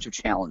and a bunch of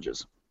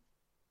challenges.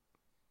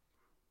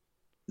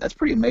 That's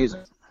pretty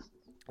amazing.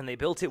 And they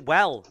built it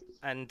well,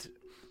 and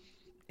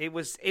it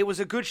was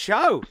a good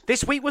show.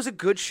 This week was a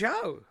good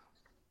show.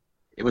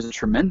 It was a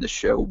tremendous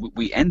show.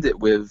 We end it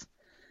with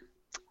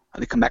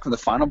they come back from the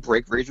final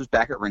break. Razor's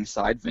back at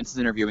ringside. Vince is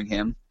interviewing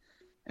him,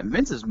 and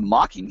Vince is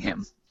mocking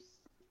him.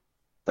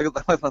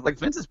 Like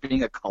Vince is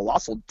being a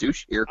colossal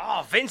douche here.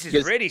 Oh, Vince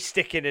is really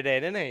sticking it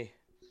in, isn't he?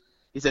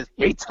 He says,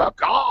 he took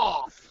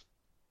off.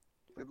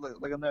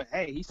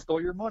 Hey, he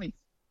stole your money.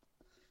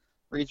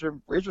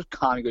 Razor's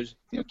calm. He goes,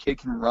 Kid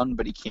can run,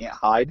 but he can't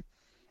hide.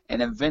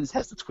 And then Vince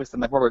has to twist him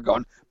like we're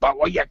going, but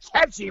will you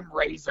catch him,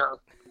 Razor?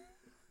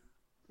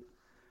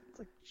 It's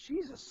like,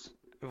 Jesus.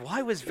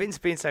 Why was Vince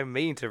being so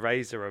mean to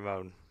Razor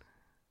Ramon?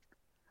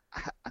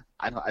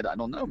 I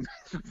don't know.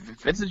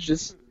 Vince is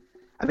just,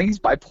 I think he's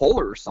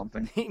bipolar or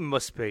something. He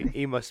must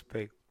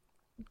be.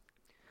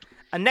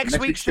 And next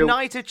week's the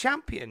Night of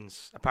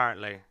Champions,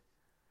 apparently.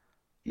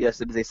 Yes,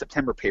 it is a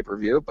September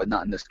pay-per-view, but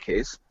not in this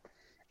case.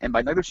 And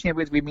by Night of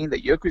Champions, we mean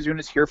that Yokozuna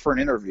is here for an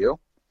interview,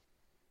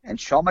 and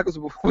Shawn Michaels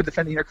will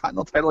defend the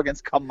Intercontinental title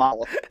against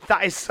Kamala.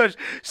 That is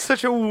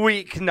such a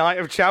weak Night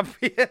of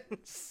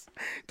Champions.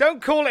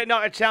 Don't call it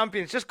Night of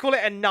Champions. Just call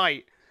it a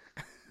night.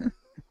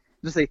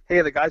 Just say,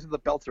 hey, the guys with the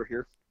belts are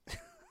here.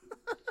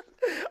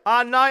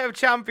 Our Night of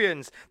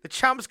Champions. The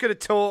champ's going to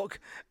talk,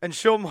 and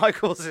Shawn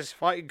Michaels is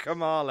fighting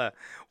Kamala.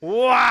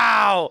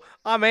 Wow!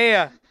 I'm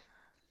here.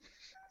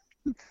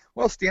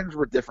 Well, standards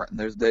were different in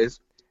those days.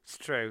 It's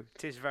true.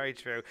 It is very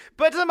true.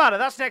 But it doesn't matter.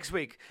 That's next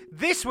week.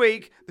 This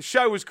week, the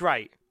show was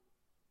great.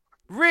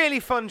 Really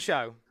fun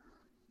show.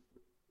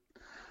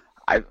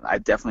 I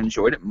definitely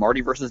enjoyed it.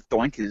 Marty versus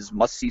Doink is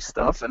must-see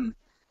stuff, and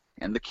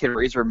the Kid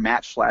Razor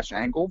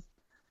match/angle.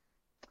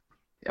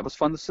 It was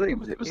fun to see.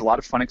 It was a lot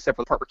of fun, except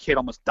for the part where Kid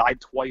almost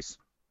died twice.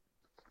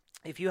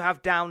 If you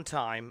have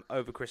downtime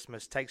over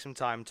Christmas, take some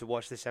time to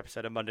watch this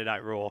episode of Monday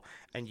Night Raw,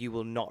 and you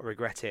will not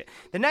regret it.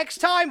 The next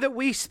time that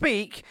we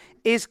speak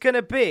is going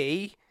to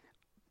be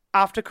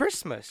after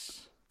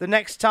Christmas. The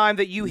next time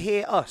that you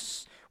hear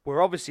us.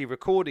 We're obviously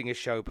recording a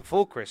show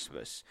before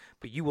Christmas,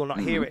 but you will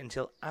not hear it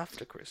until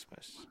after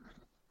Christmas.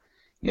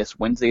 Yes,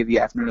 Wednesday, the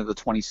afternoon of the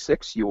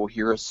 26th, you will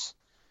hear us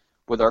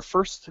with our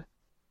first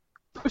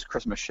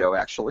post-Christmas show,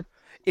 actually.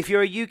 If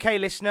you're a UK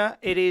listener,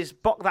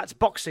 that's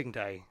Boxing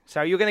Day.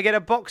 So you're going to get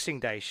a Boxing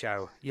Day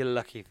show, you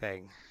lucky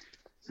thing.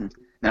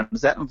 Now,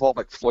 does that involve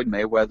like Floyd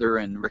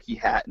Mayweather and Ricky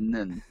Hatton?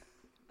 And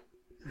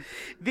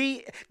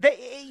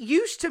it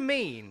used to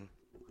mean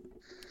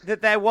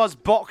that there was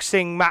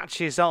boxing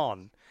matches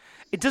on.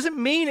 It doesn't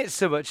mean it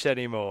so much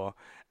anymore.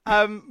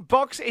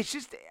 It's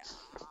just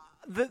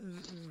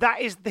that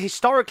is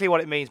historically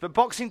what it means. But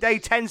Boxing Day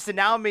tends to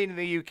now mean in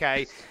the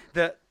UK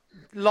that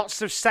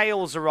lots of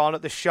sales are on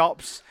at the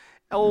shops.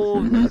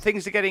 All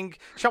things are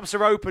shops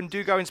are open.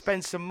 Do go and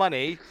spend some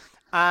money.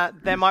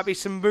 There might be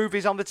some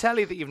movies on the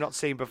telly that you've not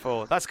seen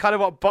before. That's kind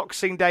of what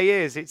Boxing Day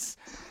is. It's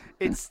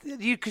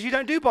because you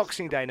don't do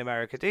Boxing Day in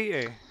America, do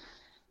you?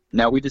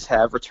 No, we just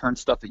have return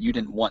stuff that you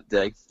didn't want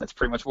day. That's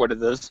pretty much what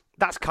it is.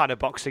 That's kind of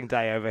Boxing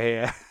Day over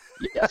here.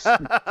 Yes.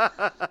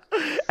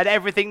 And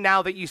everything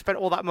now that you spent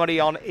all that money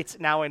on, it's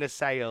now in a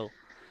sale.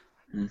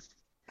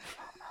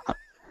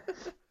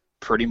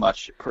 Pretty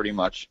much.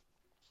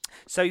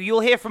 So you'll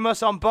hear from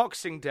us on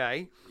Boxing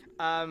Day.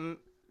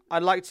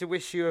 I'd like to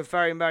wish you a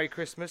very Merry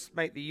Christmas.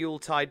 Make the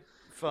Yuletide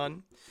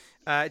fun.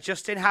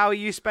 Justin, how are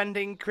you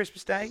spending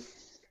Christmas Day?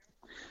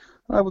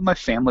 With my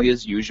family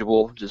as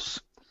usual.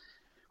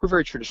 We're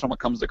very traditional when it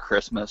comes to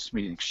Christmas.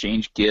 We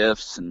exchange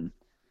gifts and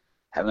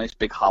have a nice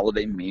big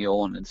holiday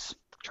meal, and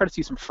try to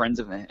see some friends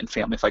and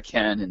family if I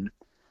can. And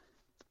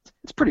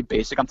it's pretty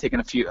basic. I'm taking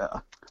a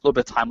little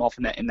bit of time off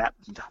in that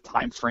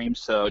time frame,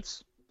 so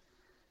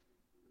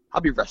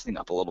I'll be resting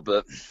up a little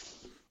bit.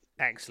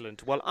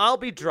 Excellent. Well, I'll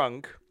be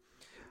drunk,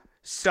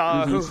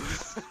 so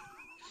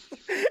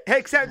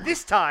except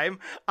this time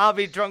I'll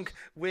be drunk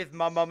with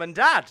my mum and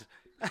dad.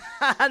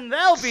 And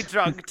they'll be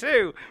drunk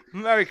too.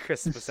 Merry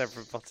Christmas,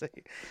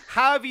 everybody.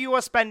 However you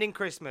are spending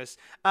Christmas.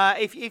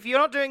 If you're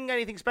not doing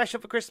anything special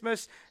for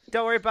Christmas,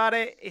 don't worry about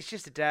it. It's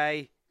just a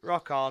day.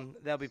 Rock on.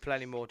 There'll be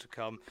plenty more to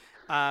come.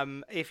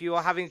 If you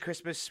are having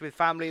Christmas with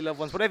family, loved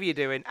ones, whatever you're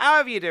doing,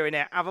 however you're doing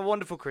it, have a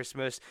wonderful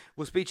Christmas.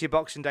 We'll speak to you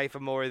Boxing Day for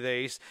more of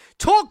these.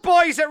 Talk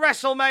boys at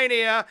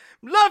WrestleMania.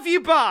 Love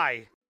you.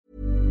 Bye.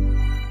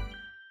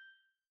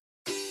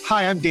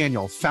 Hi, I'm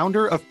Daniel,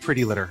 founder of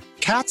Pretty Litter.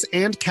 Cats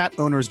and cat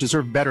owners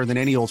deserve better than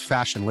any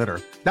old-fashioned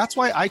litter. That's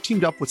why I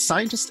teamed up with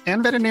scientists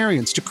and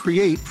veterinarians to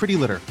create Pretty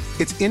Litter.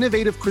 Its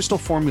innovative crystal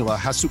formula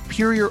has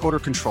superior odor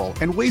control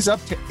and weighs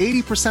up to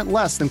 80%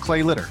 less than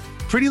clay litter.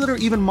 Pretty Litter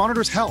even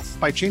monitors health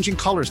by changing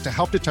colors to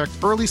help detect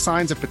early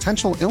signs of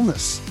potential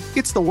illness.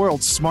 It's the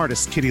world's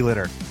smartest kitty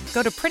litter.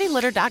 Go to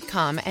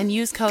prettylitter.com and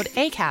use code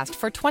ACAST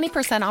for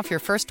 20% off your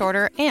first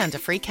order and a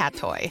free cat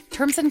toy.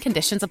 Terms and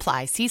conditions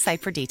apply. See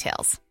site for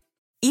details.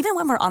 Even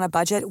when we're on a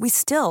budget, we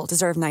still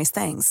deserve nice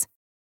things.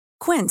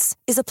 Quince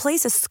is a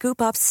place to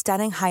scoop up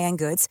stunning high-end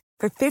goods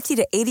for 50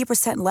 to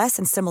 80% less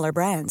than similar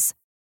brands.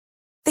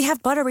 They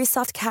have buttery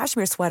soft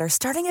cashmere sweaters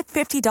starting at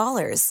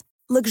 $50,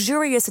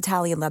 luxurious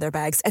Italian leather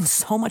bags, and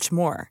so much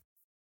more.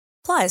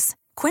 Plus,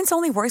 Quince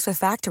only works with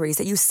factories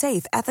that use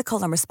safe,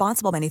 ethical, and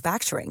responsible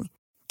manufacturing.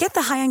 Get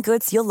the high-end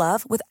goods you'll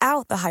love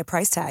without the high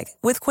price tag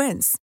with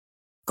Quince.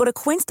 Go to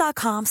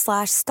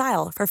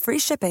quince.com/style for free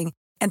shipping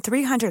and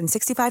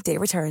 365-day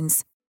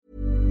returns.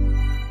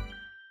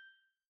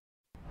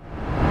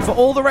 For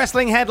all the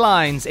wrestling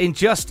headlines in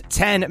just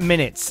 10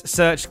 minutes,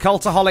 search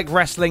Cultaholic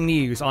Wrestling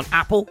News on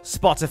Apple,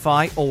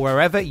 Spotify, or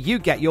wherever you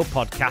get your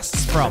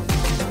podcasts from.